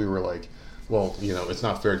not like we were like, well, it's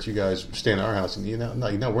not fair that you guys stay in our house.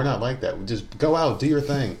 And no, we're not like that. Just go out, do your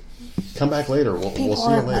thing. Come back later. We'll see you later. People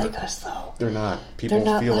aren't like us, though. They're not. People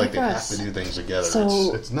feel like they have to do things together.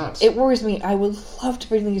 So it's nuts. It worries me. I would love to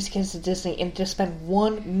bring these kids to Disney and just spend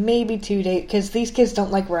 1, maybe 2 days, because these kids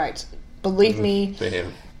don't like rides. Believe me. They hate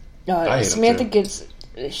them. Samantha gets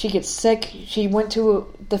sick. She went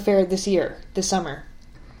to the fair this summer,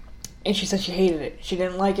 and she said she hated it. She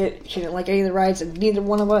didn't like it. She didn't like any of the rides, and neither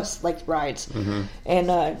one of us liked rides. Mm-hmm.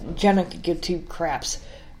 And Jenna could give 2 craps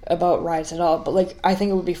about rides at all, but like, I think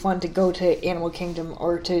it would be fun to go to Animal Kingdom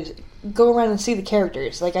or to go around and see the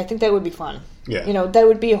characters. Like, I think that would be fun. Yeah. That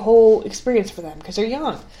would be a whole experience for them because they're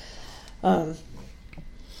young.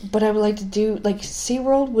 But I would like to do, like,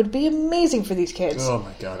 SeaWorld would be amazing for these kids. Oh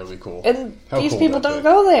my god, it would be cool. And these people don't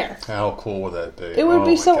go there. How cool would that be? It would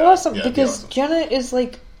be so awesome because Jenna is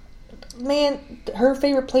like, man, her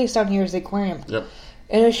favorite place down here is the aquarium. Yep.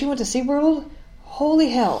 And if she went to SeaWorld, holy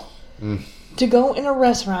hell. To go in a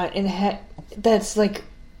restaurant and that's like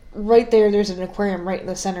right there's an aquarium right in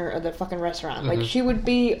the center of the fucking restaurant. Mm-hmm. Like, she would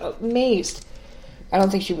be amazed. I don't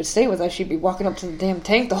think she would stay with us. She'd be walking up to the damn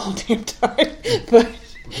tank the whole damn time. But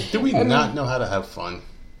do we not know how to have fun?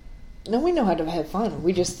 No, we know how to have fun.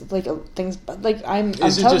 We just like things. Like, I'm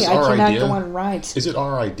telling you, I cannot go on rides. Is it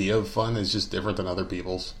our idea of fun is just different than other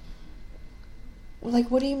people's?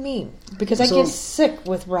 Like, what do you mean? Because I get sick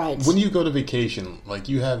with rides. When you go to vacation, like,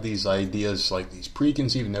 you have these ideas, like, these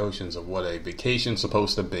preconceived notions of what a vacation's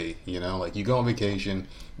supposed to be, you know? Like, you go on vacation,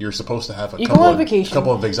 you're supposed to have a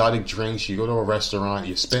couple of exotic drinks, you go to a restaurant,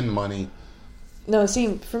 you spend money. No,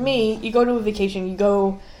 see, for me, you go to a vacation, you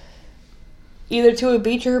go either to a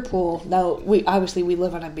beach or a pool. Now, we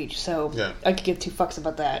live on a beach, so I could give two fucks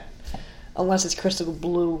about that. Unless it's crystal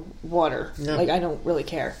blue water. Yeah. Like, I don't really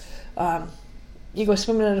care. You go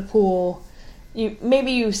swimming in a pool.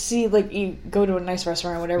 You see, like, you go to a nice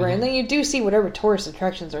restaurant or whatever, and then you do see whatever tourist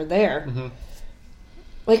attractions are there. Mm-hmm.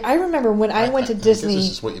 Like, I remember when I went to Disney. I guess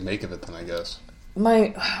this is what you make of it, then, I guess.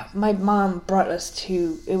 My mom brought us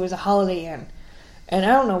to. It was a Holiday Inn, and I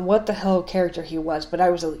don't know what the hell character he was, but I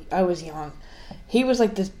was young. He was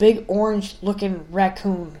like this big orange-looking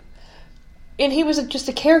raccoon, and he was just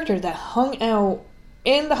a character that hung out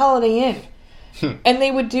in the Holiday Inn. And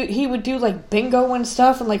he would do like bingo and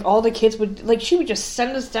stuff, and like all the kids would, like, she would just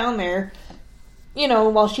send us down there, you know,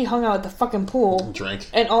 while she hung out at the fucking pool. Drink.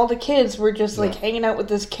 And all the kids were just like hanging out with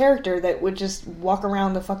this character that would just walk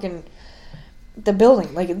around the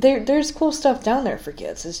building. Like, there's cool stuff down there for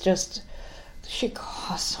kids. It's just, shit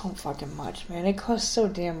costs so fucking much, man. It costs so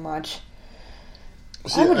damn much.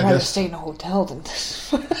 See, I would rather stay in a hotel than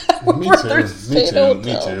this. Me too.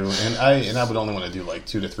 And I would only want to do like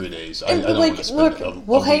 2 to 3 days. I don't want to spend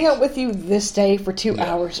we'll hang out with you this day for 2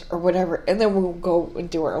 hours or whatever, and then we'll go and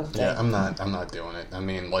do our own thing. Yeah, I'm not doing it. I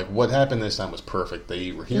mean, like, what happened this time was perfect.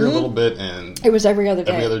 They were here a little bit, and it was every other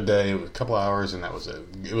day. Every other day, it was a couple hours, and that was it.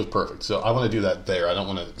 It was perfect. So I want to do that there. I don't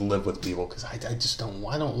want to live with people because I just don't.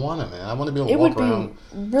 I don't want to, man. I want to be able to walk around.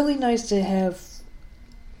 It would be really nice to have,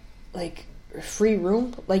 like, free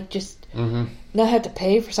room, like, just not have to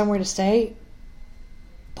pay for somewhere to stay.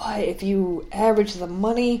 But if you average the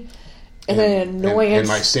money and then annoyance and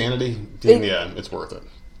my sanity, it's worth it.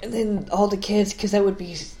 And then all the kids, because that would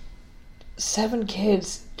be 7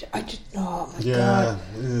 kids. I just, oh my god.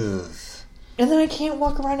 Ugh. And then I can't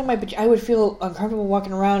walk around in my. I would feel uncomfortable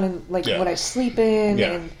walking around in, like, what I sleep in.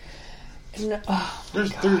 Yeah. And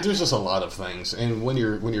there's just a lot of things, and when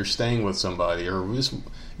you're staying with somebody, or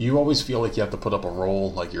you always feel like you have to put up a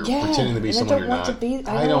role, like you're pretending to be someone you're not.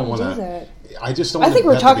 I don't want to do that. I just don't. I think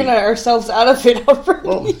we're talking ourselves out of it already.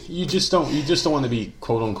 Well, you just don't want to be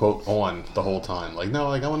quote unquote on the whole time. Like, no,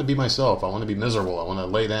 like, I want to be myself. I want to be miserable. I want to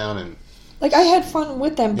lay down and. Like, I had fun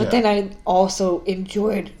with them, but then I also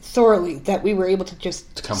enjoyed thoroughly that we were able to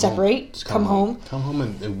just separate, come home,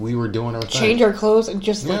 and we were doing our thing. Change our clothes, and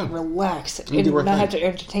just like relax and not have to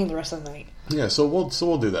entertain the rest of the night. Yeah, so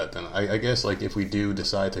we'll do that then. I guess, like, if we do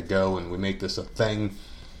decide to go and we make this a thing,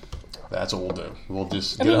 that's what we'll do. We'll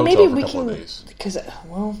just get a hotel for a couple of days. Because,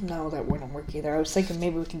 well, no, that wouldn't work either. I was thinking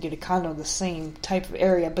maybe we can get a condo in the same type of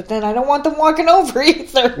area, but then I don't want them walking over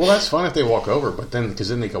either. Well, that's fine if they walk over, but then, because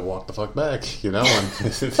then they can walk the fuck back, you know?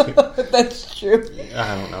 That's true.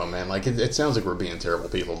 I don't know, man. Like, it sounds like we're being terrible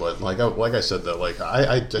people, but like I said, though, like,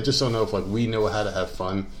 I just don't know if, like, we know how to have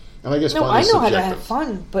fun. And I guess fun is subjective. I know how to have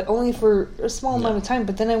fun, but only for a small amount of time,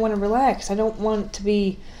 but then I want to relax. I don't want to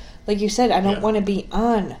be, like you said, I don't want to be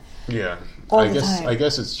on. Yeah. I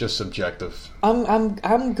guess it's just subjective.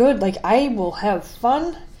 I'm good. Like, I will have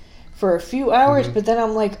fun for a few hours, but then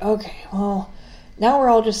I'm like, okay, well, now we're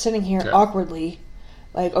all just sitting here awkwardly.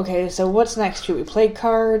 Like, okay, so what's next? Should we play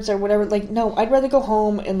cards or whatever? Like, no, I'd rather go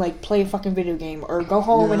home and, like, play a fucking video game, or go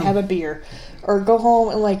home and have a beer, or go home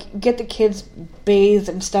and, like, get the kids bathed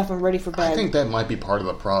and stuff and ready for bed. I think that might be part of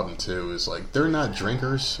the problem too. Is, like, they're not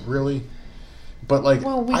drinkers really. But, like,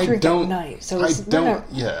 we drink at night, so it's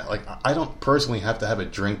I don't personally have to have a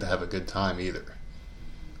drink to have a good time either.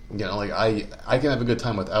 You know, like, I can have a good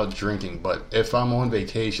time without drinking, but if I'm on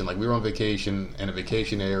vacation, like, we were on vacation in a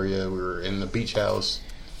vacation area, we were in the beach house,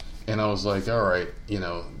 and I was like, all right, you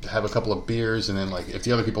know, have a couple of beers, and then, like, if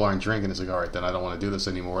the other people aren't drinking, it's like, all right, then I don't want to do this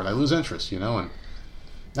anymore, and I lose interest, you know, and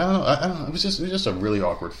I don't know, it was just a really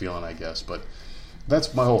awkward feeling, I guess, but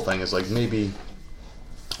that's my whole thing, is, like, maybe,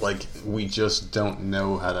 like, we just don't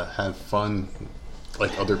know how to have fun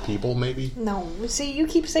like other people, maybe. No, see, you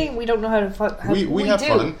keep saying we don't know how to fun. We have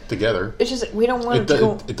fun together. It's just we don't want it to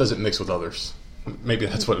go. It doesn't mix with others. Maybe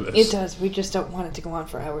that's what it is. It does. We just don't want it to go on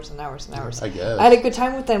for hours and hours and hours. I guess. I had a good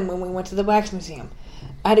time with them when we went to the wax museum.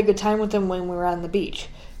 I had a good time with them when we were on the beach.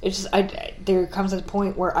 It's just there comes a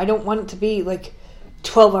point where I don't want it to be like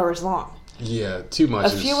 12 hours long. Yeah, too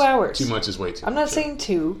much. A few hours. Too much is way too much. I'm not saying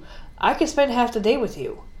 2. I could spend half the day with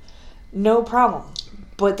you. No problem.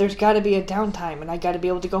 But there's got to be a downtime, and I got to be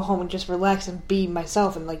able to go home and just relax and be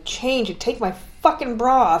myself and, like, change and take my fucking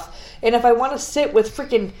bra off. And if I want to sit with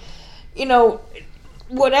freaking, you know,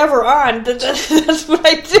 whatever on. That's what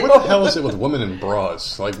I do. What the hell is it with women in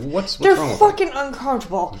bras? Like, what's They're wrong with fucking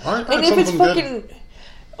uncomfortable. Aren't and if it's fucking... good?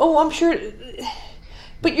 Oh, I'm sure...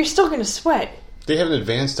 But you're still going to sweat. They have an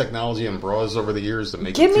advanced technology in bras over the years that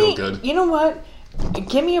make you feel good. You know what?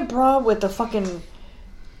 Give me a bra with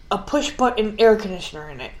a push-button air conditioner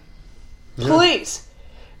in it. Please.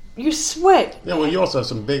 You sweat. Yeah, well, you also have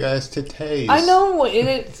some big-ass titties. I know,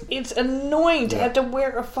 and it's annoying to have to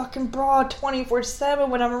wear a fucking bra 24/7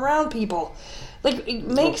 when I'm around people. Like,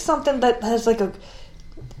 make something that has, like,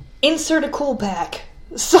 insert a cool pack.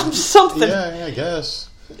 Something. Yeah, I guess.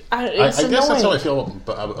 I guess that's how I feel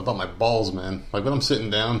about my balls, man. Like, when I'm sitting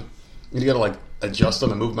down, you gotta, like, adjust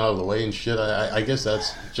them and move them out of the way and shit. I guess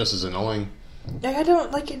that's just as annoying. I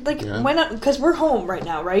don't, why not? Because we're home right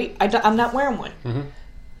now, right? I'm not wearing one. Mm-hmm.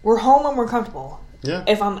 We're home and we're comfortable. Yeah.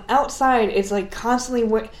 If I'm outside, it's like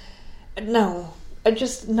constantly... No.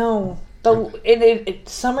 It's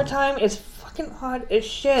summertime, it's fucking hot as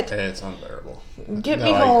shit. It's unbearable. Get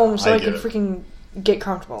me home so I can freaking get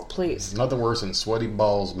comfortable, please. Nothing worse than sweaty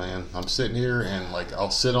balls, man. I'm sitting here and, like, I'll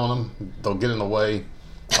sit on them. They'll get in the way.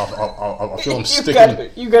 I'll feel them sticking.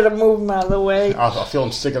 You gotta move them out of the way. I'll feel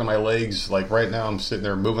them sticking to my legs. Like, right now, I'm sitting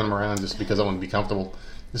there moving them around just because I want to be comfortable.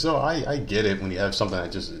 So I get it when you have something that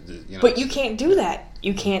just, But you can't do that.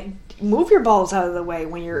 You can't move your balls out of the way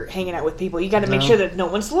when you're hanging out with people. You got to make sure that no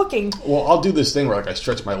one's looking. Well, I'll do this thing where, like, I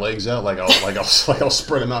stretch my legs out, I'll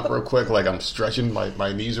spread them out real quick, like I'm stretching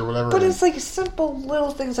my knees or whatever. But it's like simple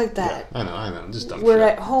little things like that. Yeah, I know, just dumb Where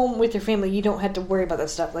shit. at home with your family, you don't have to worry about that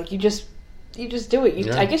stuff. Like, you just do it.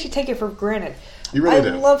 I guess you take it for granted. You really do.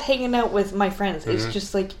 I love hanging out with my friends. Mm-hmm. It's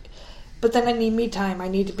just like. But then I need me time. I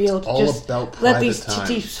need to be able to just let these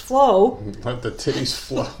titties flow. Let the titties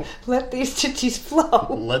flow. Let these titties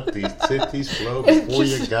flow. Let these titties flow before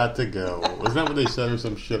you got to go. Isn't that what they said or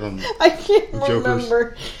some shit on I can't Jokers?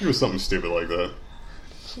 Remember. It was something stupid like that.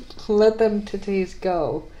 Let them titties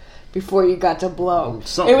go before you got to blow.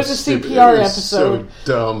 Something it was a stupid. CPR it was episode.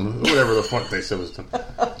 So dumb. Whatever the fuck they said was dumb.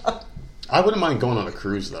 I wouldn't mind going on a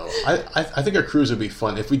cruise, though. I think a cruise would be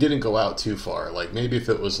fun if we didn't go out too far. Like, maybe if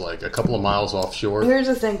it was, like, a couple of miles offshore. Here's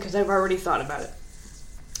the thing, because I've already thought about it.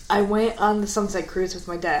 I went on the Sunset Cruise with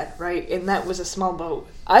my dad, right? And that was a small boat.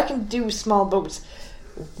 I can do small boats.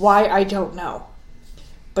 Why, I don't know.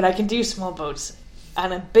 But I can do small boats.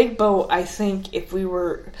 On a big boat, I think if we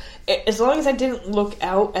were... As long as I didn't look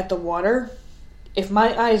out at the water, if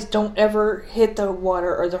my eyes don't ever hit the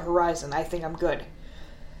water or the horizon, I think I'm good.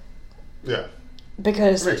 Yeah.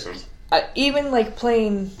 Because makes sense. Even like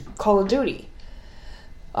playing Call of Duty,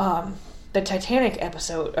 the Titanic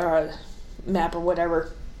episode or map or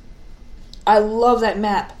whatever, I love that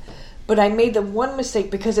map, but I made the one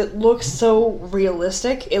mistake because it looks so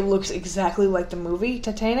realistic. It looks exactly like the movie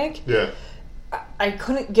Titanic. Yeah. I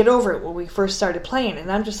couldn't get over it when we first started playing,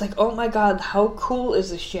 and I'm just like, oh my god, how cool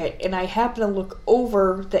is this shit? And I happened to look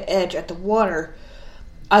over the edge at the water.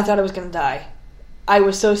 I thought I was gonna die. I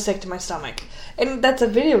was so sick to my stomach. And that's a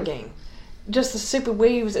video game. Just the stupid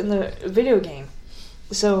waves in the video game.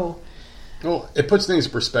 So... Well, it puts things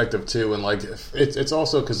in perspective, too. And, like, it's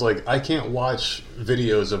also because, like, I can't watch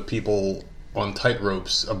videos of people on tight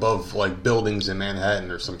ropes above, like, buildings in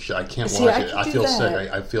Manhattan or some shit. I can't watch it. I feel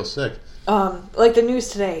sick. I feel sick. Like the news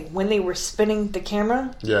today, when they were spinning the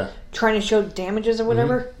camera, trying to show damages or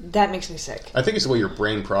whatever, that makes me sick. I think it's the way your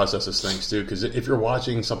brain processes things too. Because if you're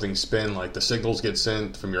watching something spin, like the signals get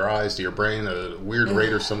sent from your eyes to your brain at a weird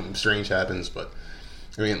rate, or something strange happens. But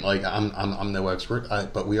I mean, like I'm no expert,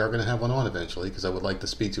 but we are going to have one on eventually because I would like to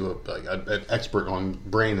speak to an expert on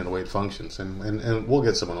brain and the way it functions, and we'll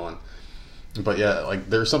get someone on. But yeah, like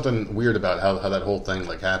there's something weird about how that whole thing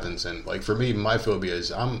like happens, and like for me, my phobia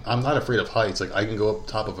is I'm not afraid of heights. Like I can go up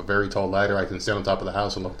top of a very tall ladder, I can stand on top of the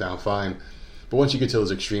house and look down fine. But once you get to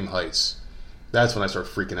those extreme heights, that's when I start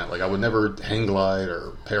freaking out. Like I would never hang glide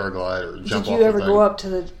or paraglide or jump off the thing. Did you ever go up to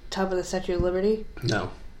the top of the Statue of Liberty?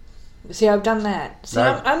 No. See, I've done that. See,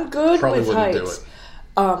 I'm good with heights.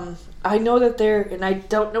 Do it. I know that there, and I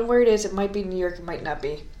don't know where it is. It might be New York, it might not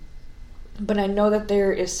be. But I know that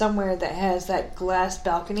there is somewhere that has that glass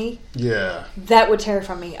balcony. Yeah. That would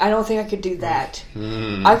terrify me. I don't think I could do that.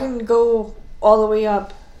 I can go all the way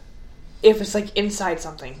up if it's like inside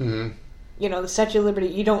something. Mm-hmm. You know, the Statue of Liberty,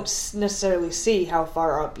 you don't necessarily see how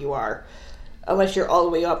far up you are. Unless you're all the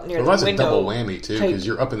way up near the window. Well, that's a double whammy, too, because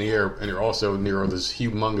you're up in the air and you're also near this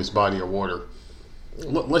humongous body of water.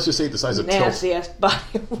 Let's just say it decides to tilt. Nasty ass body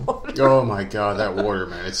of water. Oh my god, that water,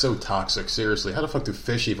 man. It's so toxic, seriously. How the fuck do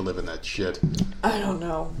fish even live in that shit? I don't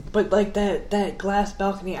know. But like that glass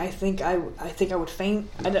balcony, I think I would faint.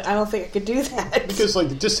 I don't think I could do that. Because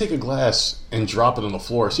like, just take a glass and drop it on the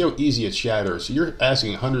floor. See how easy it shatters. You're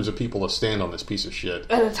asking hundreds of people to stand on this piece of shit.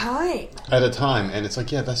 At a time. At a time. And it's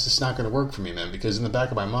like, yeah, that's just not going to work for me, man. Because in the back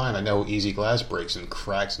of my mind, I know easy glass breaks and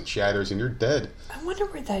cracks and shatters and you're dead. I wonder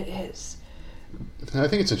where that is. I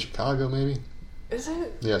think it's in Chicago, maybe. Is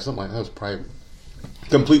it? Yeah, something like that. Was probably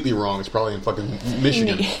completely wrong. It's probably in fucking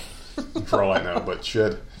Michigan, for all I know. But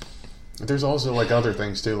shit, there's also like other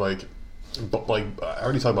things too. Like I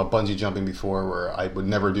already talked about bungee jumping before, where I would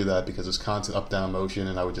never do that because it's constant up down motion,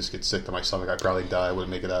 and I would just get sick to my stomach. I'd probably die. I wouldn't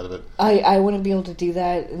make it out of it. I wouldn't be able to do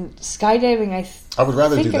that. And skydiving, I would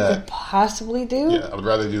rather do that. I could possibly do. Yeah, I would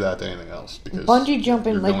rather do that than anything else because bungee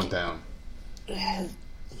jumping, you're like going down.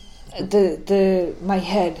 My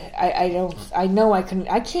head, I know I couldn't.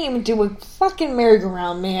 I can't even do a fucking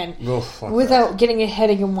merry-go-round, man, without getting a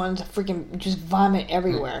headache and wanting to freaking just vomit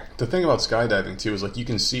everywhere. The thing about skydiving too is like you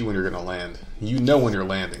can see when you're going to land. You know when you're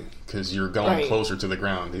landing because you're going closer to the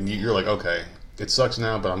ground, and you're like, okay, it sucks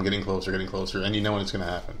now, but I'm getting closer, and you know when it's going to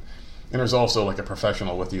happen. And there's also like a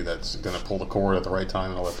professional with you that's going to pull the cord at the right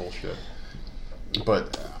time and all that bullshit.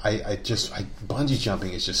 But I bungee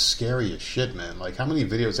jumping is just scary as shit, man. Like, how many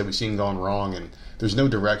videos have we seen gone wrong and there's no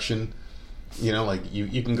direction? You know, like,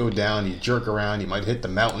 you can go down, you jerk around, you might hit the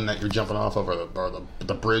mountain that you're jumping off of or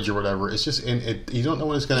the bridge or whatever. It's just, you don't know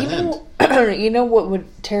when it's going to end. You know what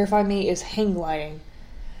would terrify me is hang gliding.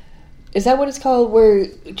 Is that what it's called? Where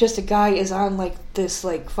just a guy is on, like, this,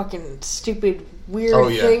 like, fucking stupid weird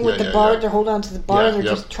thing with the bar. They're holding on to the bar and they're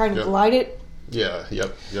just trying to glide it. Yeah,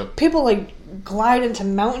 yep. People, like, glide into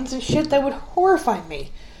mountains and shit. That would horrify me.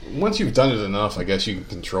 Once you've done it enough, I guess you can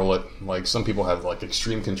control it. Like, some people have, like,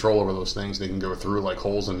 extreme control over those things. They can go through, like,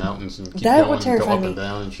 holes in mountains and keep going and go up and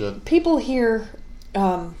down and shit. People here,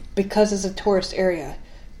 because it's a tourist area,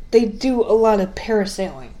 they do a lot of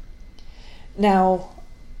parasailing. Now,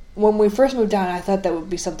 when we first moved down, I thought that would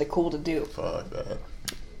be something cool to do. Fuck that.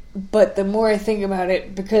 But the more I think about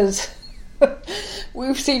it, because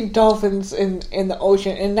we've seen dolphins in the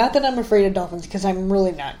ocean, and not that I'm afraid of dolphins, because I'm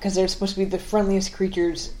really not, because they're supposed to be the friendliest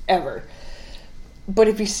creatures ever. But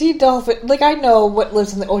if you see dolphin, like, I know what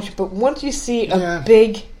lives in the ocean, but once you see a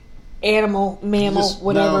big animal, mammal,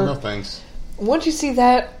 whatever, no thanks. Once you see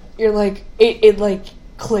that, you're like, it like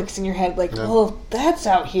clicks in your head, like, oh, that's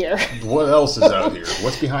out here. What else is out here?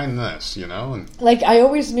 What's behind this, you know? And like, I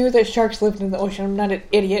always knew that sharks lived in the ocean. I'm not an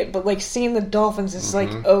idiot, but, like, seeing the dolphins is like,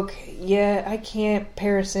 okay, yeah, I can't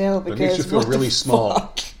parasail because... It makes you feel really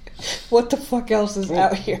small. What the fuck else is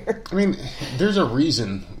out here? I mean, there's a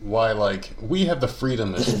reason why, like, we have the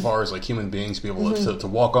freedom as far as, like, human beings to be able to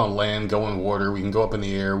walk on land, go in water, we can go up in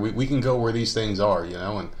the air, we can go where these things are, you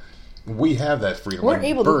know, and we have that freedom. We're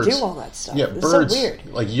able to do all that stuff. Yeah, it's birds. So weird.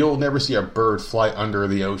 Like, you'll never see a bird fly under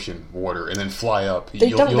the ocean water and then fly up. They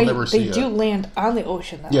You'll do land on the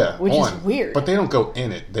ocean, though, which is weird. But they don't go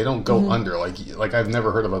in it. They don't go under. Like I've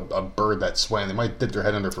never heard of a bird that swam. They might dip their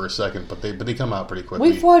head under for a second, but they come out pretty quickly.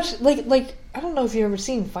 We've watched like I don't know if you've ever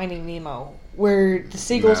seen Finding Nemo, where the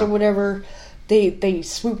seagulls or whatever they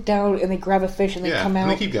swoop down and they grab a fish and they come out.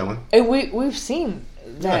 And they keep going. And we've seen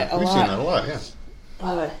that a lot. We've seen that a lot.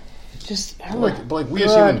 Yeah. Like we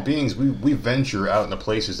as human beings, we venture out into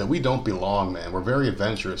places that we don't belong, man. We're very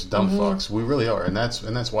adventurous, dumb fucks. We really are, and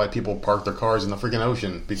that's why people park their cars in the freaking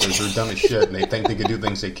ocean, because they're dumb as shit and they think they can do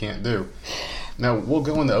things they can't do. Now we'll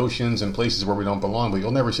go into oceans and places where we don't belong, but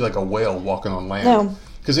you'll never see like a whale walking on land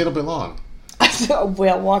because they don't belong. I saw a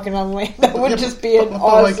whale walking on land. That would just be an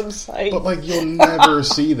awesome sight. But like you'll never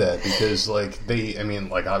see that because like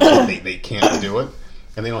obviously they can't do it.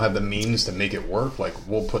 And they don't have the means to make it work. Like,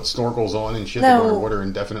 we'll put snorkels on and shit to go underwater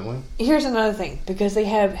indefinitely. Here's another thing, because they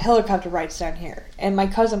have helicopter rides down here. And my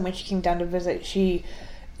cousin, when she came down to visit,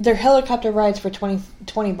 their helicopter rides for $20.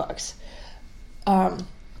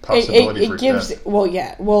 Possibility for gives death.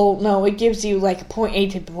 It gives you like point A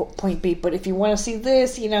to point B. But if you want to see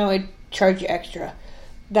this, it charge you extra,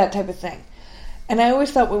 that type of thing. And I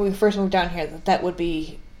always thought when we first moved down here that would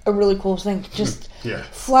be a really cool thing. Just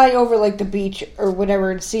fly over like the beach or whatever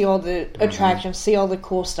and see all the attractions, see all the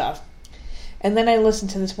cool stuff. And then I listened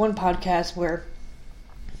to this one podcast where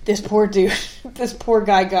this poor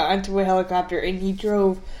guy got onto a helicopter and he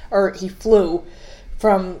flew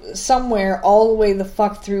from somewhere all the way the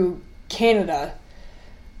fuck through Canada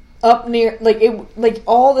up near like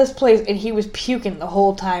all this place, and he was puking the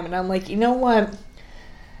whole time. And I'm like, you know what?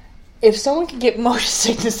 If someone can get motion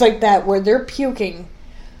sickness like that where they're puking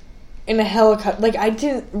in a helicopter. Like, I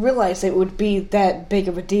didn't realize it would be that big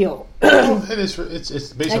of a deal. Well, it is.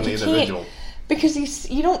 It's based on the individual. Because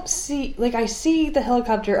you don't see... Like, I see the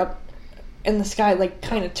helicopter up in the sky, like,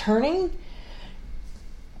 kind of turning.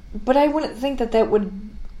 But I wouldn't think that would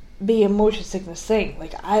be a motion sickness thing.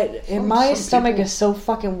 Like, my stomach is so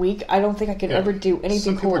fucking weak, I don't think I could ever do anything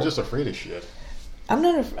Some people cool. are just afraid of shit. I'm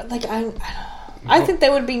not... Like, I think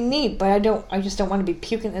that would be neat, but I just don't want to be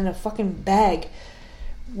puking in a fucking bag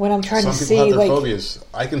when I'm trying to see. Some people have their phobias.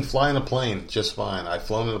 I can fly in a plane just fine. I've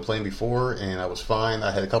flown in a plane before, and I was fine.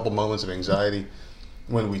 I had a couple moments of anxiety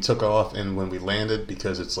when we took off and when we landed,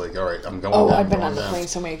 because it's like, all right, I'm going down. I've been on the plane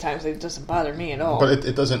so many times it doesn't bother me at all. But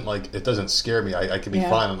it doesn't scare me. I can be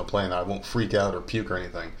fine on the plane. I won't freak out or puke or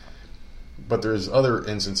anything. But there's other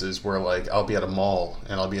instances where, like, I'll be at a mall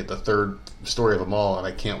and I'll be at the third story of a mall and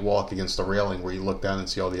I can't walk against the railing where you look down and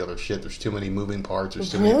see all the other shit. There's too many moving parts.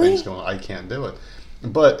 There's too many things going on. I can't do it.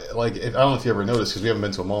 But, like, I don't know if you ever noticed, because we haven't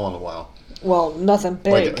been to a mall in a while. Well, nothing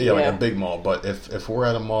big. Like a big mall. But if we're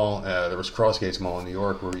at a mall, there was Crossgates Mall in New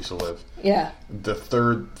York where we used to live. Yeah. The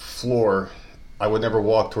third floor, I would never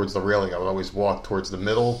walk towards the railing. I would always walk towards the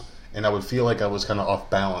middle, and I would feel like I was kind of off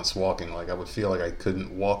balance walking. Like, I would feel like I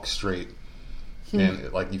couldn't walk straight.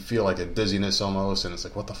 And, like, you feel like a dizziness almost, and it's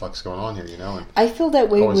like, what the fuck's going on here, you know? And I feel that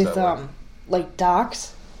way with, like,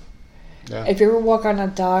 docks. Yeah. If you ever walk on a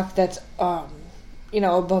dock that's,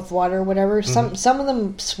 above water or whatever, some of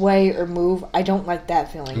them sway or move. I don't like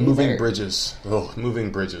that feeling Moving either. bridges. Oh,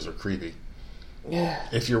 moving bridges are creepy. Yeah.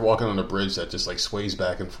 If you're walking on a bridge that just, like, sways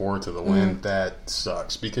back and forth to the wind, that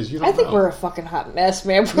sucks, because you don't know. I think we're a fucking hot mess,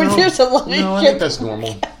 man. There's a lot of shit. I think that's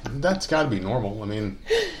normal. That's got to be normal. I mean,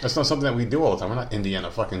 that's not something that we do all the time. We're not Indiana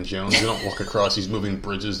fucking Jones. We don't walk across these moving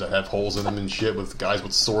bridges that have holes in them and shit with guys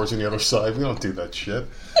with swords on the other side. We don't do that shit.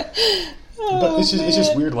 But it's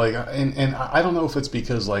just weird, like, and I don't know if it's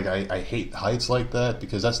because, like, I hate heights like that,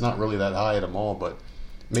 because that's not really that high at a mall, but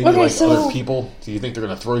maybe other people. Do you think they're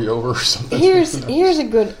going to throw you over or something? Here's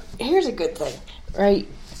a good thing, right?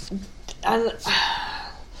 I'm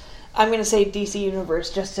going to say DC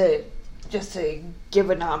Universe just to give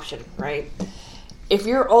an option, right? If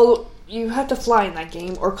you have to fly in that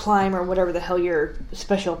game or climb or whatever the hell your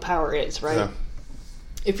special power is, right? Yeah.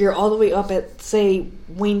 If you're all the way up at, say,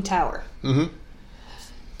 Wayne Tower,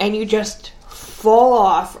 and you just fall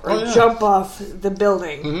off or jump off the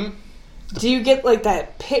building, do you get, like,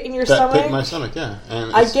 that pit in your stomach? That pit in my stomach, yeah.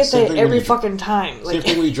 And I get that every fucking time. Same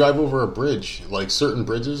thing when you drive over a bridge. Like, certain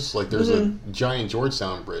bridges, like, there's a giant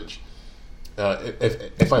Georgetown bridge.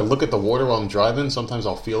 If I look at the water while I'm driving, sometimes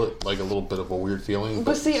I'll feel it, like, a little bit of a weird feeling.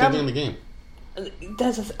 But see, same thing in the game.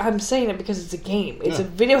 I'm saying it because it's a game. It's a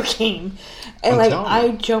video game, and like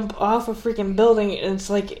I jump off a freaking building, and it's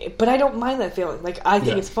like, but I don't mind that feeling. Like, I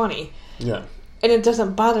think it's funny. Yeah, and it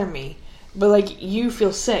doesn't bother me. But like, you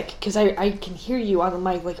feel sick because I can hear you on the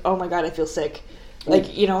mic. Like, oh my god, I feel sick. Like,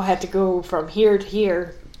 I had to go from here to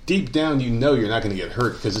here. Deep down, you're not going to get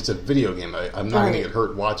hurt because it's a video game. I'm not going to get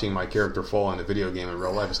hurt watching my character fall in a video game in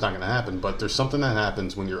real life. It's not going to happen. But there's something that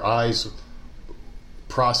happens when your eyes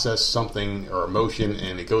process something or emotion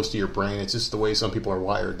and it goes to your brain. It's just the way some people are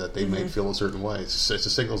wired that they may feel a certain way. It's the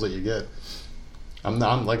signals that you get. I'm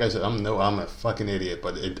like I said, I'm a fucking idiot,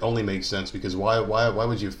 but it only makes sense because why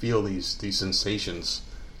would you feel these sensations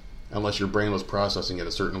unless your brain was processing it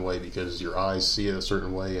a certain way because your eyes see it a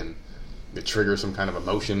certain way and it triggers some kind of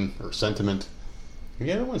emotion or sentiment.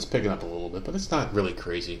 Yeah, everyone's picking up a little bit, but it's not really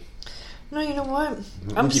crazy. No, you know what?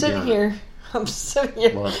 I'm sitting here,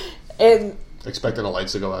 what? And expecting the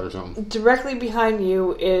lights to go out or something. Directly behind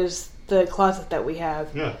you is the closet that we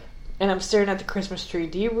have. Yeah. And I'm staring at the Christmas tree.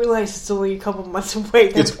 Do you realize it's only a couple months away?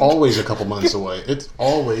 It's always a couple months away. It's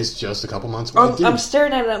always just a couple months away. I'm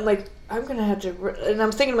staring at it. I'm like, I'm going to have to... And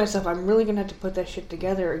I'm thinking to myself, I'm really going to have to put that shit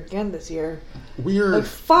together again this year. We're... Like,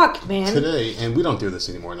 fuck, man. Today, and we don't do this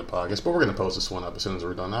anymore in the podcast, but we're going to post this one up as soon as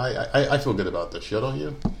we're done. I feel good about this shit, don't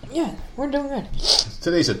you? Yeah, we're doing good.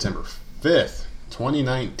 Today's September 5th,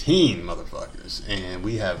 2019, motherfuckers. And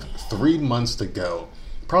we have 3 months to go.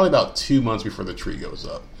 Probably about 2 months before the tree goes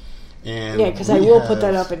up. And yeah, because I will put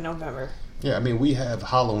that up in November. Yeah, I mean, we have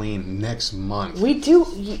Halloween next month. We do.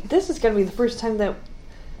 This is going to be the first time that...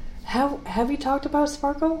 Have you talked about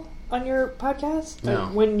Sparkle on your podcast? No.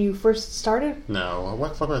 Like when you first started? No. What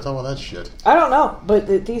the fuck would I talk about that shit? I don't know.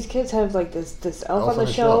 But these kids have like this elf on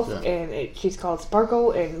the shelf, yeah. And she's called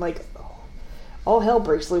Sparkle, and like all hell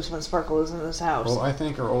breaks loose when Sparkle is in this house. Well, I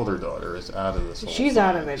think our older daughter is out of this. She's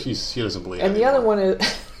out of it. She doesn't believe it. And the other one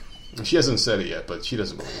is... She hasn't said it yet, but she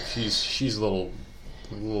doesn't believe it. She's a little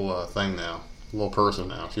thing now. A little person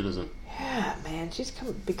now. She doesn't... Yeah, man. She's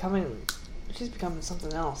becoming... She's becoming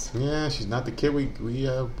something else. Yeah, she's not the kid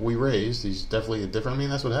we raised. She's definitely a different. I mean,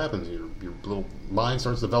 that's what happens. Your little mind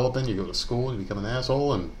starts developing. You go to school, you become an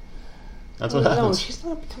asshole, and that's what happens. No, she's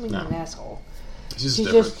not becoming an asshole.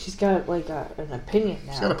 She's got like an opinion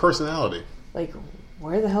now. She's got a personality. Like,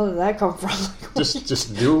 where the hell did that come from?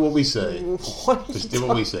 just do what we say. Just do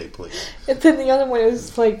what we say, please. And then the other one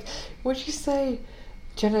is like, what'd you say?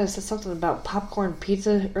 Jenna said something about popcorn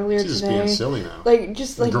pizza earlier today. She's just being silly now. Like,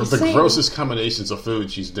 just like the grossest combinations of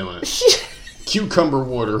food, she's doing it. Cucumber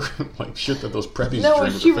water, like shit that those preppies drink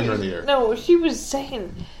with their finger in the air. No, she was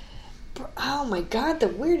saying, oh my god, the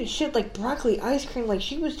weirdest shit, like broccoli ice cream. Like,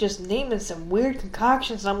 she was just naming some weird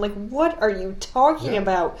concoctions, and I'm like, what are you talking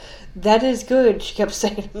about? That is good, she kept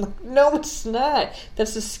saying. I'm like, no, it's not.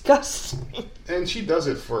 That's disgusting. And she does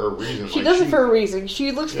it for a reason. She does it for a reason.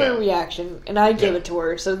 She looks for a reaction, and I give it to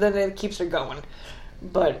her, so then it keeps her going.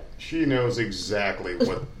 But she knows exactly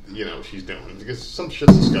what she's doing, because some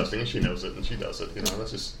shit's disgusting, and she knows it, and she does it.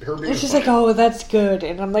 That's just her being. And she's like, "Oh, that's good,"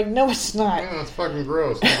 and I'm like, "No, it's not. Yeah, it's fucking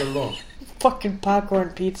gross. Not good at all." Fucking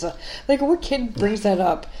popcorn pizza. Like, what kid brings that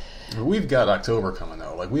up? We've got October coming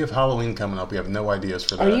out. Like, we have Halloween coming up. We have no ideas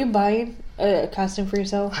for that. Are you buying a costume for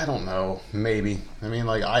yourself? I don't know. Maybe. I mean,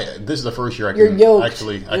 like, this is the first year I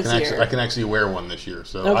can actually wear one this year.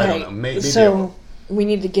 So okay. I don't know. Maybe. So we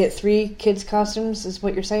need to get 3 kids' costumes. Is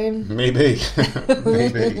what you're saying? Maybe.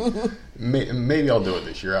 Maybe I'll do it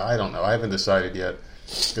this year. I don't know. I haven't decided yet,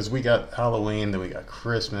 because we got Halloween, then we got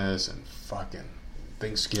Christmas, and fucking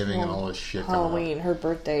Thanksgiving and all this shit. Halloween, her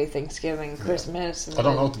birthday, Thanksgiving, Christmas. And I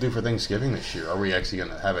don't know what to do for Thanksgiving this year. Are we actually going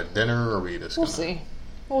to have a dinner, or are we just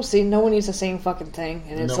We'll see. No one eats the same fucking thing.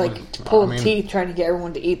 And it's pulling teeth trying to get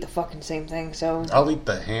everyone to eat the fucking same thing. So I'll eat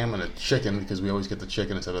the ham and the chicken, because we always get the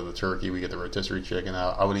chicken instead of the turkey. We get the rotisserie chicken.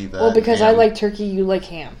 I would eat that. Well, because I like turkey, you like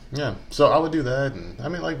ham. Yeah. So I would do that. And I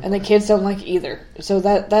mean, like. And the kids don't like either. So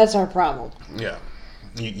that's our problem. Yeah.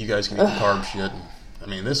 You guys can eat the carb shit. I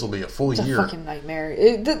mean, this will be a full year. It's a fucking nightmare.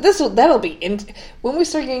 That'll be when we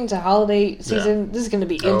start getting to holiday season. This is going to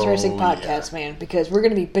be interesting podcast, man, because we're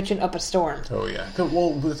going to be bitching up a storm. Oh yeah.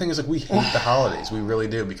 Well, the thing is, like, we hate the holidays. We really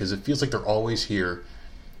do, because it feels like they're always here,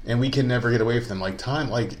 and we can never get away from them. Like time,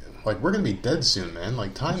 like we're going to be dead soon, man.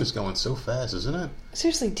 Like, time is going so fast, isn't it?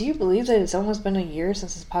 Seriously, do you believe that it's almost been a year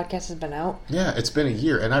since this podcast has been out? Yeah, it's been a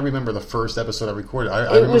year, and I remember the first episode I recorded.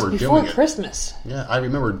 I remember doing it. It was before Christmas. Yeah, I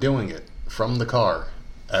remember doing it from the car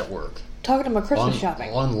at work. Talking about Christmas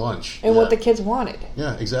shopping. On lunch. And what the kids wanted.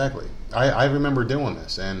 Yeah, exactly. I remember doing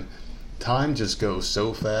this, and time just goes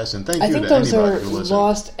so fast, and thank you to anybody who listened. I think those are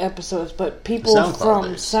lost episodes, but people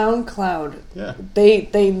from SoundCloud,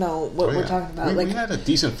 they know what we're talking about. We had a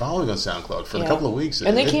decent following on SoundCloud for a couple of weeks.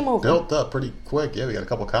 And they came over. Built up pretty quick. Yeah, we got a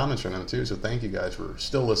couple comments from them, too, so thank you guys for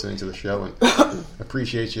still listening to the show, and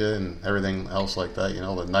appreciate you and everything else like that,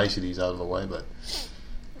 the niceties out of the way, but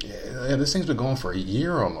yeah, this thing's been going for a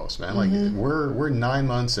year almost, man. Like, we're 9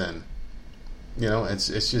 months in.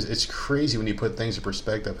 It's crazy when you put things in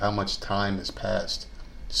perspective how much time has passed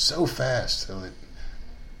so fast.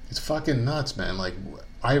 It's fucking nuts, man. Like,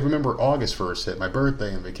 I remember August first hit, my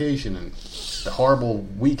birthday and vacation, and the horrible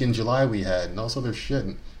week in July we had, and all this other shit.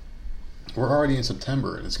 And we're already in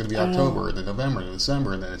September, and it's going to be October, and then November, and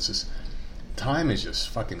December, and then it's just. Time is just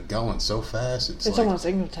fucking going so fast. It's like, almost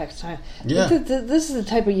ignotext time. Yeah. This is the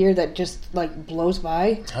type of year that just, like, blows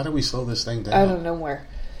by. How do we slow this thing down? I don't know where.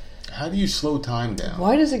 How do you slow time down?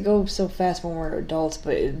 Why does it go so fast when we're adults,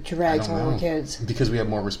 but it drags when we're kids? Because we have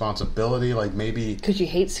more responsibility, like maybe. Because you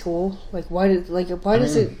hate school. Like, why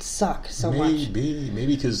does it suck so much? Maybe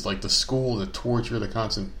because, like, the school, the torture, the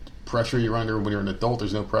constant pressure you're under. When you're an adult,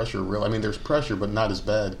 there's no pressure. Really, I mean, there's pressure, but not as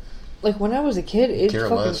bad. Like, when I was a kid, it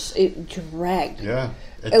dragged. Yeah.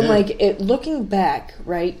 Looking back,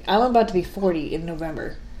 right? I'm about to be 40 in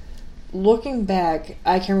November. Looking back,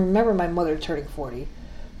 I can remember my mother turning 40.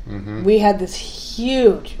 Mm-hmm. We had this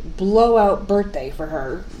huge blowout birthday for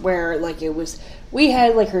her, where, like, we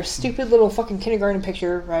had, like, her stupid little fucking kindergarten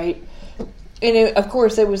picture, right? And, of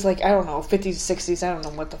course, it was, like, I don't know, 50s, 60s, I don't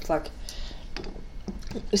know what the fuck.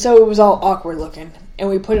 So it was all awkward looking. And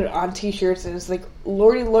we put it on t-shirts, and it's like,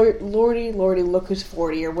 Lordy, look who's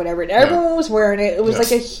 40, or whatever. And everyone was wearing it. It was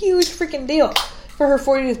like a huge freaking deal for her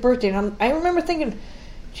 40th birthday. And I remember thinking,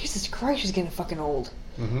 Jesus Christ, she's getting fucking old.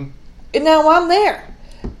 Mm-hmm. And now I'm there.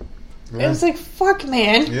 Yeah. And it's like, fuck,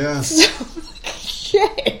 man. Yeah.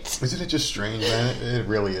 Shit. Isn't it just strange, man? It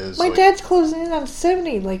really is. My dad's closing in on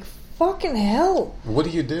 70, like, fucking hell. What do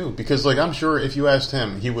you do? Because, like, I'm sure if you asked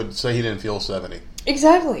him, he would say he didn't feel 70.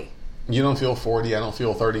 Exactly. You don't feel 40. I don't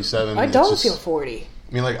feel 37. I don't feel 40.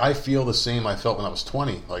 I mean, like, I feel the same I felt when I was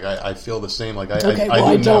 20. Like, I feel the same. Like,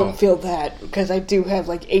 I don't feel that because I do have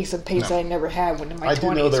like aches and pains that I never had when in my 20s. I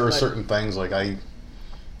do know there were certain things like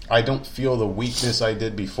I don't feel the weakness I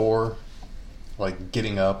did before. Like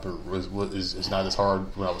getting up is not as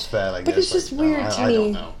hard when I was fat. I guess. But it's just weird to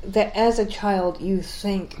me that as a child you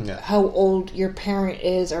think how old your parent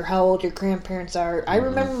is or how old your grandparents are. I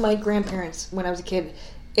remember my grandparents when I was a kid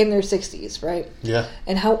in their 60s, right? Yeah.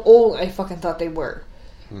 And how old I fucking thought they were.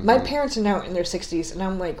 My parents are now in their 60s, and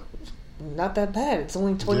I'm like, not that bad. It's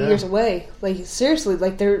only 20 years away. Like seriously,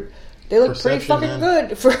 like they look pretty fucking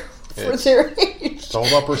good for their age. It's all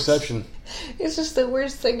about perception. It's just the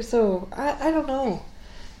worst thing. So I don't know.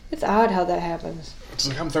 It's odd how that happens. It's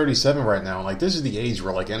like I'm 37 right now. Like this is the age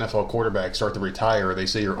where like NFL quarterbacks start to retire. They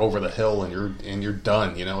say you're over the hill and you're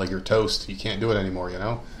done. You know, like you're toast. You can't do it anymore. You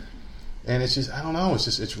know. And it's just I don't know.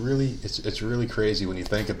 It's really crazy when you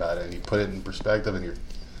think about it and you put it in perspective and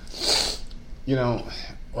you know,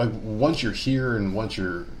 like once you're here and once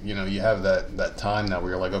you're you have that time now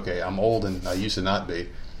where you're like, okay, I'm old and I used to not be.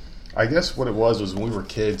 I guess what it was when we were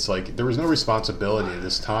kids, like there was no responsibility.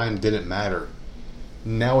 This time didn't matter.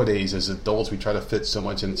 Nowadays, as adults, we try to fit so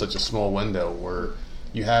much in such a small window where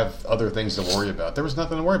you have other things to worry about. There was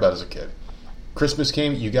nothing to worry about as a kid. Christmas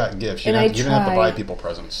came, you got gifts. You didn't have to buy people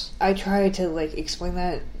presents. I tried to like explain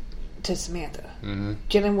that to Samantha. Mm-hmm.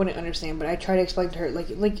 Jenna wouldn't understand, but I tried to explain to her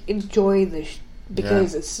like enjoy this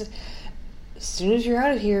because it's as soon as you're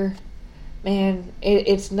out of here. Man,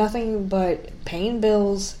 it's nothing but paying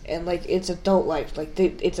bills and, like, it's adult life. Like,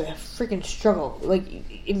 it's a freaking struggle. Like,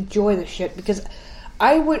 enjoy the shit. Because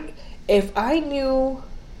I would, if I knew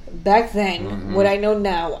back then what I know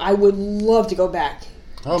now, I would love to go back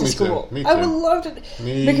to school. Me too. I would love to.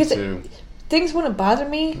 Me because too. Things wouldn't bother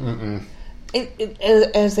me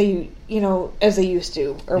as they used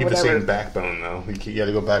to, or you have whatever. the same backbone, though. You got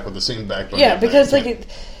to go back with the same backbone. Yeah, because, like,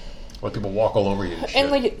 let people walk all over you and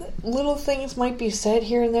like little things might be said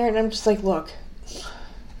here and there, and I'm just like, look,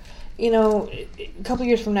 a couple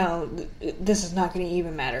years from now, this is not going to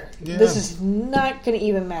even matter. Yeah. This is not going to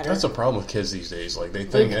even matter. That's a problem with kids these days. Like they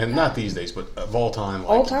think, and not these days, but of all time. Like,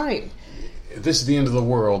 all time. This is the end of the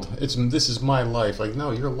world. This is my life. Like no,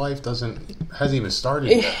 your life hasn't even started.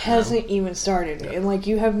 It hasn't even started, and like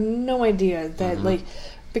you have no idea that like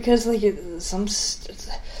because like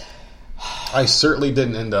I certainly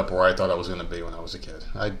didn't end up where I thought I was going to be when I was a kid.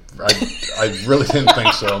 I really didn't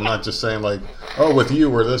think so. I'm not just saying like, oh, with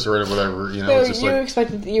you or this or whatever. It's just you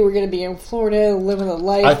expected that you were going to be in Florida, living a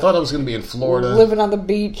life. I thought I was going to be in Florida, living on the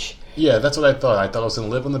beach. Yeah, that's what I thought. I thought I was going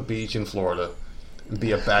to live on the beach in Florida, and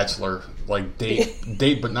be a bachelor, like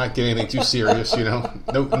date, but not get anything too serious.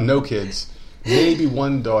 No kids, maybe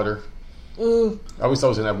one daughter. I always thought I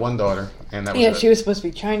was going to have one daughter, and that was it. She was supposed to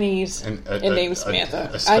be Chinese, and named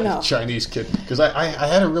Samantha. I know, Chinese kid, because I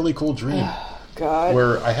had a really cool dream. Oh, God,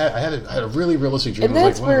 where I had a really realistic dream, and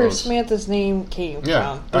that's where Samantha's name came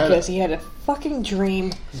from, because he had a fucking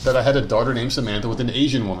dream that I had a daughter named Samantha with an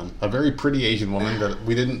Asian woman, a very pretty Asian woman that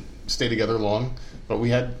we didn't stay together long, but we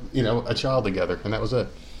had a child together, and that was it.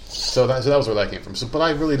 So that was where that came from. But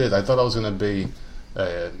I really did. I thought I was going to be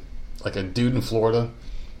like a dude in Florida.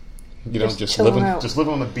 Just living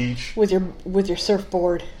on the beach with your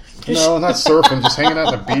surfboard. No, not surfing. Just hanging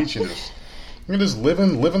out on the beach and just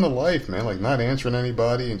living the life, man. Like not answering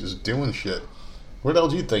anybody and just doing shit. Where the hell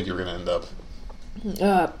do you think you were going to end up?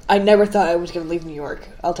 I never thought I was going to leave New York.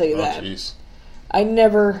 I'll tell you that. Jeez. I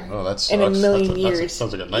never, in a million years, years,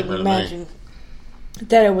 sounds like a nightmare imagine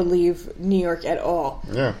that I would leave New York at all.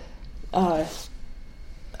 Yeah. I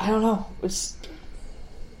don't know.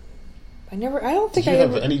 I don't think Did you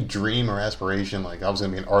have any dream or aspiration, like I was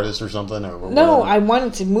going to be an artist or something? Or no, whatever? I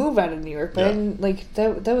wanted to move out of New York, but I didn't, like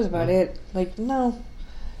that was about it. Like, no.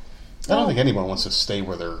 I don't think anyone wants to stay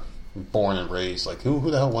where they're born and raised. Like, who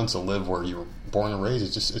the hell wants to live where you were born and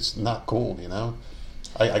raised? It's not cool,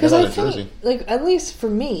 I got out of Jersey. Like, at least for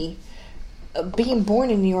me, being born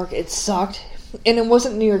in New York, it sucked. And it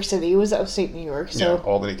wasn't New York City, it was upstate New York. So yeah,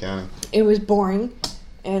 Albany County. It was boring,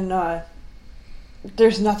 and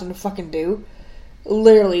there's nothing to fucking do.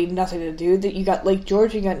 Literally nothing to do. That you got Lake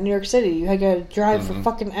George, you got New York City. You had to drive for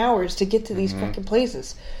fucking hours to get to these fucking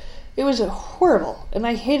places. It was horrible, and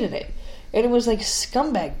I hated it. And it was like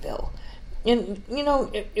Scumbagville. And,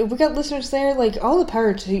 if we got listeners there, like, all the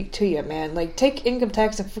power to you, man. Like, take income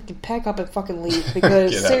tax and freaking pack up and fucking leave.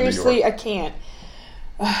 Because, seriously, I can't.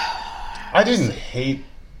 I didn't hate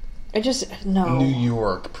New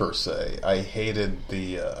York, per se. I hated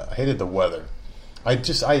the weather. I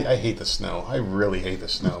hate the snow. I really hate the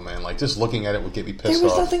snow, man. Like, just looking at it would get me pissed off. There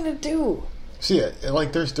was nothing to do. See,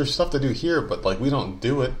 like there's stuff to do here, but like we don't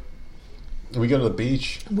do it. We go to the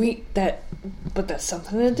beach. But that's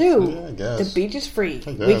something to do. Yeah, I guess. The beach is free.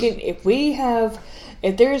 We can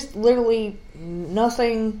if there's literally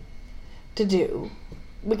nothing to do,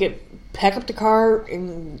 we could pack up the car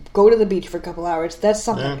and go to the beach for a couple hours. That's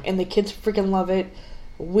something, and the kids freaking love it.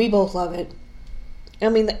 We both love it. I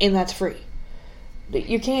mean, and that's free.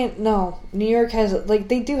 You can't. No, New York has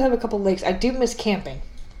they do have a couple lakes. I do miss camping.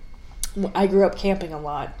 I grew up camping a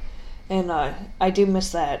lot, and I do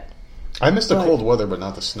miss that. I miss the cold weather, but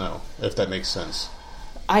not the snow, if that makes sense.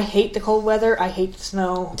 I hate the cold weather. I hate the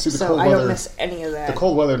snow. So I don't miss any of that. The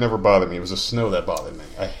cold weather never bothered me. It was the snow that bothered me.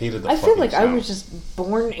 I hated the fucking snow. I feel like I was just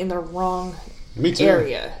born in the wrong Me too.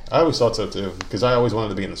 area. I always thought so, too, because I always wanted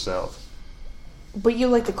to be in the South. But you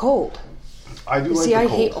like the cold. I do like the cold. See, I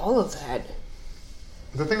hate all of that.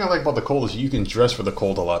 The thing I like about the cold is you can dress for the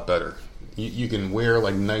cold a lot better. You can wear,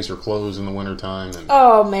 like, nicer clothes in the wintertime.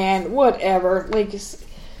 Oh, man, whatever. Like...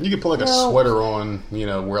 You can put a sweater on,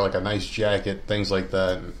 wear like a nice jacket, things like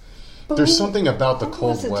that. There's something about the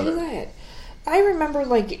cold weather. Do that? I remember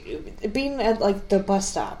being at the bus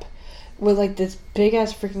stop with this big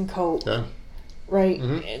ass freaking coat, right,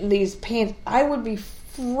 and these pants. I would be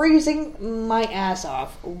freezing my ass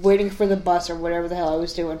off waiting for the bus or whatever the hell I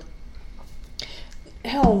was doing.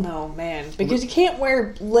 Hell no, man, because you can't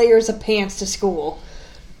wear layers of pants to school.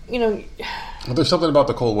 There's something about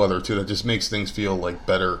the cold weather too that just makes things feel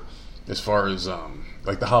better as far as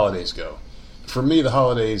the holidays go. For me, the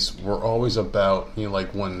holidays were always about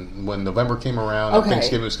when November came around and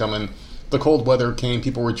Thanksgiving was coming, the cold weather came,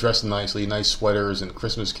 people were dressed nicely, nice sweaters, and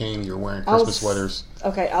Christmas came, you were wearing Christmas sweaters.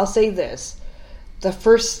 Okay, I'll say this. The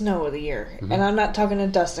first snow of the year, and I'm not talking a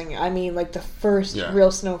dusting, I mean the first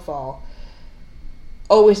real snowfall,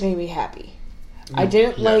 always made me happy. I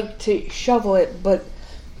didn't like to shovel it, but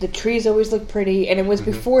the trees always looked pretty, and it was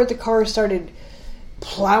before the cars started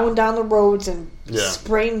plowing down the roads and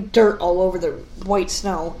spraying dirt all over the white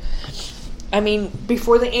snow. I mean,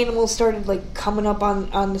 before the animals started coming up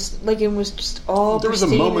on this, it was just all there pristine,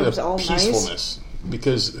 was a moment of peacefulness nice.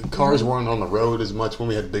 Because cars weren't on the road as much when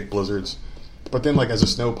we had big blizzards. But then, as the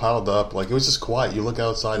snow piled up, it was just quiet. You look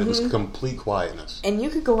outside, it was complete quietness. And you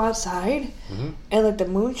could go outside, and the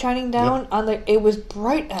moon shining down on it was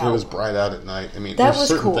bright out. It was bright out at night. I mean, there were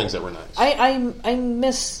certain things that were nice. I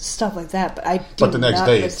miss stuff like that, but But the next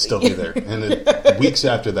day, it'd still be there. And then weeks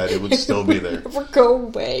after that, it would still be there. Never go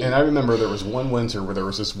away. And I remember there was one winter where there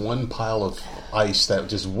was this one pile of ice that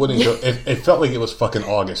just wouldn't go. It felt like it was fucking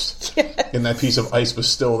August. Yes. And that piece of ice was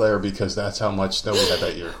still there because that's how much snow we had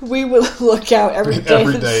that year. We would look out every day.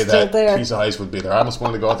 Every day that piece of ice would be there. I almost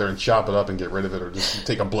wanted to go out there and chop it up and get rid of it, or just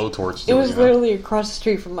take a blowtorch. It was literally across the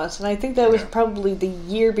street from us, and I think that was probably the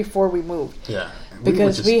year before we moved. Yeah,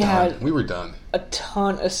 because we were done. A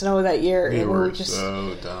ton of snow that year, and we were just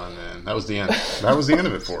so done, man. That was the end. That was the end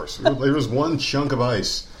of it for us. There was one chunk of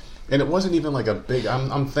ice, and it wasn't even a big.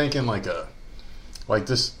 I'm thinking it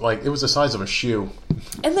was the size of a shoe.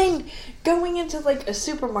 And then going into a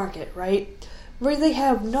supermarket, right? Where they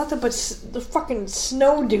have nothing but the fucking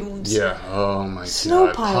snow dunes. Yeah. Oh my snow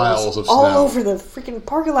god. Piles of all snow. over the freaking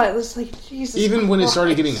parking lot. It was Jesus. Even when Christ. it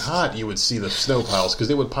started getting hot, you would see the snow piles because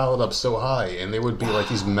they would pile it up so high, and they would be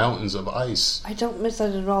these mountains of ice. I don't miss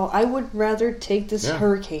that at all. I would rather take this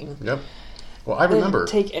hurricane. Yep. Well, I remember.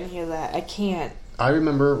 Take any of that. I can't. I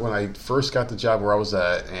remember when I first got the job where I was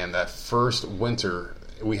at, and that first winter,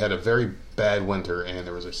 we had a very bad winter, and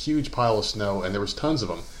there was a huge pile of snow, and there was tons of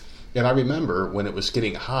them. And I remember when it was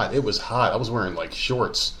getting hot, it was hot. I was wearing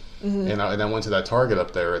shorts, and I went to that Target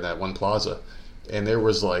up there in that one plaza, and there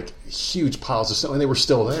was huge piles of snow, and they were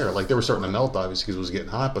still there. They were starting to melt, obviously, because it was getting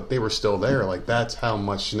hot, but they were still there. That's how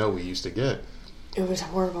much snow we used to get. It was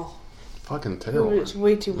horrible. Fucking terrible. It was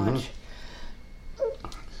way too much.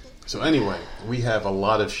 So anyway, we have a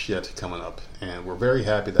lot of shit coming up, and we're very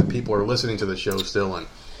happy that people are listening to the show still, and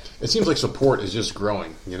it seems like support is just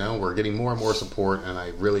growing. We're getting more and more support, and I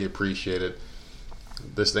really appreciate it.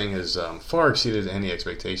 This thing has far exceeded any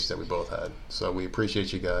expectations that we both had. So we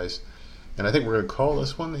appreciate you guys. And I think we're going to call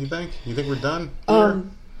this one, you think? You think we're done? Or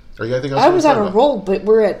you got anything else? I was on a roll, but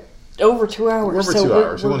we're at over 2 hours. We're over 2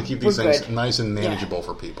 hours. We want to keep these things nice and manageable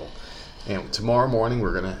for people. And tomorrow morning,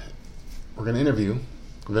 we're gonna interview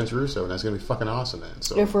Vince Russo, and that's going to be fucking awesome, man.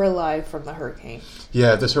 So, if we're alive from the hurricane.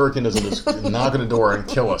 Yeah, if this hurricane doesn't just knock on the door and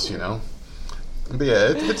kill us, But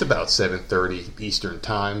yeah, it's about 7:30 Eastern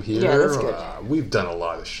time here. Yeah, that's good. We've done a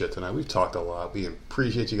lot of shit tonight. We've talked a lot. We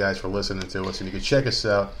appreciate you guys for listening to us, and you can check us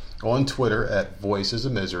out on Twitter at Voices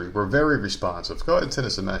of Misery. We're very responsive. Go ahead and send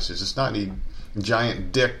us a message. It's not any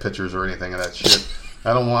giant dick pictures or anything of that shit.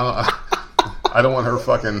 I don't want to... I don't want her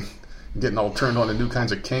fucking getting all turned on to new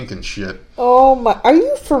kinds of kink and shit. Oh my! Are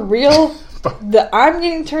you for real? I'm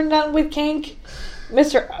getting turned on with kink,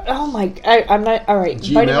 Mr. Oh my! I'm not. All right,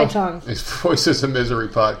 Gmail biting my tongue. It's Voices of Misery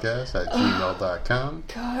Podcast at gmail.com.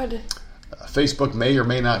 God. Facebook may or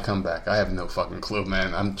may not come back. I have no fucking clue,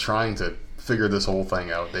 man. I'm trying to figure this whole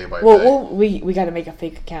thing out day by day. Well, we got to make a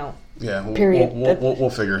fake account. Yeah, period. We'll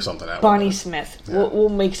figure something out. Bonnie Smith. Yeah. We'll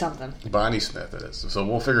make something. Bonnie Smith it is. So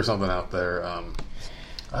we'll figure something out there.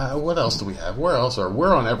 What else do we have? Where else are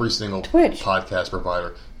we're on every single Twitch podcast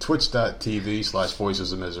provider.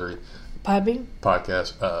 Twitch.tv/Voices of Misery. Podbean?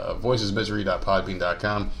 Podcast.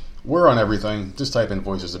 Voicesmisery.podbean.com. We're on everything. Just type in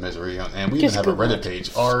Voices of Misery. And we even have a Reddit page,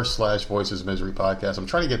 r/Voices of Misery Podcast. I'm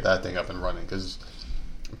trying to get that thing up and running because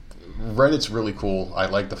Reddit's really cool. I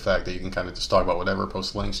like the fact that you can kind of just talk about whatever,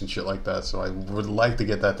 post links and shit like that. So I would like to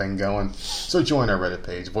get that thing going. So join our Reddit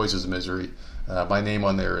page, Voices of Misery. My name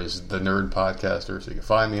on there is The Nerd Podcaster, so you can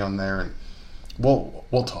find me on there, and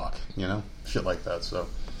we'll talk, shit like that. So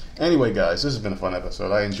anyway, guys, this has been a fun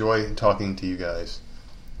episode. I enjoy talking to you guys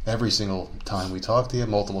every single time we talk to you,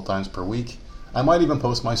 multiple times per week. I might even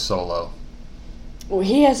post my solo. Well,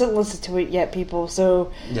 he hasn't listened to it yet, people,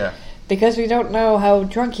 so yeah. Because we don't know how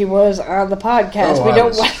drunk he was on the podcast, we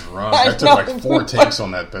don't. Drunk. I took like 4 takes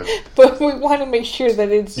on that bit. But we want to make sure that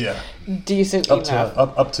it's decent enough.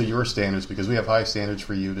 Up to your standards, because we have high standards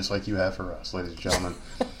for you, just like you have for us, ladies and gentlemen.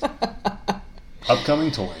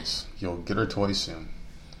 Upcoming toys. You'll get our toys soon.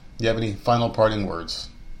 Do you have any final parting words?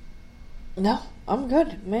 No, I'm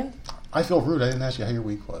good, man. I feel rude. I didn't ask you how your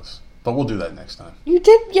week was. But we'll do that next time. You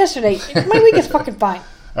did yesterday. My week is fucking fine.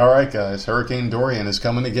 All right, guys. Hurricane Dorian is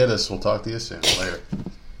coming to get us. We'll talk to you soon. Later.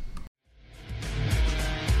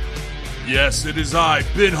 Yes, it is I,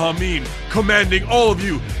 Bin Hameen, commanding all of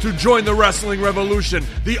you to join the wrestling revolution,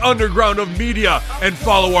 the underground of media, and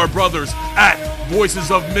follow our brothers at Voices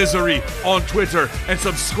of Misery on Twitter and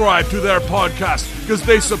subscribe to their podcast because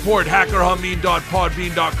they support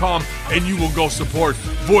hackerhameen.podbean.com and you will go support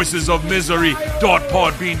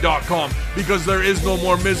voicesofmisery.podbean.com because there is no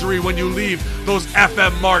more misery when you leave those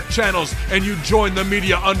FM marked channels and you join the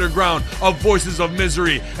media underground of Voices of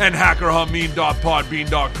Misery and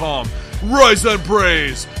hackerhameen.podbean.com. Rise and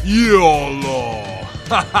praise, YOLO!